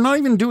Wax. You're not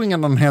even doing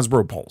it on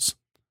Hasbro Pulse.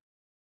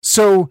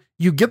 So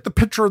you get the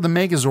picture of the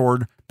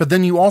Megazord, but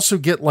then you also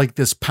get like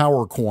this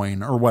power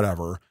coin or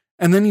whatever.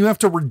 And then you have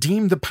to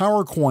redeem the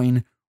power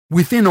coin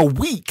within a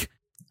week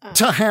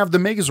to have the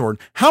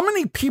Megazord. How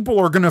many people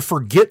are going to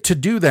forget to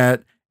do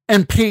that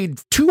and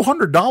paid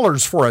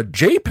 $200 for a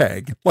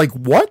JPEG? Like,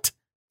 what?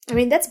 I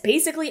mean, that's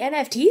basically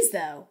NFTs,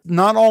 though.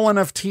 Not all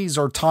NFTs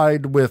are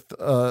tied with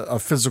a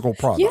physical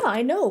product. Yeah,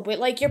 I know. But,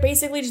 like, you're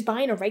basically just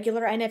buying a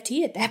regular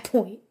NFT at that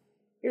point.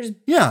 You're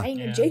just buying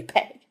a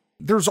JPEG.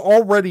 There's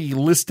already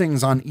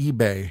listings on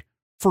eBay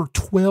for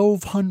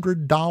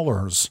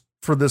 $1,200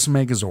 for this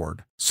Megazord.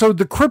 So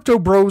the crypto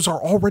bros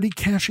are already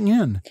cashing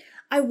in.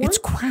 It's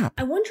crap.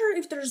 I wonder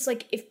if there's,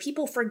 like, if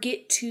people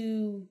forget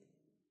to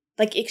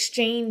like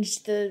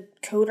exchange the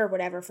code or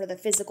whatever for the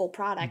physical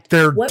product.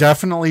 There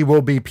definitely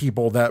will be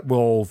people that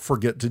will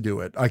forget to do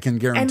it. I can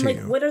guarantee you. And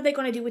like, what are they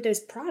going to do with those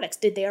products?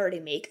 Did they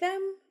already make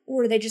them?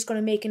 Or are they just going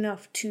to make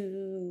enough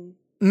to...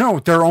 No,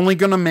 they're only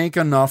going to make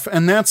enough.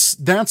 And that's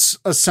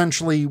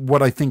essentially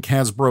what I think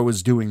Hasbro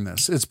is doing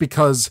this. It's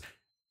because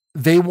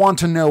they want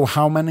to know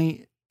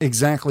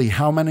exactly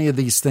how many of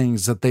these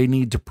things that they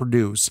need to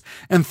produce.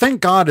 And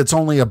thank God it's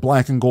only a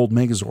black and gold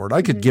Megazord.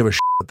 I could give a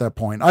shit at that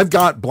point. I've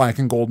got black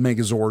and gold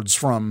Megazords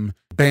from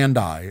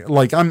Bandai.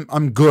 Like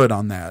I'm good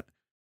on that.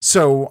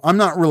 So I'm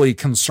not really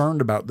concerned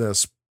about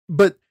this.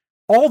 But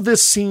all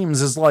this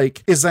seems is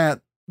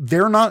that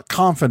they're not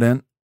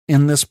confident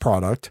in this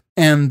product,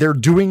 and they're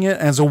doing it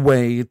as a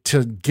way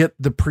to get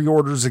the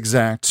pre-orders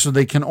exact so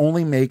they can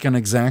only make an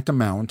exact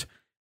amount,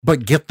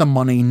 but get the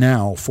money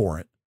now for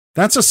it.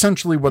 That's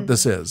essentially what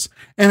this is.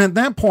 And at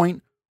that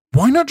point,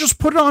 why not just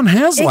put it on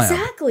HasLab?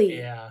 Exactly.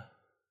 Yeah.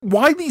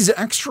 Why these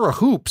extra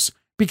hoops?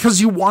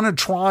 Because you want to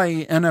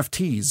try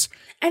NFTs.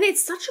 And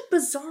it's such a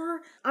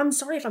bizarre, I'm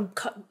sorry if I'm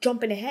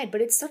jumping ahead,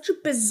 but it's such a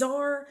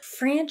bizarre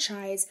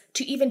franchise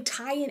to even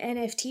tie an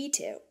NFT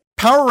to.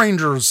 Power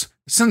Rangers,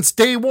 since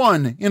day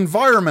one,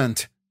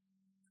 environment,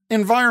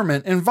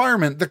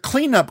 the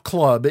cleanup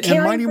club,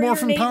 and Mighty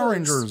Morphin Power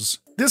Rangers.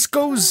 This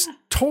goes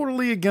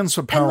totally against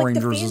what Power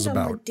Rangers is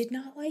about. Like, did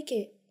not like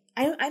it.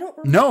 I don't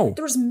remember. No.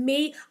 There was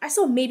I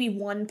saw maybe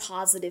one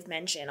positive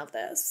mention of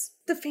this.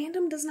 The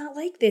fandom does not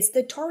like this.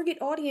 The target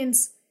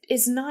audience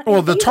is not.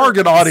 Well, the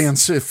target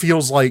audience, it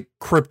feels like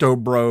crypto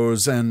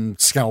bros and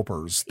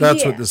scalpers.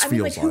 That's what this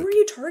feels like. Who are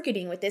you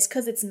targeting with this?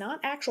 Because it's not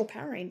actual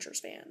Power Rangers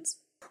fans,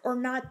 or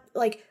not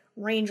like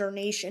Ranger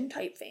Nation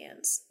type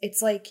fans.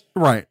 It's like,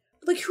 right.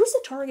 Like, who's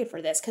the target for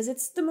this? Because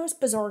it's the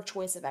most bizarre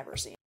choice I've ever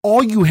seen.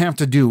 All you have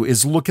to do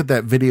is look at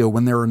that video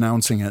when they're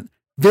announcing it.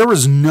 There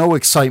is no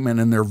excitement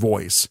in their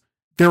voice.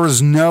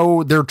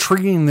 They're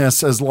treating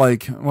this as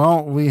like,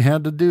 well, we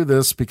had to do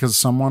this because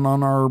someone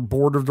on our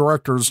board of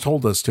directors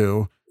told us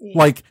to. Yeah.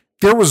 Like,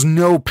 there was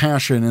no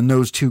passion in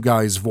those two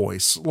guys'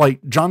 voice. Like,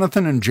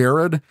 Jonathan and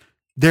Jared,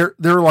 they're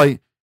like,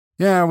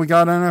 yeah, we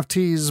got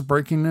NFTs,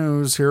 breaking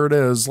news, here it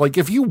is. Like,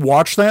 if you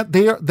watch that,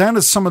 that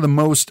is some of the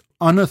most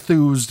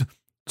unenthused,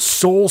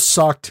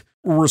 soul-sucked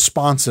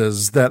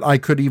responses that I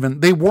could even,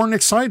 they weren't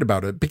excited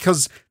about it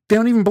because they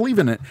don't even believe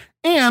in it.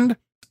 And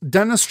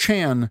Dennis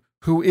Chan,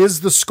 who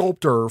is the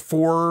sculptor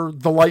for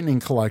the Lightning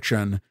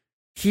Collection,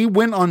 he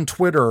went on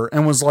Twitter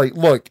and was like,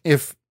 look,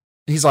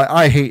 he's like,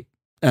 I hate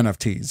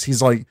NFTs.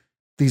 He's like,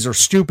 these are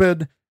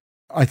stupid.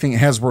 I think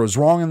Hasbro is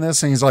wrong in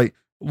this. And he's like,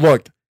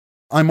 look,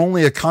 I'm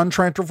only a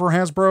contractor for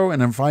Hasbro.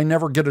 And if I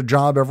never get a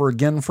job ever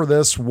again for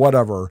this,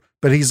 whatever.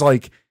 But he's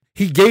like,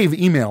 he gave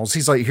emails.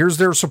 He's like, here's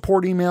their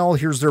support email.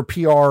 Here's their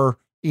PR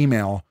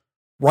email.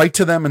 Write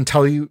to them and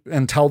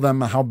tell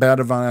them how bad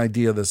of an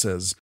idea this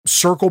is.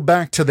 Circle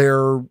back to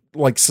their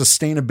like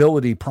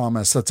sustainability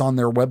promise that's on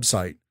their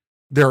website,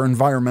 their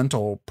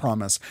environmental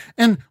promise.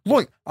 And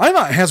look, I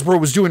thought Hasbro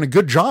was doing a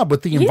good job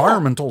with the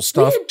environmental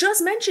stuff. We had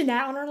just mentioned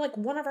that on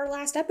one of our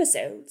last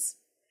episodes.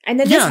 And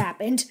then this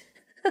happened.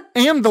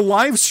 And the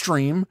live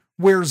stream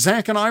where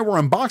Zach and I were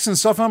unboxing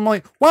stuff. I'm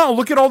like, wow,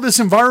 look at all this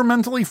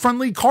environmentally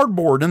friendly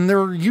cardboard and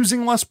they're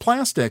using less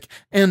plastic.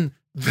 And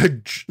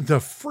the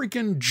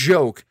freaking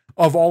joke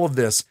of all of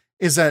this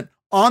is that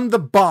on the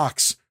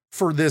box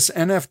for this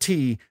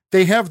NFT,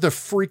 they have the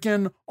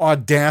freaking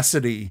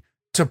audacity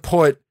to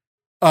put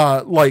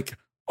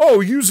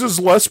uses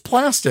less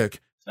plastic.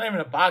 It's not even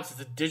a box,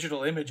 it's a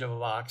digital image of a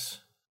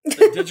box. It's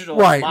a digital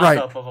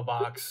mock-up of a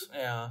box.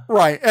 Yeah.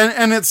 Right.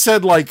 And it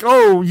said like,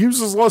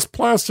 uses less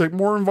plastic,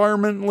 more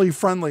environmentally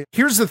friendly.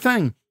 Here's the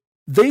thing.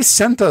 They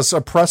sent us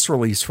a press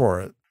release for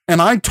it.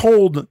 And I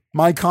told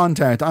my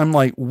contact, I'm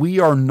like, we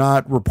are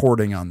not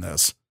reporting on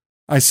this.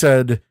 I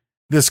said,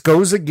 this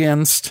goes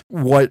against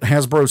what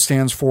Hasbro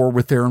stands for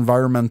with their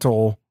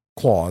environmental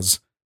clause.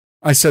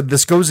 I said,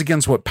 this goes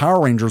against what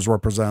Power Rangers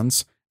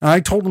represents. And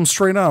I told them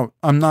straight out,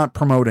 I'm not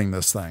promoting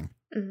this thing.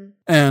 Mm-hmm.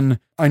 And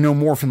I know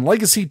Morphin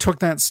Legacy took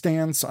that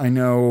stance. I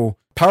know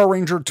Power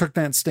Ranger took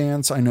that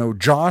stance. I know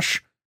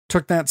Josh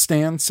took that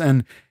stance.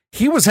 And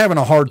he was having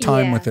a hard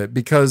time with it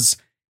because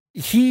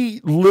he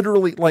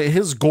literally, like,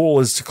 his goal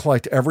is to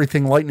collect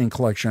everything Lightning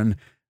Collection.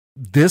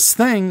 This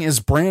thing is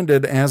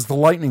branded as the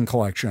Lightning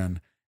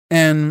Collection.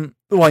 And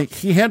like,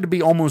 he had to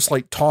be almost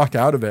like talked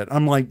out of it.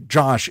 I'm like,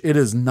 Josh, it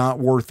is not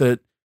worth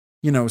it.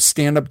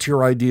 Stand up to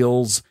your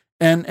ideals.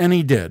 And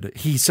he did.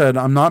 He said,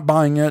 I'm not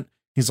buying it.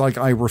 He's like,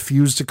 I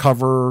refuse to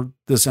cover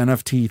this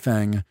NFT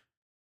thing.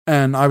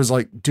 And I was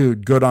like,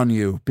 dude, good on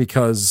you,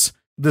 because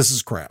this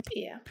is crap.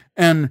 Yeah.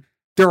 And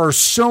there are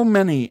so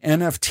many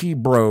NFT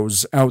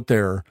bros out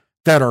there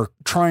that are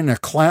trying to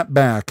clap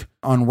back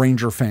on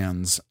Ranger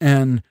fans.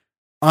 And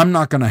I'm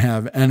not going to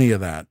have any of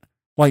that.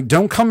 Like,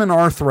 don't come in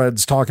our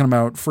threads talking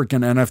about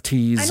freaking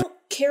NFTs. I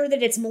don't care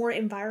that it's more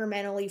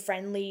environmentally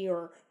friendly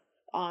or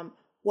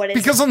what is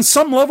because on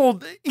some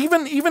level,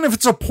 even if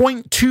it's a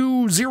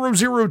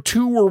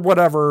 0.2002 or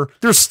whatever,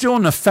 there's still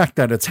an effect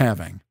that it's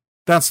having.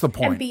 That's the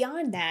point. And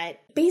beyond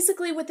that,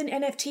 basically with an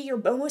NFT,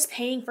 you're almost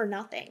paying for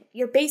nothing.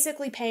 You're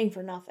basically paying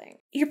for nothing.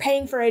 You're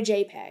paying for a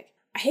JPEG.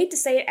 I hate to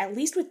say it, at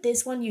least with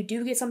this one, you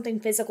do get something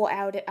physical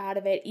out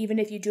of it, even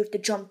if you do have to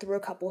jump through a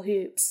couple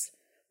hoops.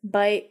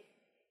 But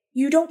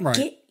you don't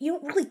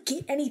really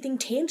get anything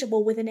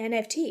tangible with an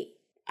NFT.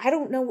 I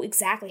don't know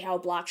exactly how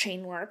a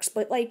blockchain works,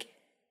 but like,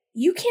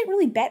 you can't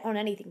really bet on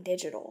anything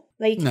digital.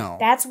 Like, no.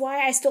 That's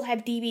why I still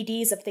have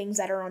DVDs of things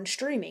that are on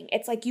streaming.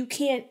 It's like,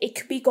 it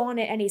could be gone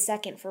at any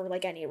second for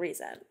like any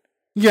reason.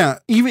 Yeah,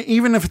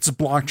 even if it's a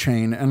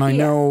blockchain, and I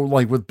know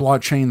like with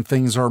blockchain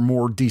things are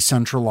more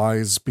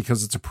decentralized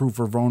because it's a proof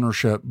of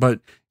ownership, but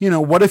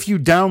what if you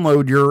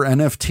download your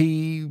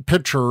NFT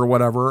picture or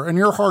whatever and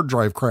your hard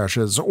drive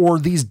crashes, or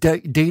these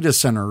data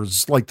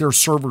centers, like their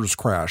servers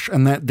crash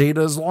and that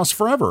data is lost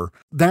forever?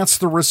 That's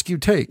the risk you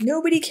take.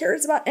 Nobody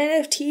cares about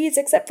NFTs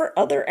except for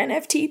other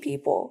NFT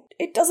people.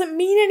 It doesn't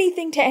mean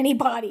anything to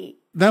anybody.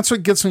 That's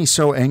what gets me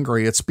so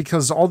angry. It's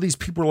because all these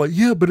people are like,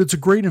 yeah, but it's a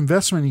great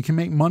investment. You can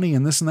make money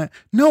and this and that.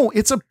 No,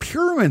 it's a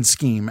pyramid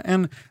scheme.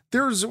 And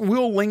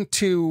we'll link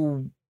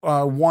to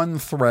one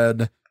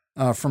thread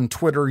from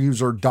Twitter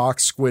user Doc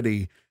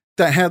Squiddy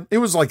that it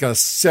was like a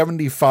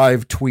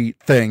 75 tweet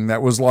thing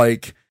that was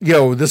like,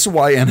 yo, this is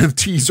why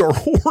NFTs are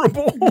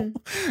horrible.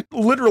 Mm-hmm.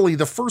 Literally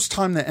the first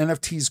time that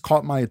NFTs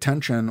caught my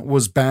attention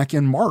was back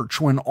in March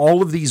when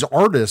all of these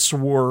artists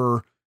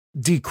were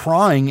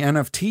decrying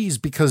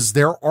NFTs because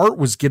their art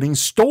was getting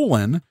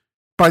stolen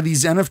by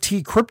these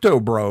NFT crypto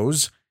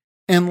bros.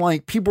 And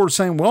like people are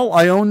saying, well,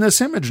 I own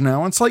this image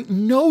now. It's like,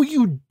 no,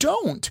 you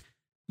don't.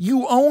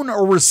 You own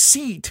a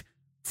receipt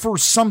for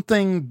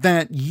something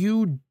that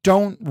you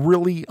don't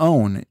really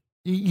own.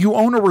 You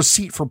own a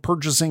receipt for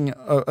purchasing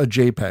a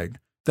JPEG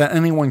that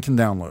anyone can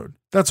download.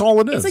 That's all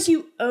it is. It's like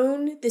you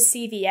own the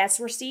CVS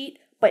receipt,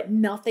 but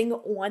nothing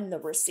on the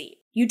receipt.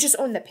 You just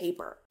own the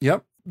paper.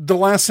 Yep. The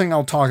last thing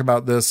I'll talk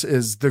about this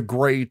is the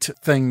great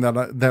thing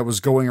that was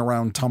going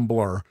around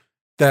Tumblr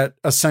that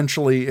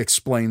essentially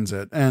explains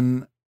it.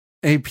 And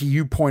AP,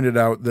 you pointed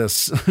out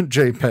this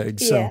JPEG.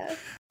 So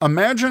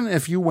imagine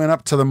if you went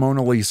up to the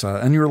Mona Lisa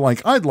and you're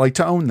like, I'd like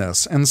to own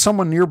this. And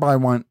someone nearby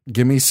went,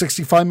 give me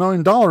 $65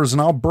 million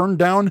and I'll burn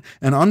down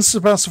an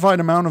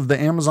unspecified amount of the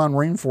Amazon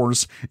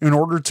rainforest in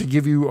order to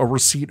give you a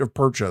receipt of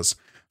purchase.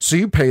 So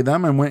you pay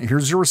them and went,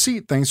 here's your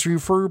receipt. Thanks for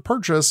your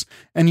purchase.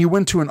 And you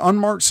went to an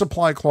unmarked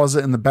supply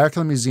closet in the back of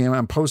the museum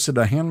and posted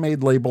a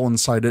handmade label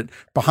inside it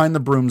behind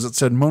the brooms that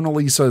said Mona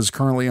Lisa is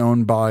currently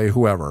owned by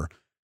whoever.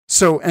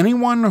 So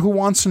anyone who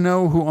wants to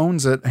know who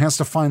owns it has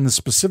to find the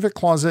specific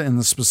closet in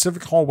the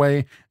specific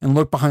hallway and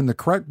look behind the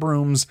correct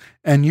brooms.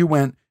 And you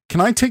went, can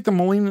I take the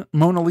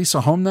Mona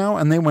Lisa home now?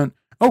 And they went,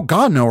 oh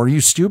God, no. Are you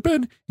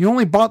stupid? You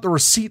only bought the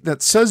receipt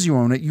that says you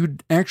own it. You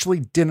actually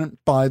didn't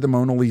buy the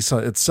Mona Lisa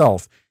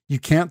itself. You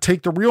can't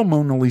take the real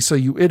Mona Lisa,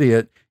 you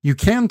idiot. You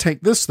can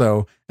take this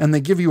though. And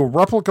they give you a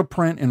replica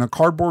print in a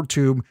cardboard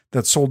tube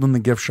that's sold in the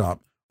gift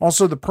shop.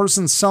 Also, the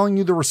person selling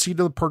you the receipt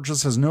of the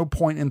purchase has no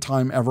point in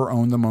time ever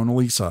owned the Mona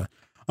Lisa.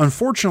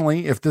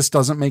 Unfortunately, if this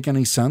doesn't make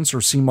any sense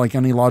or seem like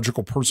any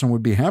logical person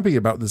would be happy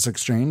about this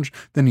exchange,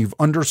 then you've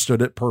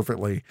understood it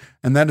perfectly.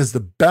 And that is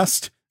the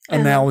best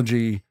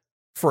analogy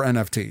for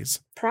NFTs.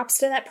 Props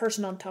to that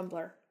person on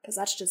Tumblr, because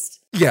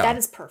that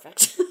is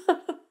perfect.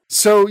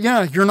 So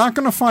yeah, you're not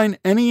going to find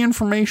any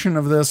information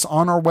of this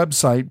on our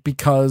website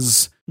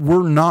because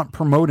we're not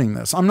promoting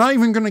this. I'm not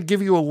even going to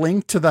give you a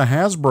link to the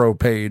Hasbro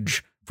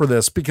page for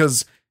this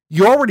because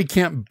you already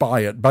can't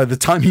buy it by the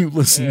time you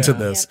listen to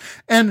this.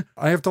 Yeah. And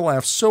I have to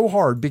laugh so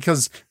hard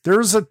because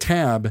there's a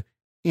tab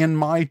in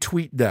my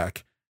tweet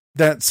deck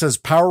that says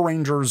Power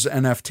Rangers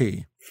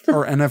NFT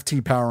or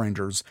NFT Power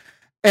Rangers.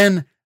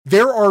 And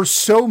there are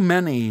so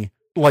many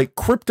like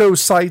crypto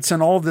sites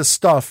and all this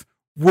stuff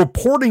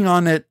reporting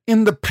on it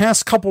in the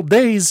past couple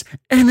days,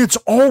 and it's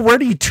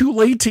already too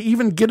late to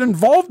even get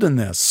involved in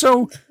this.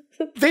 So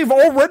they've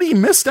already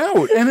missed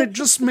out, and it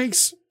just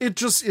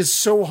is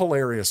so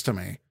hilarious to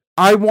me.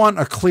 I want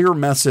a clear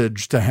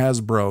message to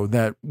Hasbro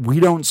that we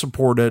don't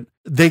support it.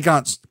 They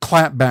got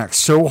clapped back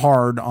so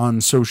hard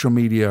on social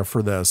media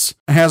for this.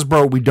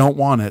 Hasbro, we don't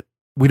want it.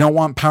 We don't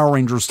want Power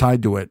Rangers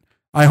tied to it.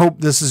 I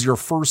hope this is your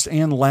first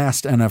and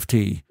last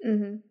NFT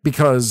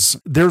because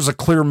there's a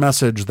clear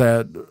message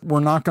that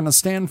we're not going to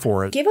stand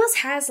for it. Give us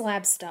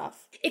HasLab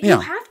stuff. If you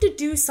have to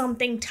do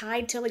something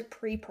tied to like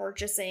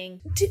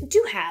pre-purchasing,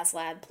 do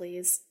HasLab,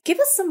 please.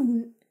 Give us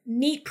some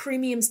neat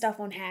premium stuff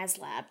on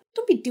HasLab.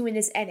 Don't be doing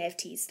this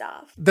NFT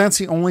stuff. That's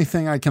the only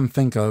thing I can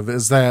think of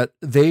is that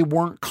they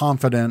weren't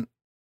confident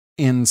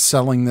in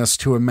selling this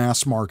to a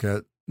mass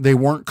market. They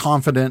weren't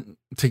confident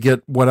to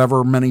get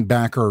whatever many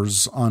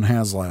backers on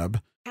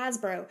HasLab.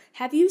 Hasbro,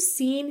 have you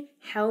seen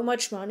how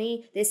much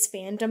money this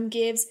fandom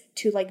gives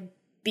to like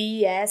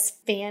BS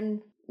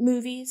fan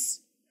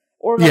movies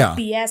or like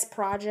BS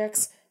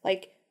projects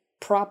like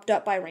propped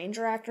up by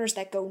Ranger actors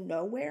that go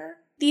nowhere?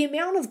 The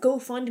amount of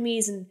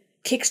GoFundMes and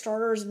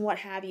Kickstarters and what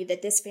have you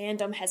that this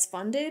fandom has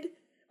funded,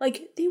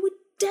 like they would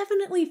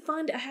definitely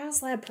fund a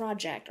HasLab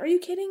project. Are you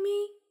kidding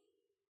me?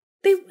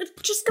 They would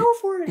just go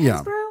for it,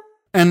 Hasbro.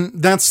 And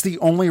that's the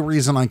only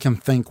reason I can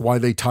think why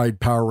they tied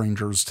Power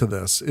Rangers to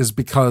this is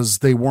because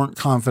they weren't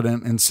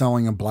confident in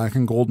selling a black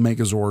and gold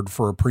Megazord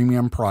for a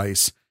premium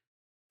price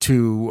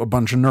to a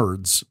bunch of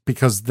nerds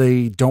because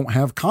they don't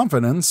have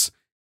confidence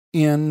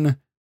in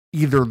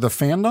either the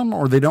fandom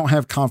or they don't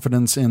have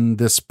confidence in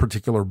this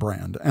particular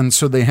brand. And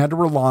so they had to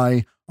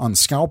rely on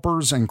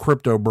scalpers and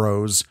crypto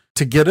bros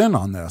to get in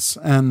on this.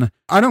 And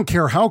I don't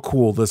care how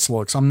cool this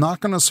looks. I'm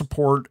not going to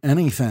support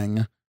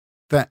anything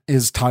that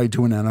is tied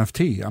to an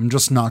NFT. I'm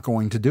just not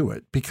going to do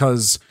it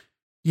because,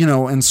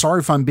 and sorry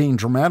if I'm being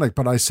dramatic,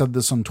 but I said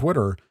this on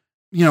Twitter,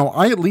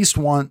 I at least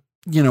want,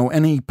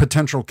 any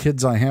potential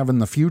kids I have in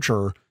the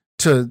future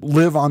to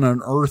live on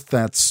an earth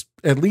that's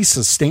at least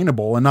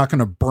sustainable and not going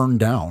to burn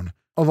down.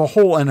 The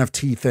whole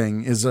NFT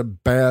thing is a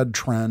bad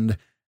trend.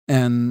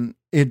 And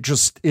it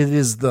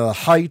is the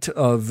height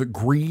of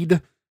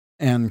greed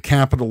and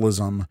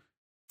capitalism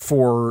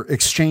for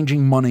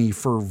exchanging money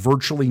for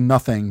virtually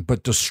nothing,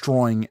 but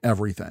destroying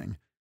everything.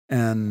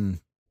 And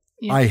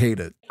I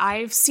hate it.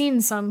 I've seen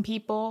some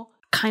people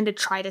kind of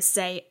try to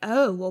say,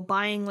 oh, well,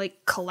 buying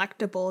like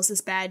collectibles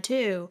is bad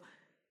too.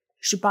 You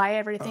should buy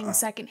everything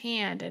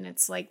secondhand. And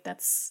it's like,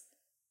 that's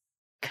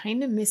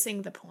kind of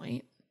missing the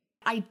point.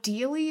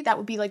 Ideally, that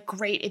would be like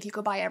great if you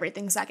could buy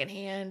everything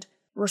secondhand,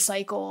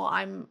 recycle.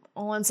 I'm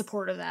all in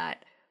support of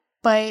that.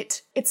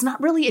 But it's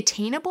not really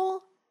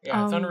attainable.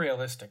 Yeah, it's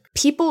unrealistic.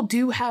 People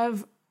do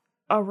have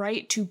a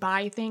right to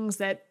buy things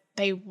that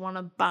they want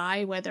to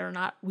buy, whether or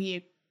not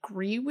we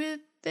agree with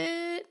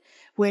it,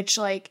 which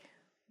like,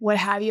 what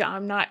have you.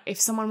 I'm not,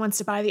 if someone wants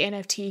to buy the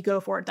NFT, go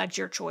for it. That's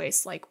your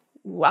choice. Like,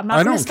 I'm not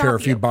I gonna don't care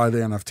stop if you buy the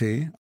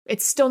NFT.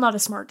 It's still not a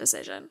smart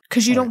decision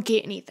because you don't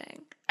get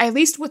anything. At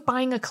least with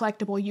buying a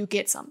collectible, you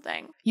get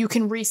something. You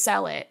can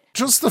resell it.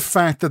 Just the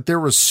fact that there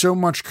was so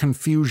much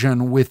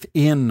confusion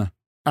within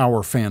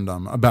our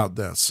fandom about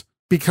this,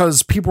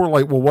 because people were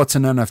like, well, what's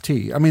an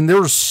NFT? I mean, there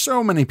were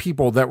so many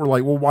people that were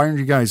like, well, why aren't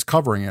you guys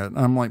covering it? And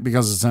I'm like,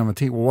 because it's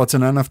NFT. Well, what's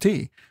an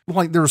NFT?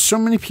 Like, there were so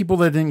many people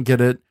that didn't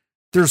get it.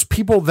 There's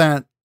people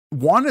that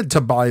wanted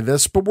to buy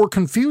this, but were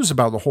confused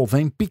about the whole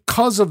thing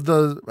because of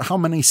how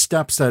many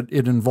steps that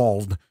it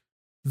involved,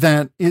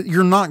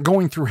 you're not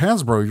going through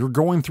Hasbro, you're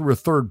going through a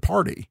third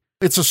party.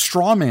 It's a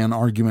straw man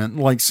argument,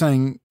 like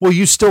saying, well,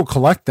 you still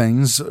collect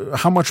things.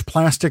 How much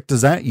plastic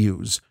does that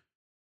use?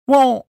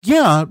 Well,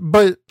 yeah,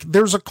 but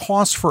there's a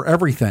cost for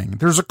everything.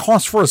 There's a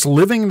cost for us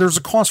living. There's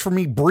a cost for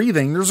me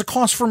breathing. There's a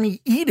cost for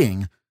me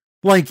eating.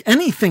 Like,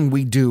 anything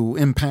we do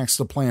impacts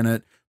the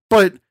planet,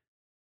 but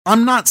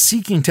I'm not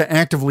seeking to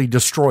actively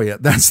destroy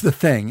it. That's the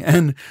thing.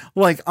 And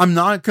like, I'm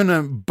not going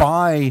to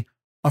buy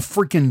a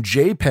freaking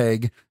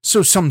JPEG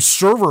so some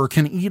server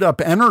can eat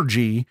up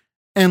energy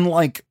and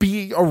like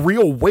be a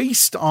real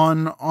waste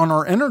on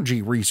our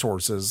energy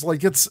resources.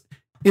 Like, it's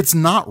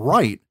not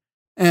right.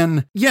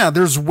 And yeah,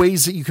 there's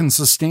ways that you can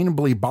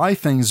sustainably buy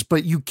things,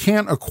 but you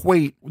can't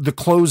equate the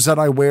clothes that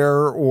I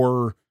wear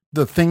or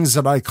the things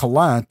that I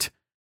collect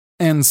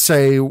and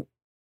say,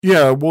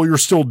 yeah, well, you're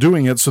still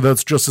doing it, so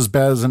that's just as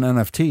bad as an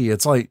NFT.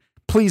 It's like,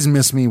 please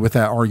miss me with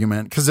that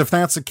argument. Because if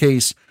that's the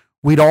case,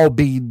 we'd all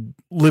be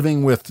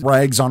living with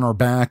rags on our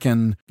back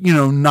and,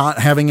 not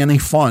having any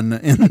fun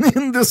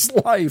in this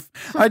life.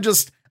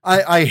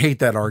 I hate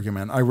that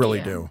argument. I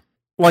really do.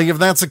 Like, if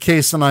that's the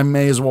case, then I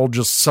may as well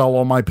just sell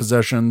all my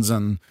possessions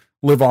and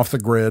live off the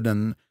grid.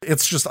 And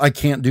it's just, I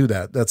can't do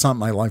that. That's not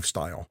my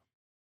lifestyle.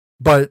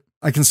 But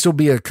I can still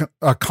be a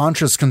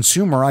conscious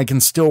consumer. I can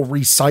still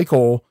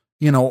recycle,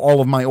 all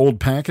of my old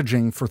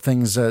packaging for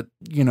things that,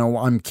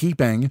 I'm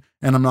keeping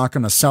and I'm not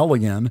going to sell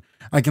again.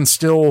 I can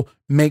still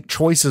make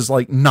choices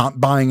like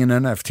not buying an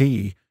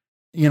NFT.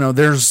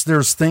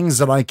 There's things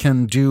that I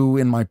can do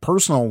in my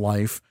personal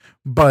life,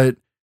 but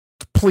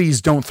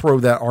please don't throw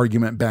that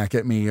argument back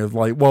at me of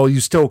like, well,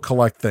 you still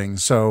collect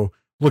things, so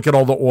look at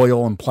all the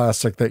oil and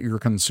plastic that you're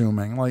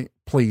consuming. Like,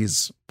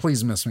 please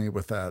miss me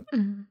with that.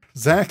 Mm-hmm.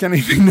 Zach,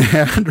 anything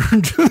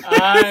to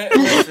add?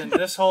 Listen,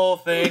 this whole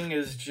thing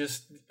is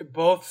just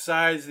both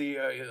sides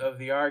of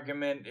the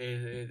argument.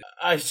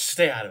 I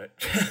stay out of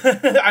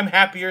it. I'm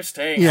happier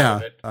staying out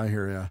of it. I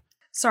hear you.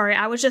 Sorry,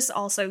 I was just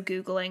also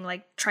Googling,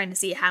 like, trying to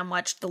see how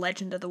much The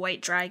Legend of the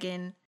White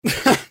Dragon.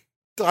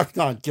 I'm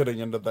not getting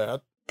into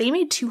that. They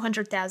made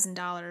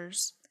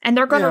 $200,000, and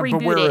they're going to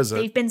reboot it.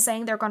 They've been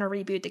saying they're going to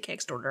reboot the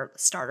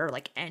Kickstarter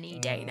like any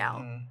day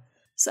now.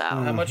 So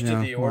how much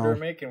did the order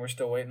make? And we're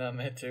still waiting on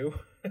that too.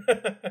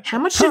 How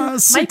much did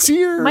 6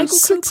 years? Michael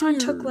Coupon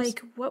took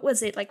like, what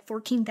was it, like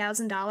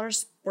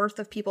 $14,000 worth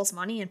of people's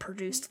money and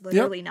produced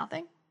literally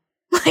nothing.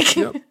 Like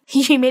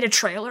he made a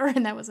trailer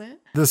and that was it.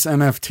 This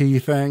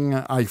NFT thing,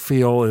 I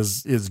feel,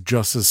 is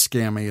just as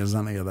scammy as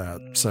any of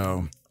that.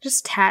 So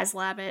just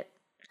HasLab it.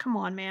 Come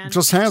on, man.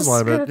 Just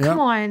HasLab it. Come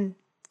on.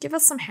 Give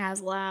us some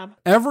HasLab.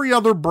 Every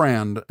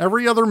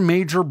other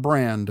major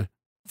brand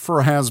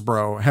for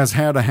Hasbro has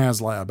had a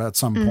HasLab at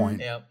some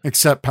point,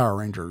 except Power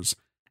Rangers.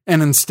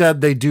 And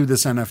instead they do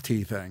this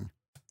NFT thing.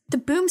 The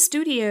Boom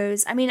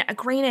Studios, I mean,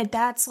 granted,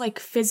 that's like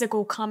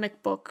physical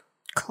comic book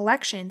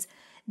collections.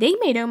 They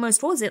made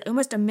almost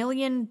 $1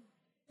 million?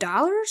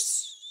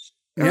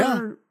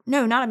 Yeah.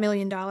 No, not $1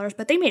 million,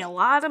 but they made a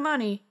lot of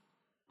money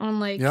on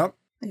like... Yep.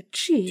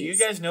 Jeez. Do you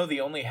guys know the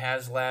only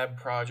HasLab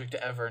project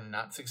to ever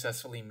not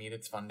successfully meet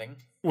its funding?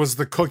 Was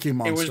the Cookie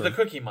Monster. It was the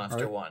Cookie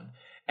Monster one.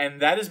 And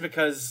that is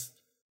because,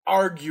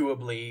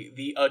 arguably,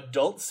 the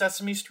adult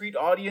Sesame Street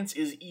audience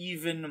is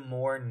even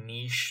more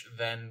niche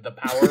than the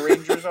Power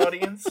Rangers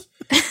audience.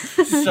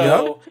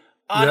 So,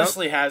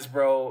 honestly,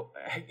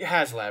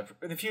 HasLab,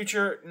 in the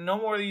future, no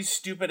more of these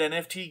stupid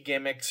NFT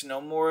gimmicks, no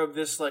more of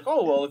this like,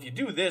 oh, well, if you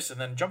do this and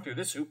then jump through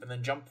this hoop and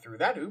then jump through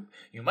that hoop,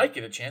 you might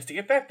get a chance to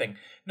get that thing.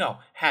 No,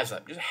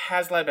 HasLab. Just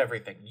HasLab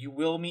everything. You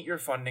will meet your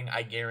funding,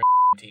 I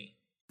guarantee.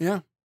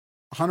 Yeah,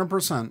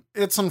 100%.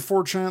 It's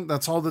unfortunate.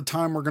 That's all the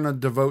time we're going to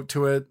devote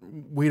to it.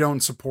 We don't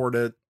support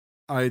it.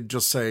 I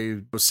just say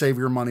save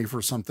your money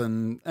for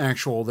something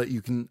actual that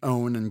you can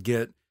own and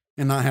get,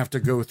 and not have to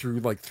go through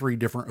like 3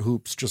 different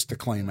hoops just to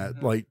claim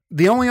it. Like,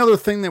 the only other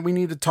thing that we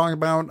need to talk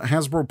about,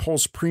 Hasbro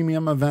Pulse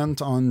Premium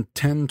event on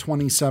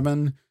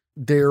 10/27.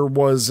 There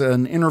was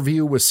an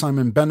interview with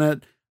Simon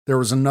Bennett. There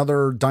was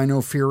another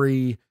Dino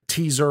Fury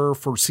teaser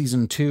for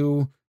season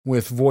 2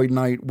 with Void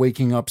Knight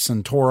waking up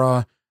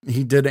Centaura.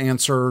 He did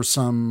answer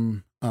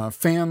some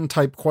fan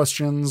type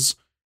questions,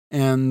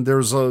 and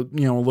there's a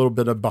little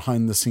bit of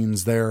behind the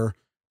scenes there.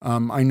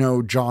 I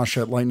know Josh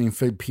at Lightning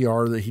Fig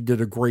PR that he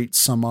did a great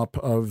sum up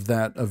of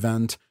that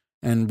event,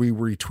 and we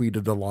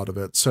retweeted a lot of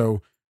it.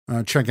 So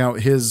Check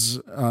out his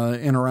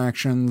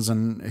interactions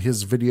and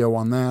his video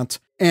on that.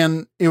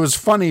 And it was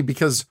funny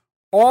because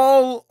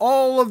all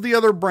of the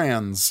other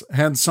brands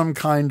had some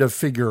kind of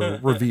figure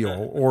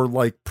reveal or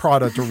like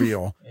product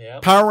reveal.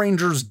 Yep. Power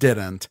Rangers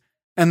didn't.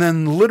 And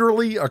then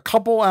literally a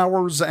couple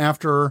hours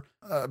after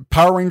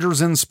Power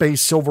Rangers in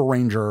Space Silver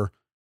Ranger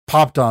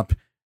popped up,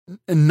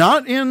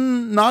 not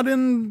in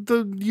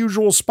the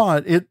usual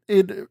spot.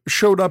 It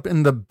showed up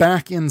in the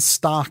back in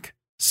stock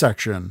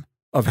section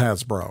of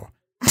Hasbro.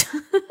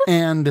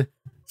 And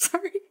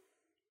sorry,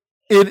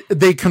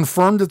 they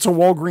confirmed it's a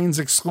Walgreens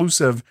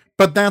exclusive,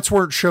 but that's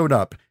where it showed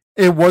up.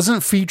 It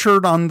wasn't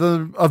featured on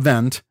the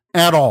event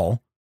at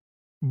all,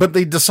 but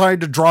they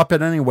decided to drop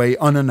it anyway,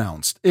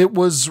 unannounced. It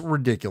was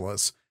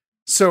ridiculous.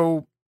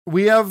 So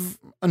we have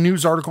a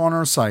news article on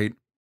our site.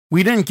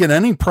 We didn't get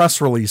any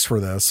press release for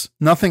this,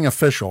 nothing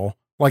official.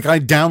 Like I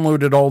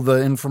downloaded all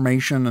the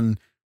information and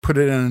put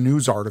it in a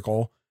news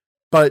article.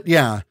 But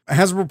yeah,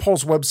 Hasbro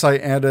Pulse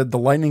website added the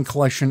Lightning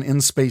Collection in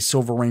Space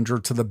Silver Ranger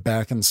to the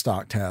back in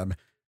stock tab.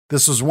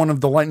 This was one of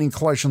the Lightning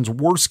Collection's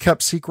worst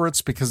kept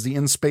secrets because the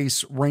In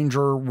Space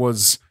Ranger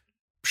was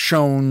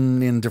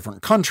shown in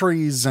different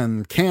countries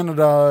and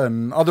Canada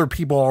and other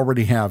people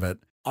already have it.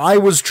 I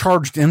was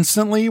charged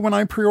instantly when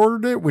I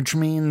pre-ordered it, which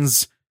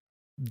means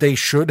they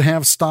should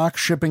have stock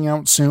shipping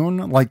out soon.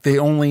 Like they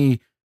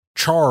only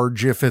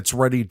charge if it's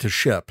ready to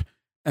ship.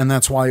 And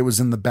that's why it was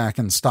in the back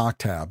in stock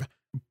tab.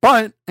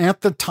 But at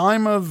the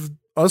time of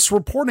us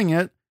reporting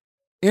it,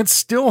 it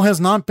still has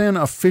not been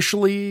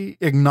officially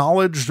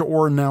acknowledged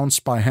or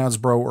announced by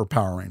Hasbro or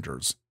Power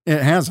Rangers.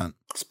 It hasn't.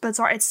 But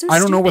sorry, it's so I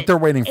don't know what they're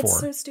waiting It's for.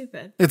 so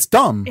stupid. It's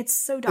dumb. It's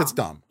so dumb. It's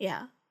dumb.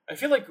 Yeah. I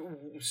feel like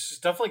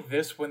stuff like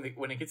this, when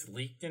it gets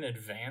leaked in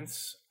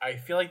advance, I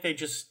feel like they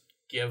just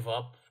give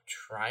up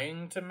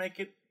trying to make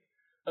it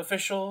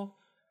official.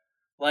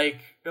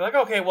 Like, they're like,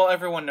 okay, well,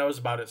 everyone knows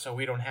about it, so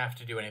we don't have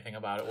to do anything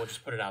about it. We'll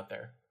just put it out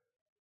there.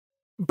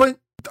 But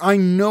I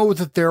know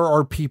that there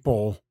are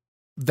people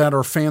that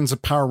are fans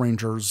of Power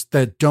Rangers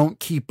that don't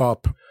keep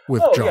up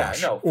with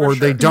Josh, or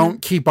they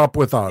don't keep up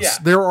with us. Yeah.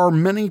 There are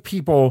many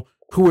people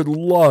who would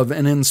love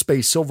an In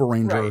Space Silver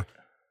Ranger, Right.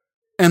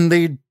 and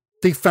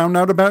they found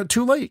out about it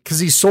too late because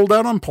he sold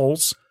out on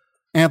Pulse.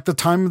 At the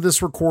time of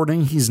this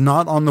recording, he's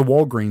not on the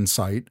Walgreens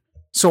site,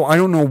 so I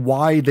don't know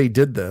why they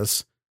did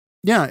this.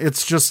 Yeah,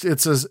 it's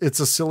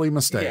a silly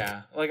mistake.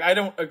 Yeah, like I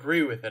don't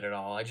agree with it at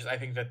all. I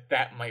think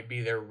that might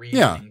be their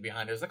reasoning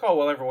behind it. It's like, oh,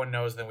 well, everyone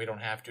knows, then we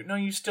don't have to. No,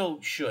 you still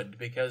should,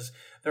 because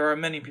there are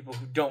many people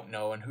who don't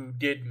know and who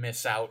did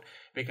miss out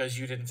because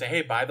you didn't say,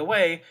 hey, by the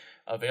way,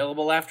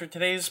 available after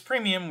today's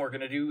premium, we're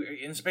going to do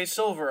In Space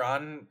Silver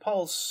on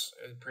Pulse,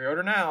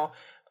 pre-order now.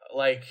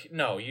 Like,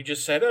 no, you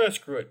just said, oh,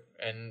 screw it.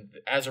 And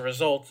as a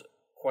result,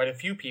 quite a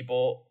few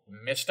people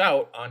missed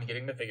out on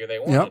getting the figure they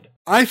wanted. Yep.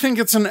 I think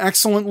it's an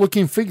excellent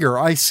looking figure.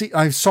 I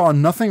saw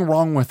nothing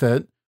wrong with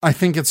it. I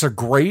think it's a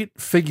great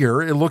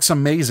figure. It looks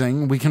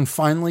amazing. We can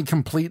finally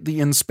complete the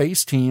In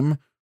Space team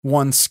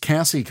once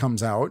Cassie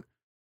comes out.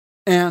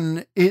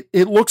 And it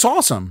looks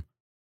awesome.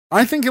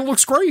 I think it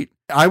looks great.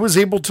 I was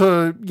able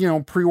to,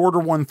 pre-order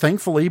one,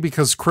 thankfully,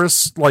 because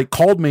Chris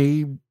called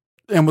me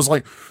and was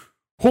like,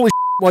 holy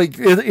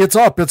it's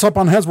up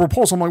on Hasbro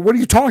Pulse. I'm like, what are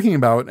you talking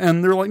about?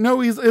 And they're like,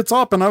 no, it's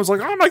up. And I was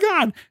like, oh my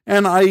God.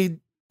 And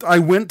I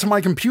went to my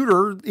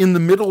computer in the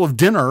middle of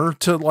dinner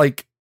to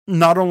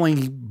not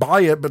only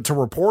buy it, but to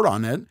report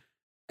on it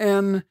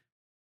and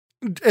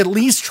at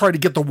least try to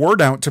get the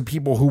word out to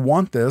people who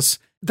want this.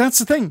 That's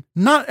the thing.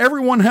 Not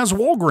everyone has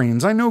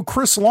Walgreens. I know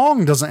Chris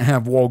Long doesn't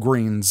have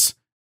Walgreens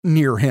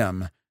near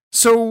him.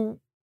 So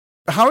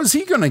how is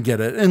he going to get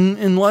it? And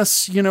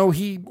unless,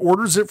 he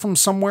orders it from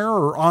somewhere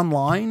or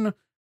online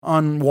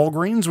on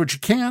Walgreens, which you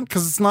can't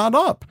because it's not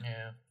up.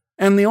 Yeah.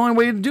 And the only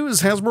way to do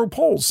is Hasbro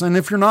Pulse. And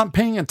if you're not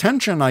paying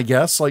attention, I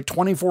guess,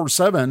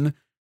 24/7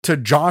 to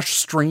Josh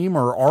stream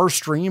or our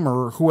stream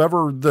or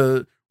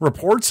whoever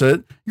reports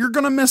it, you're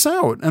going to miss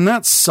out. And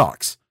that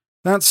sucks.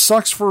 That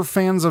sucks for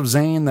fans of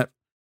Zane. That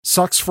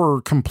sucks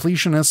for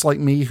completionists like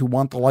me who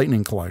want the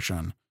Lightning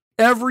Collection.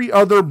 Every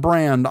other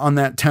brand on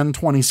that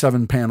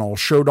 1027 panel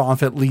showed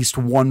off at least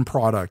one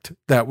product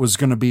that was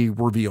going to be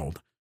revealed.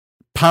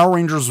 Power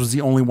Rangers was the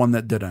only one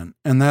that didn't.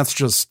 And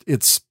that's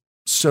it's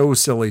so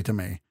silly to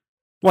me.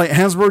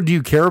 Hasbro, do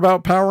you care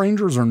about Power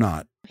Rangers or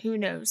not? Who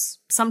knows?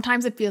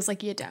 Sometimes it feels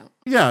like you don't.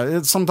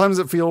 Yeah, sometimes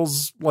it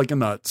feels like a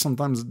nut.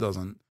 Sometimes it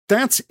doesn't.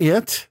 That's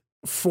it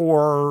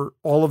for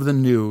all of the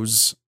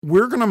news.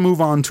 We're going to move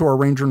on to our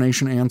Ranger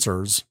Nation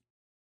answers,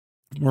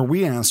 where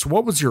we asked,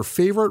 what was your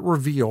favorite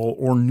reveal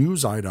or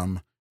news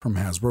item from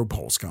Hasbro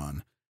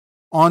PulseCon?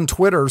 On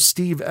Twitter,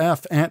 Steve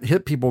F. at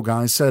Hit People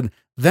Guy said,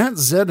 that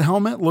Zed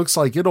helmet looks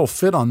like it'll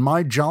fit on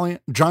my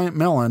giant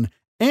melon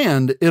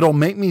and it'll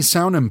make me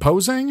sound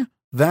imposing.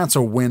 That's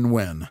a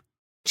win-win.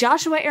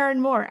 Joshua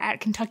Aaron Moore at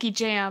Kentucky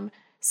Jam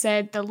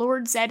said, the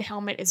Lord Zed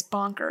helmet is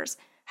bonkers.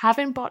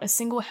 Haven't bought a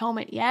single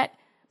helmet yet,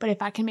 but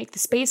if I can make the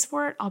space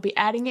for it, I'll be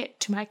adding it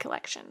to my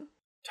collection.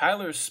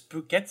 Tyler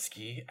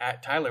Spuketsky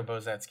at Tyler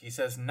Bozetsky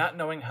says, not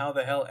knowing how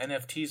the hell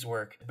NFTs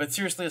work. But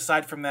seriously,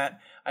 aside from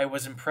that, I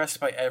was impressed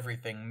by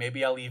everything.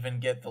 Maybe I'll even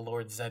get the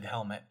Lord Zed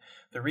helmet.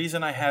 The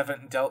reason I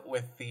haven't dealt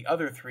with the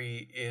other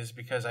three is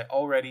because I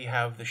already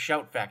have the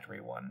Shout Factory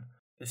one.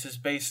 This is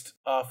based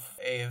off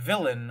a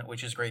villain,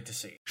 which is great to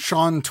see.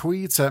 Sean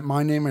tweets at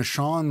My Name is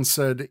Sean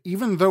said,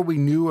 even though we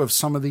knew of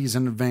some of these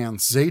in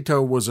advance,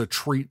 Zato was a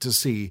treat to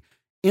see.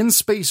 In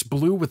Space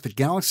Blue with the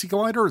Galaxy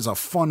Glider is a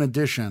fun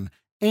addition.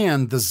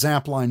 And the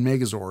Zapline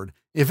Megazord.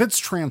 If it's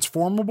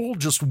transformable,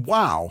 just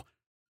wow.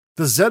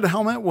 The Zed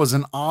helmet was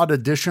an odd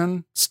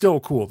addition, still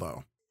cool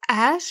though.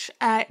 Ash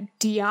at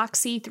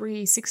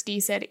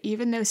Deoxy360 said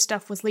even though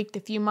stuff was leaked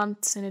a few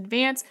months in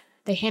advance,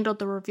 they handled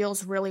the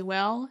reveals really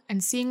well,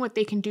 and seeing what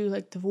they can do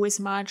like the voice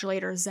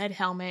modulator Zed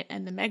helmet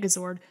and the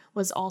Megazord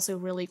was also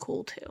really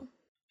cool too.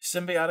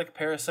 Symbiotic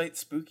Parasite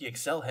Spooky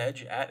Excel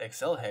Hedge at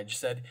Excel Hedge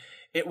said,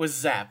 it was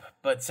Zap,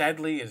 but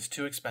sadly is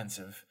too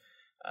expensive.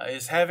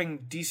 Is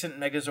having decent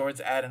Megazords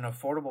at an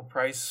affordable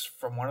price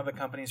from one of the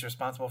companies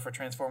responsible for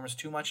Transformers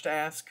too much to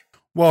ask?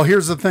 Well,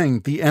 here's the thing.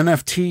 The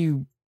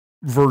NFT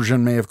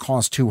version may have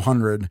cost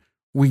 $200.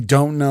 We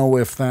don't know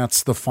if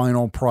that's the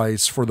final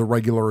price for the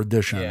regular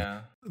edition.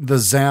 Yeah. The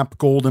Zap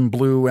Gold and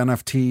Blue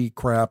NFT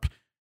crap,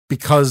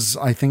 because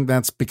I think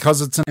that's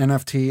because it's an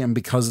NFT and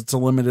because it's a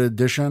limited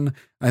edition,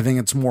 I think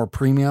it's more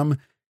premium.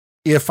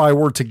 If I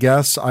were to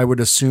guess, I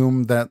would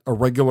assume that a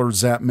regular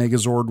Zap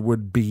Megazord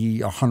would be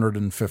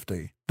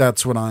 $150.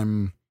 That's what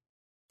I'm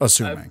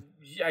assuming.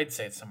 I'd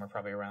say it's somewhere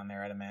probably around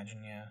there, I'd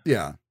imagine, yeah.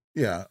 Yeah,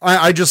 yeah.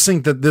 I just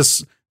think that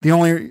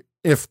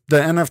if the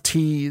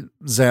NFT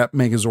Zap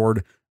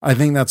Megazord, I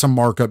think that's a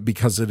markup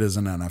because it is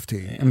an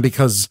NFT and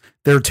because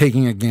they're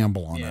taking a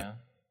gamble on it.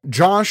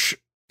 Josh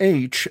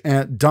H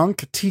at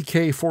Dunk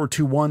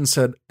TK421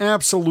 said,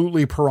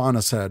 absolutely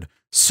Piranha's Head.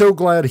 So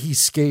glad he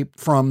escaped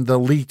from the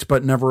leaked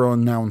but never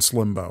announced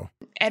limbo.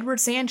 Edward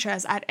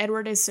Sanchez at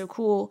Edward is so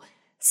cool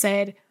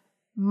said,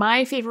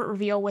 my favorite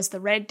reveal was the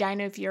red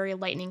Dino Fury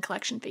Lightning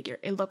Collection figure.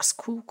 It looks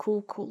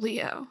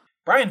coolio.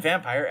 Brian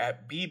Vampire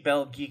at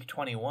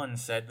BBellGeek21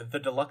 said the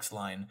deluxe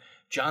line.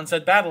 John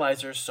said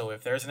Battleizers, so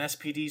if there's an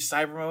SPD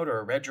Cyber Mode or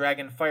a Red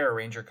Dragon Fire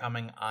Ranger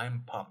coming,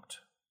 I'm pumped.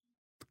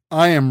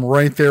 I am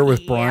right there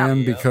with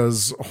Brian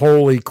because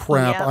holy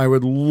crap, I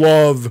would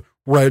love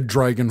Red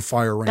Dragon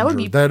Fire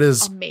Ranger. That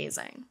is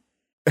amazing.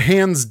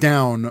 Hands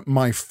down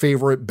my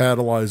favorite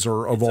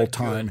Battleizer of all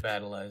time.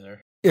 Battleizer.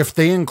 If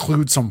they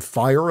include some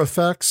fire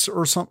effects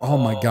or something, oh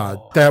my God,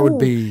 that would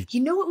be...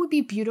 You know what would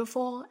be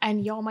beautiful?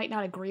 And y'all might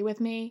not agree with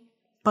me,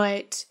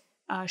 but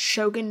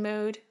Shogun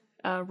mode,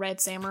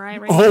 Red Samurai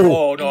Ranger.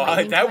 Oh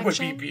no, that would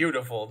be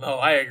beautiful. No,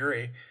 I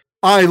agree.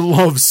 I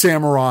love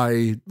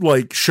Samurai,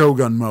 like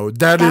Shogun mode.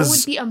 That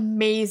would be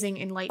amazing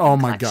in Lightning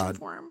Collection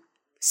form.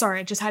 Sorry,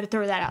 I just had to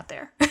throw that out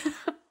there.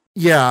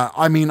 Yeah,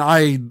 I mean,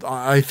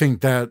 I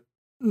think that,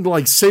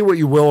 like, say what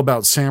you will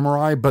about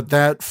Samurai, but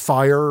that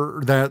fire,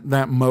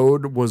 that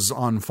mode was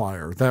on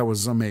fire. That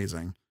was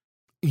amazing.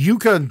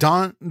 Yuka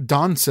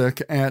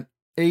Doncic at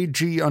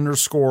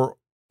AG_ORL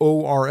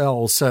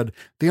said,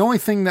 the only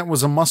thing that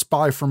was a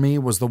must-buy for me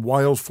was the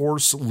Wild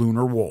Force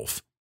Lunar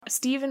Wolf.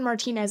 Steven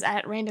Martinez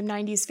at Random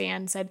 90s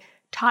Fan said,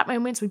 top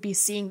moments would be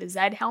seeing the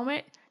Zed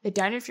helmet, the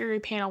Dino Fury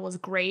panel was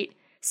great,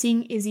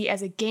 seeing Izzy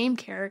as a game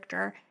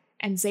character,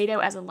 and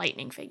Zato as a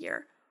lightning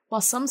figure.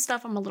 While some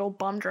stuff I'm a little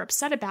bummed or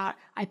upset about,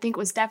 I think it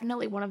was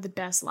definitely one of the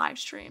best live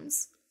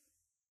streams.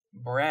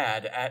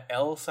 Brad at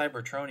L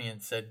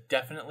Cybertronian said,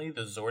 definitely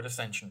the Zord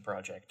Ascension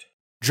project.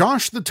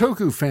 Josh the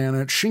Toku fan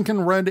at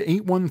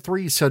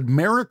Shinkenred813 said,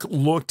 Merrick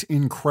looked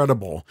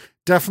incredible.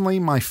 Definitely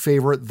my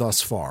favorite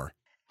thus far.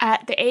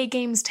 At the A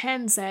Games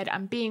 10 said,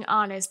 I'm being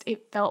honest,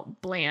 it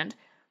felt bland.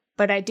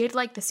 But I did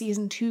like the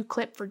Season 2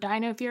 clip for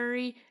Dino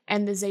Fury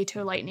and the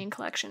Zato Lightning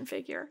Collection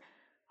figure.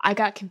 I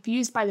got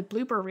confused by the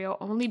blooper reel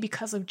only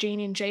because of Jane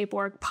and Jay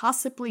Borg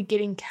possibly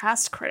getting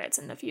cast credits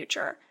in the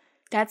future.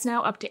 That's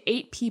now up to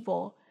 8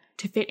 people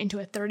to fit into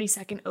a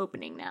 30-second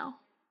opening now.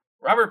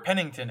 Robert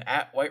Pennington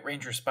at White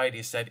Ranger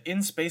Spidey said,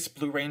 In Space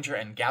Blue Ranger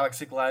and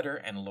Galaxy Glider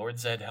and Lord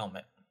Zed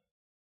helmet.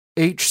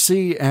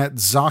 HC at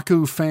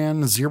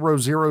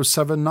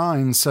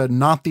ZakuFan0079 said,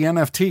 not the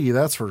NFT,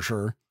 that's for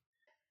sure.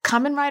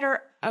 Kamen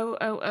Rider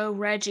 000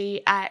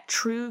 Reggie at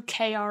True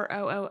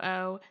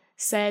KR000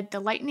 said the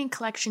Lightning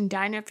Collection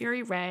Dino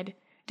Fury Red,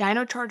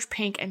 Dino Charge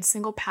Pink, and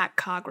single pack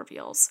cog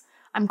reveals.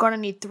 I'm gonna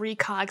need 3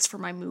 cogs for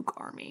my Moog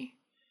army.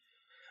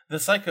 The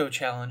Psycho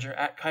Challenger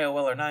at Kyle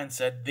Weller 9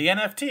 said, the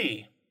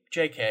NFT,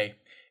 JK,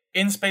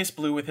 In Space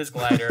Blue with his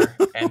glider,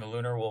 and the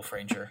Lunar Wolf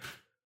Ranger.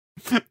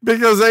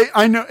 Because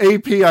I know,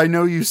 AP, I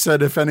know you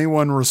said if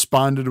anyone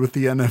responded with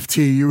the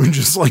NFT, you would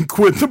just like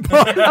quit the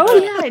pod. Oh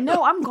yeah,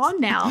 no, I'm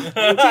gone now.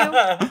 Thank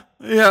you.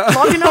 Yeah.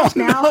 Logging off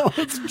now. No,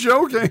 it's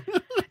joking.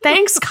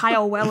 Thanks,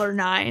 Kyle Weller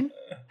 9.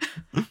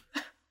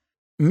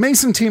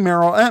 Mason T.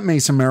 Merrill at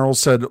Mason Merrill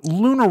said,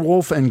 Lunar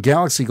Wolf and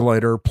Galaxy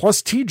Glider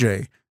plus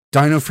TJ.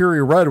 Dino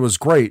Fury Red was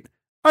great.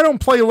 I don't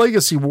play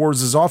Legacy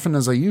Wars as often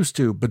as I used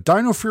to, but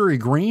Dino Fury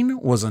Green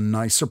was a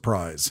nice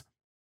surprise.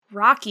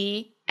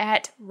 Rocky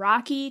at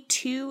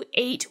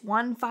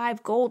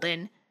Rocky2815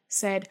 Golden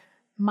said,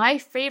 my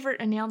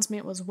favorite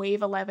announcement was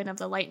Wave 11 of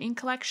the Lightning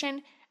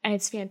Collection, and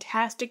it's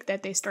fantastic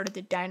that they started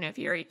the Dino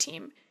Fury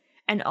team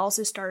and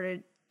also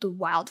started the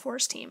Wild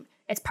Force team.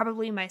 It's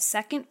probably my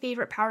second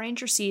favorite Power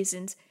Ranger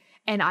seasons,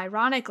 and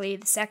ironically,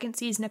 the second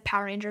season of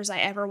Power Rangers I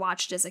ever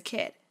watched as a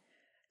kid.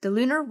 The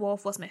Lunar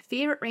Wolf was my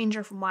favorite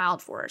Ranger from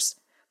Wild Force,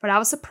 but I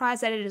was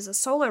surprised that it is a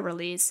solo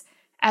release,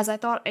 as I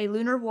thought a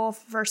Lunar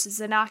Wolf versus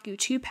Zanaku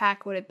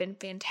 2-pack would have been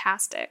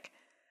fantastic.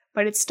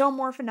 But it's still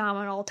more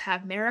phenomenal to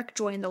have Merrick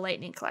join the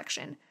Lightning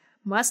Collection.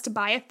 Must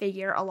buy a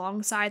figure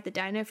alongside the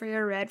Dino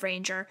Fury Red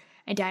Ranger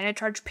and Dino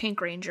Charge Pink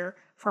Ranger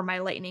for my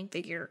Lightning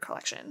figure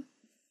collection.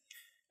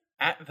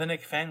 At the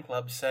Nick Fan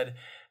Club said,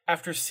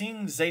 after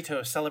seeing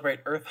Zato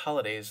celebrate Earth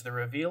holidays, the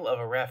reveal of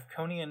a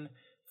Rafconian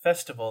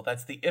festival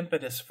that's the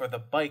impetus for the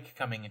bike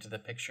coming into the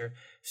picture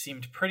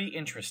seemed pretty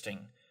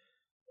interesting.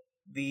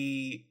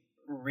 The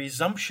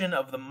resumption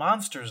of the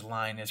Monsters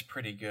line is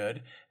pretty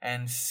good,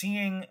 and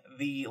seeing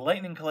the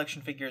Lightning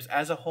Collection figures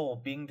as a whole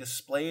being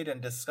displayed and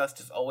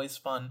discussed is always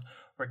fun,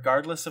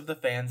 regardless of the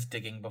fans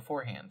digging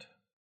beforehand.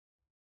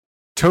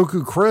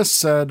 Toku Chris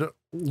said,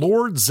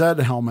 Lord Zed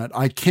helmet,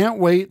 I can't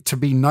wait to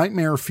be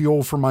nightmare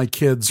fuel for my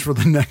kids for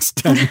the next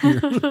 10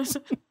 years.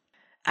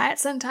 At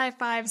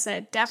Sentai5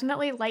 said,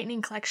 definitely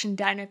Lightning Collection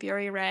Dino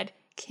Fury Red,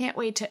 can't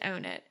wait to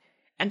own it.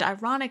 And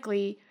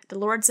ironically, the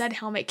Lord Zed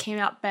helmet came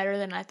out better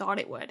than I thought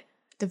it would.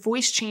 The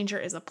voice changer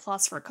is a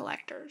plus for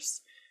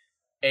collectors.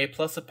 A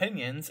Plus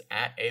Opinions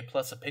at A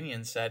Plus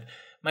Opinions said,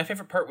 my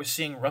favorite part was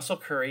seeing Russell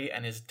Curry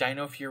and his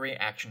Dino Fury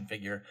action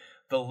figure.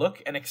 The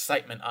look and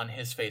excitement on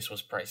his face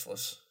was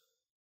priceless.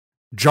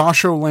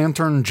 Josh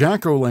O'Lantern,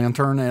 Jack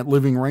O'Lantern at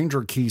Living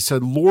Ranger Key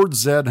said, Lord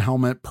Zed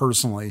helmet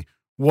personally.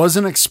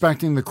 Wasn't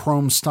expecting the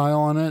chrome style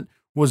on it.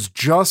 Was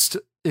just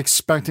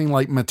expecting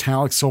like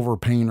metallic silver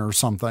paint or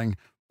something.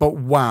 But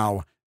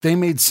wow, they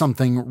made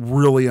something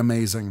really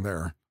amazing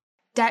there.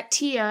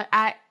 Datia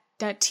at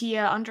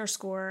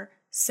Datia_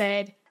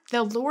 said,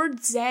 the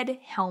Lord Zed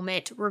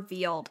helmet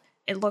revealed.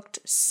 It looked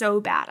so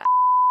bad.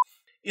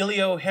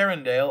 Ilio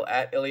Herondale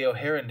at Ilio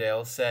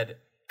Herondale said,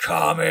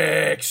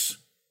 comics!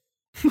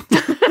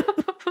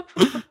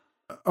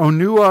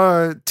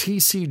 Onua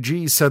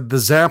TCG said the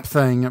Zap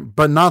thing,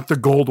 but not the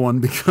gold one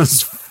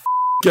because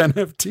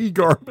NFT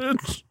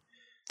garbage.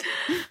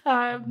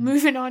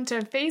 Moving on to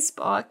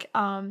Facebook,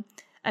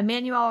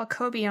 Emmanuel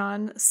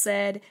Cobian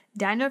said,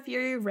 Dino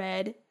Fury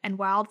Red and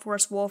Wild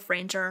Force Wolf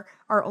Ranger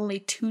are only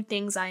two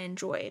things I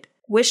enjoyed.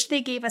 Wish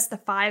they gave us the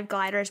 5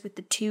 gliders with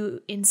the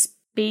 2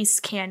 in-space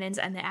cannons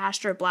and the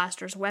Astro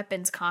Blasters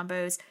weapons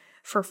combos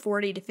for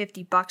 $40 to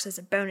 $50 as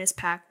a bonus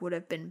pack would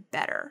have been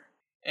better.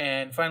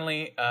 And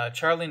finally,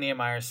 Charlie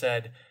Nehemiah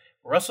said,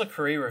 Russell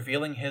Curry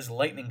revealing his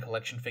Lightning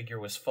Collection figure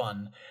was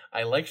fun.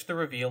 I liked the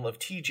reveal of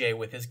TJ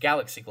with his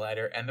Galaxy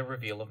Glider and the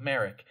reveal of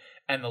Merrick.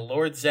 And the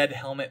Lord Zed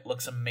helmet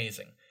looks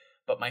amazing.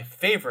 But my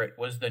favorite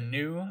was the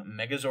new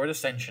Megazord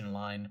Ascension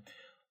line.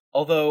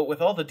 Although, with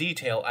all the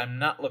detail, I'm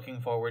not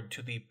looking forward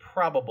to the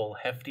probable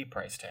hefty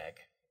price tag.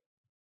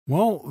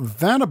 Well,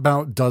 that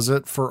about does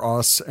it for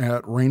us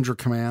at Ranger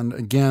Command.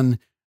 Again,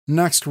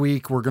 next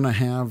week we're going to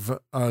have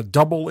a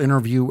double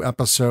interview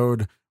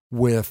episode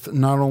with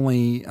not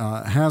only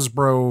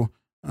Hasbro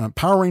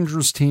Power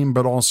Rangers team,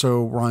 but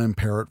also Ryan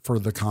Parrott for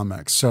the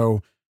comics.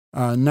 So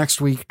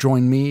next week,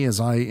 join me as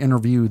I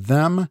interview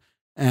them.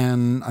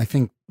 And I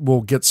think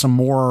we'll get some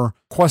more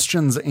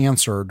questions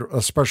answered,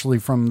 especially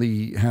from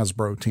the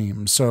Hasbro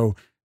team. So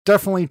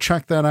definitely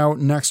check that out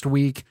next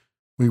week.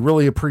 We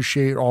really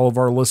appreciate all of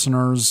our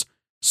listeners.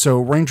 So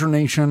Ranger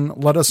Nation,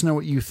 let us know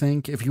what you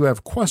think. If you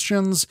have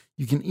questions,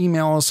 you can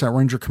email us at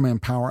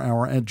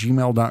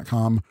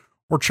rangercommandpowerhour@gmail.com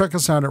or check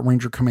us out at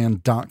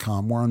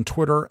rangercommand.com. We're on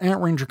Twitter at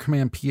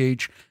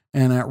rangercommandph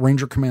and at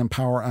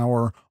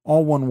rangercommandpowerhour,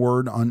 all one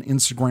word, on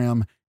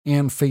Instagram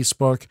and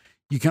Facebook.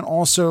 You can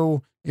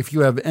also, if you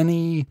have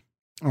any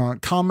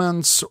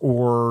comments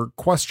or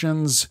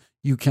questions,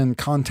 you can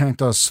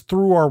contact us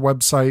through our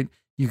website.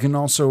 You can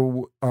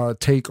also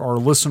take our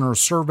listener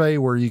survey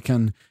where you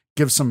can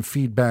give some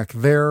feedback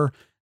there.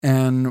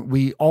 And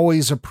we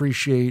always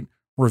appreciate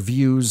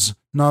reviews,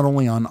 not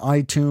only on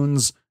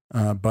iTunes,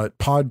 but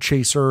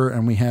Podchaser.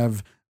 And we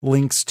have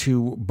links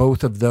to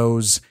both of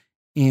those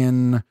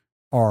in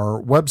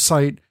our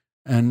website.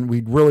 And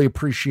we'd really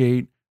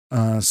appreciate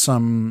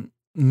some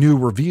new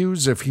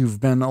reviews if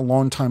you've been a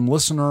longtime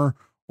listener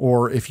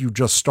or if you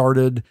just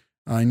started.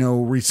 I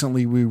know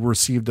recently we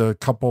received a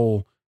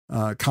couple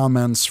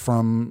comments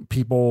from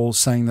people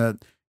saying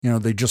that,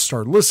 they just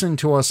started listening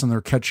to us and they're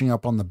catching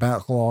up on the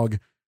backlog,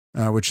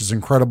 which is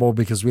incredible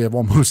because we have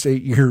almost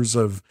 8 years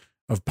of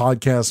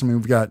podcasts. I mean,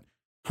 we've got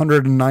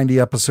 190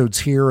 episodes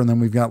here, and then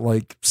we've got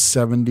like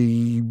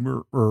 70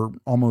 or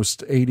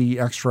almost 80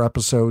 extra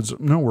episodes.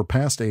 No, we're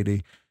past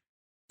 80.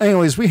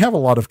 Anyways, we have a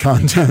lot of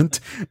content,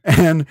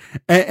 and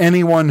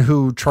anyone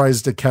who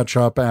tries to catch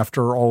up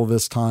after all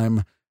this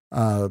time,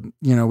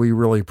 we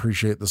really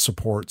appreciate the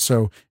support.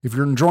 So if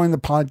you're enjoying the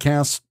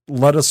podcast,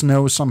 let us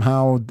know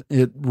somehow.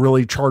 It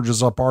really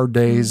charges up our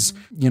days.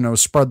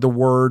 Spread the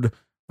word.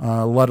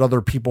 Let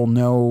other people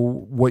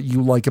know what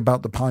you like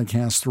about the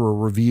podcast through a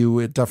review.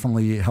 It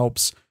definitely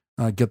helps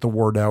get the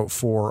word out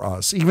for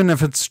us. Even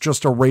if it's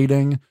just a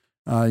rating,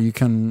 you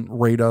can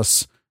rate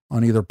us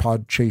on either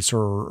Podchaser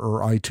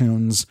or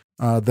iTunes.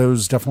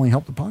 Those definitely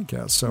help the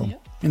podcast. So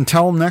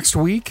until next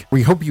week,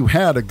 we hope you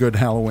had a good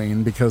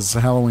Halloween, because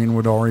Halloween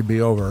would already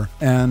be over.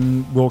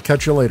 And we'll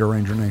catch you later,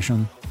 Ranger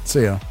Nation.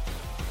 See ya.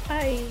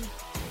 Bye.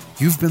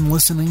 You've been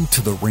listening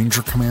to the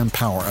Ranger Command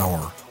Power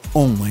Hour,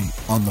 only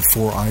on the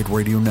Four Eyed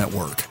Radio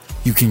Network.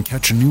 You can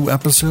catch a new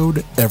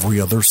episode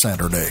every other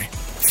Saturday.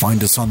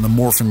 Find us on the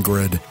Morphin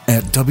Grid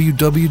at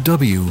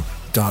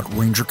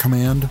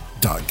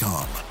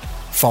www.rangercommand.com.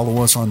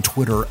 Follow us on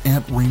Twitter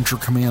at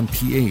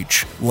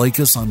RangerCommandPH. Like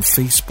us on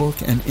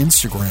Facebook and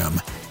Instagram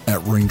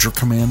at Ranger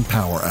Command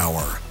Power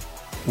Hour.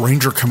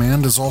 Ranger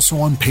Command is also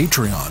on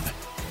Patreon.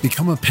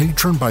 Become a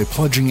patron by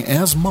pledging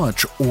as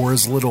much or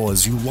as little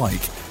as you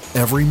like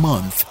every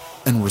month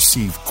and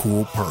receive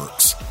cool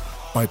perks.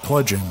 By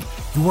pledging,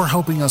 you are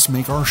helping us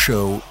make our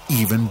show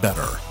even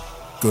better.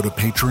 Go to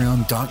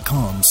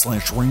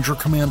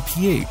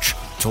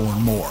patreon.com/RangerCommandPH to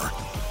learn more.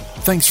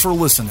 Thanks for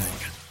listening.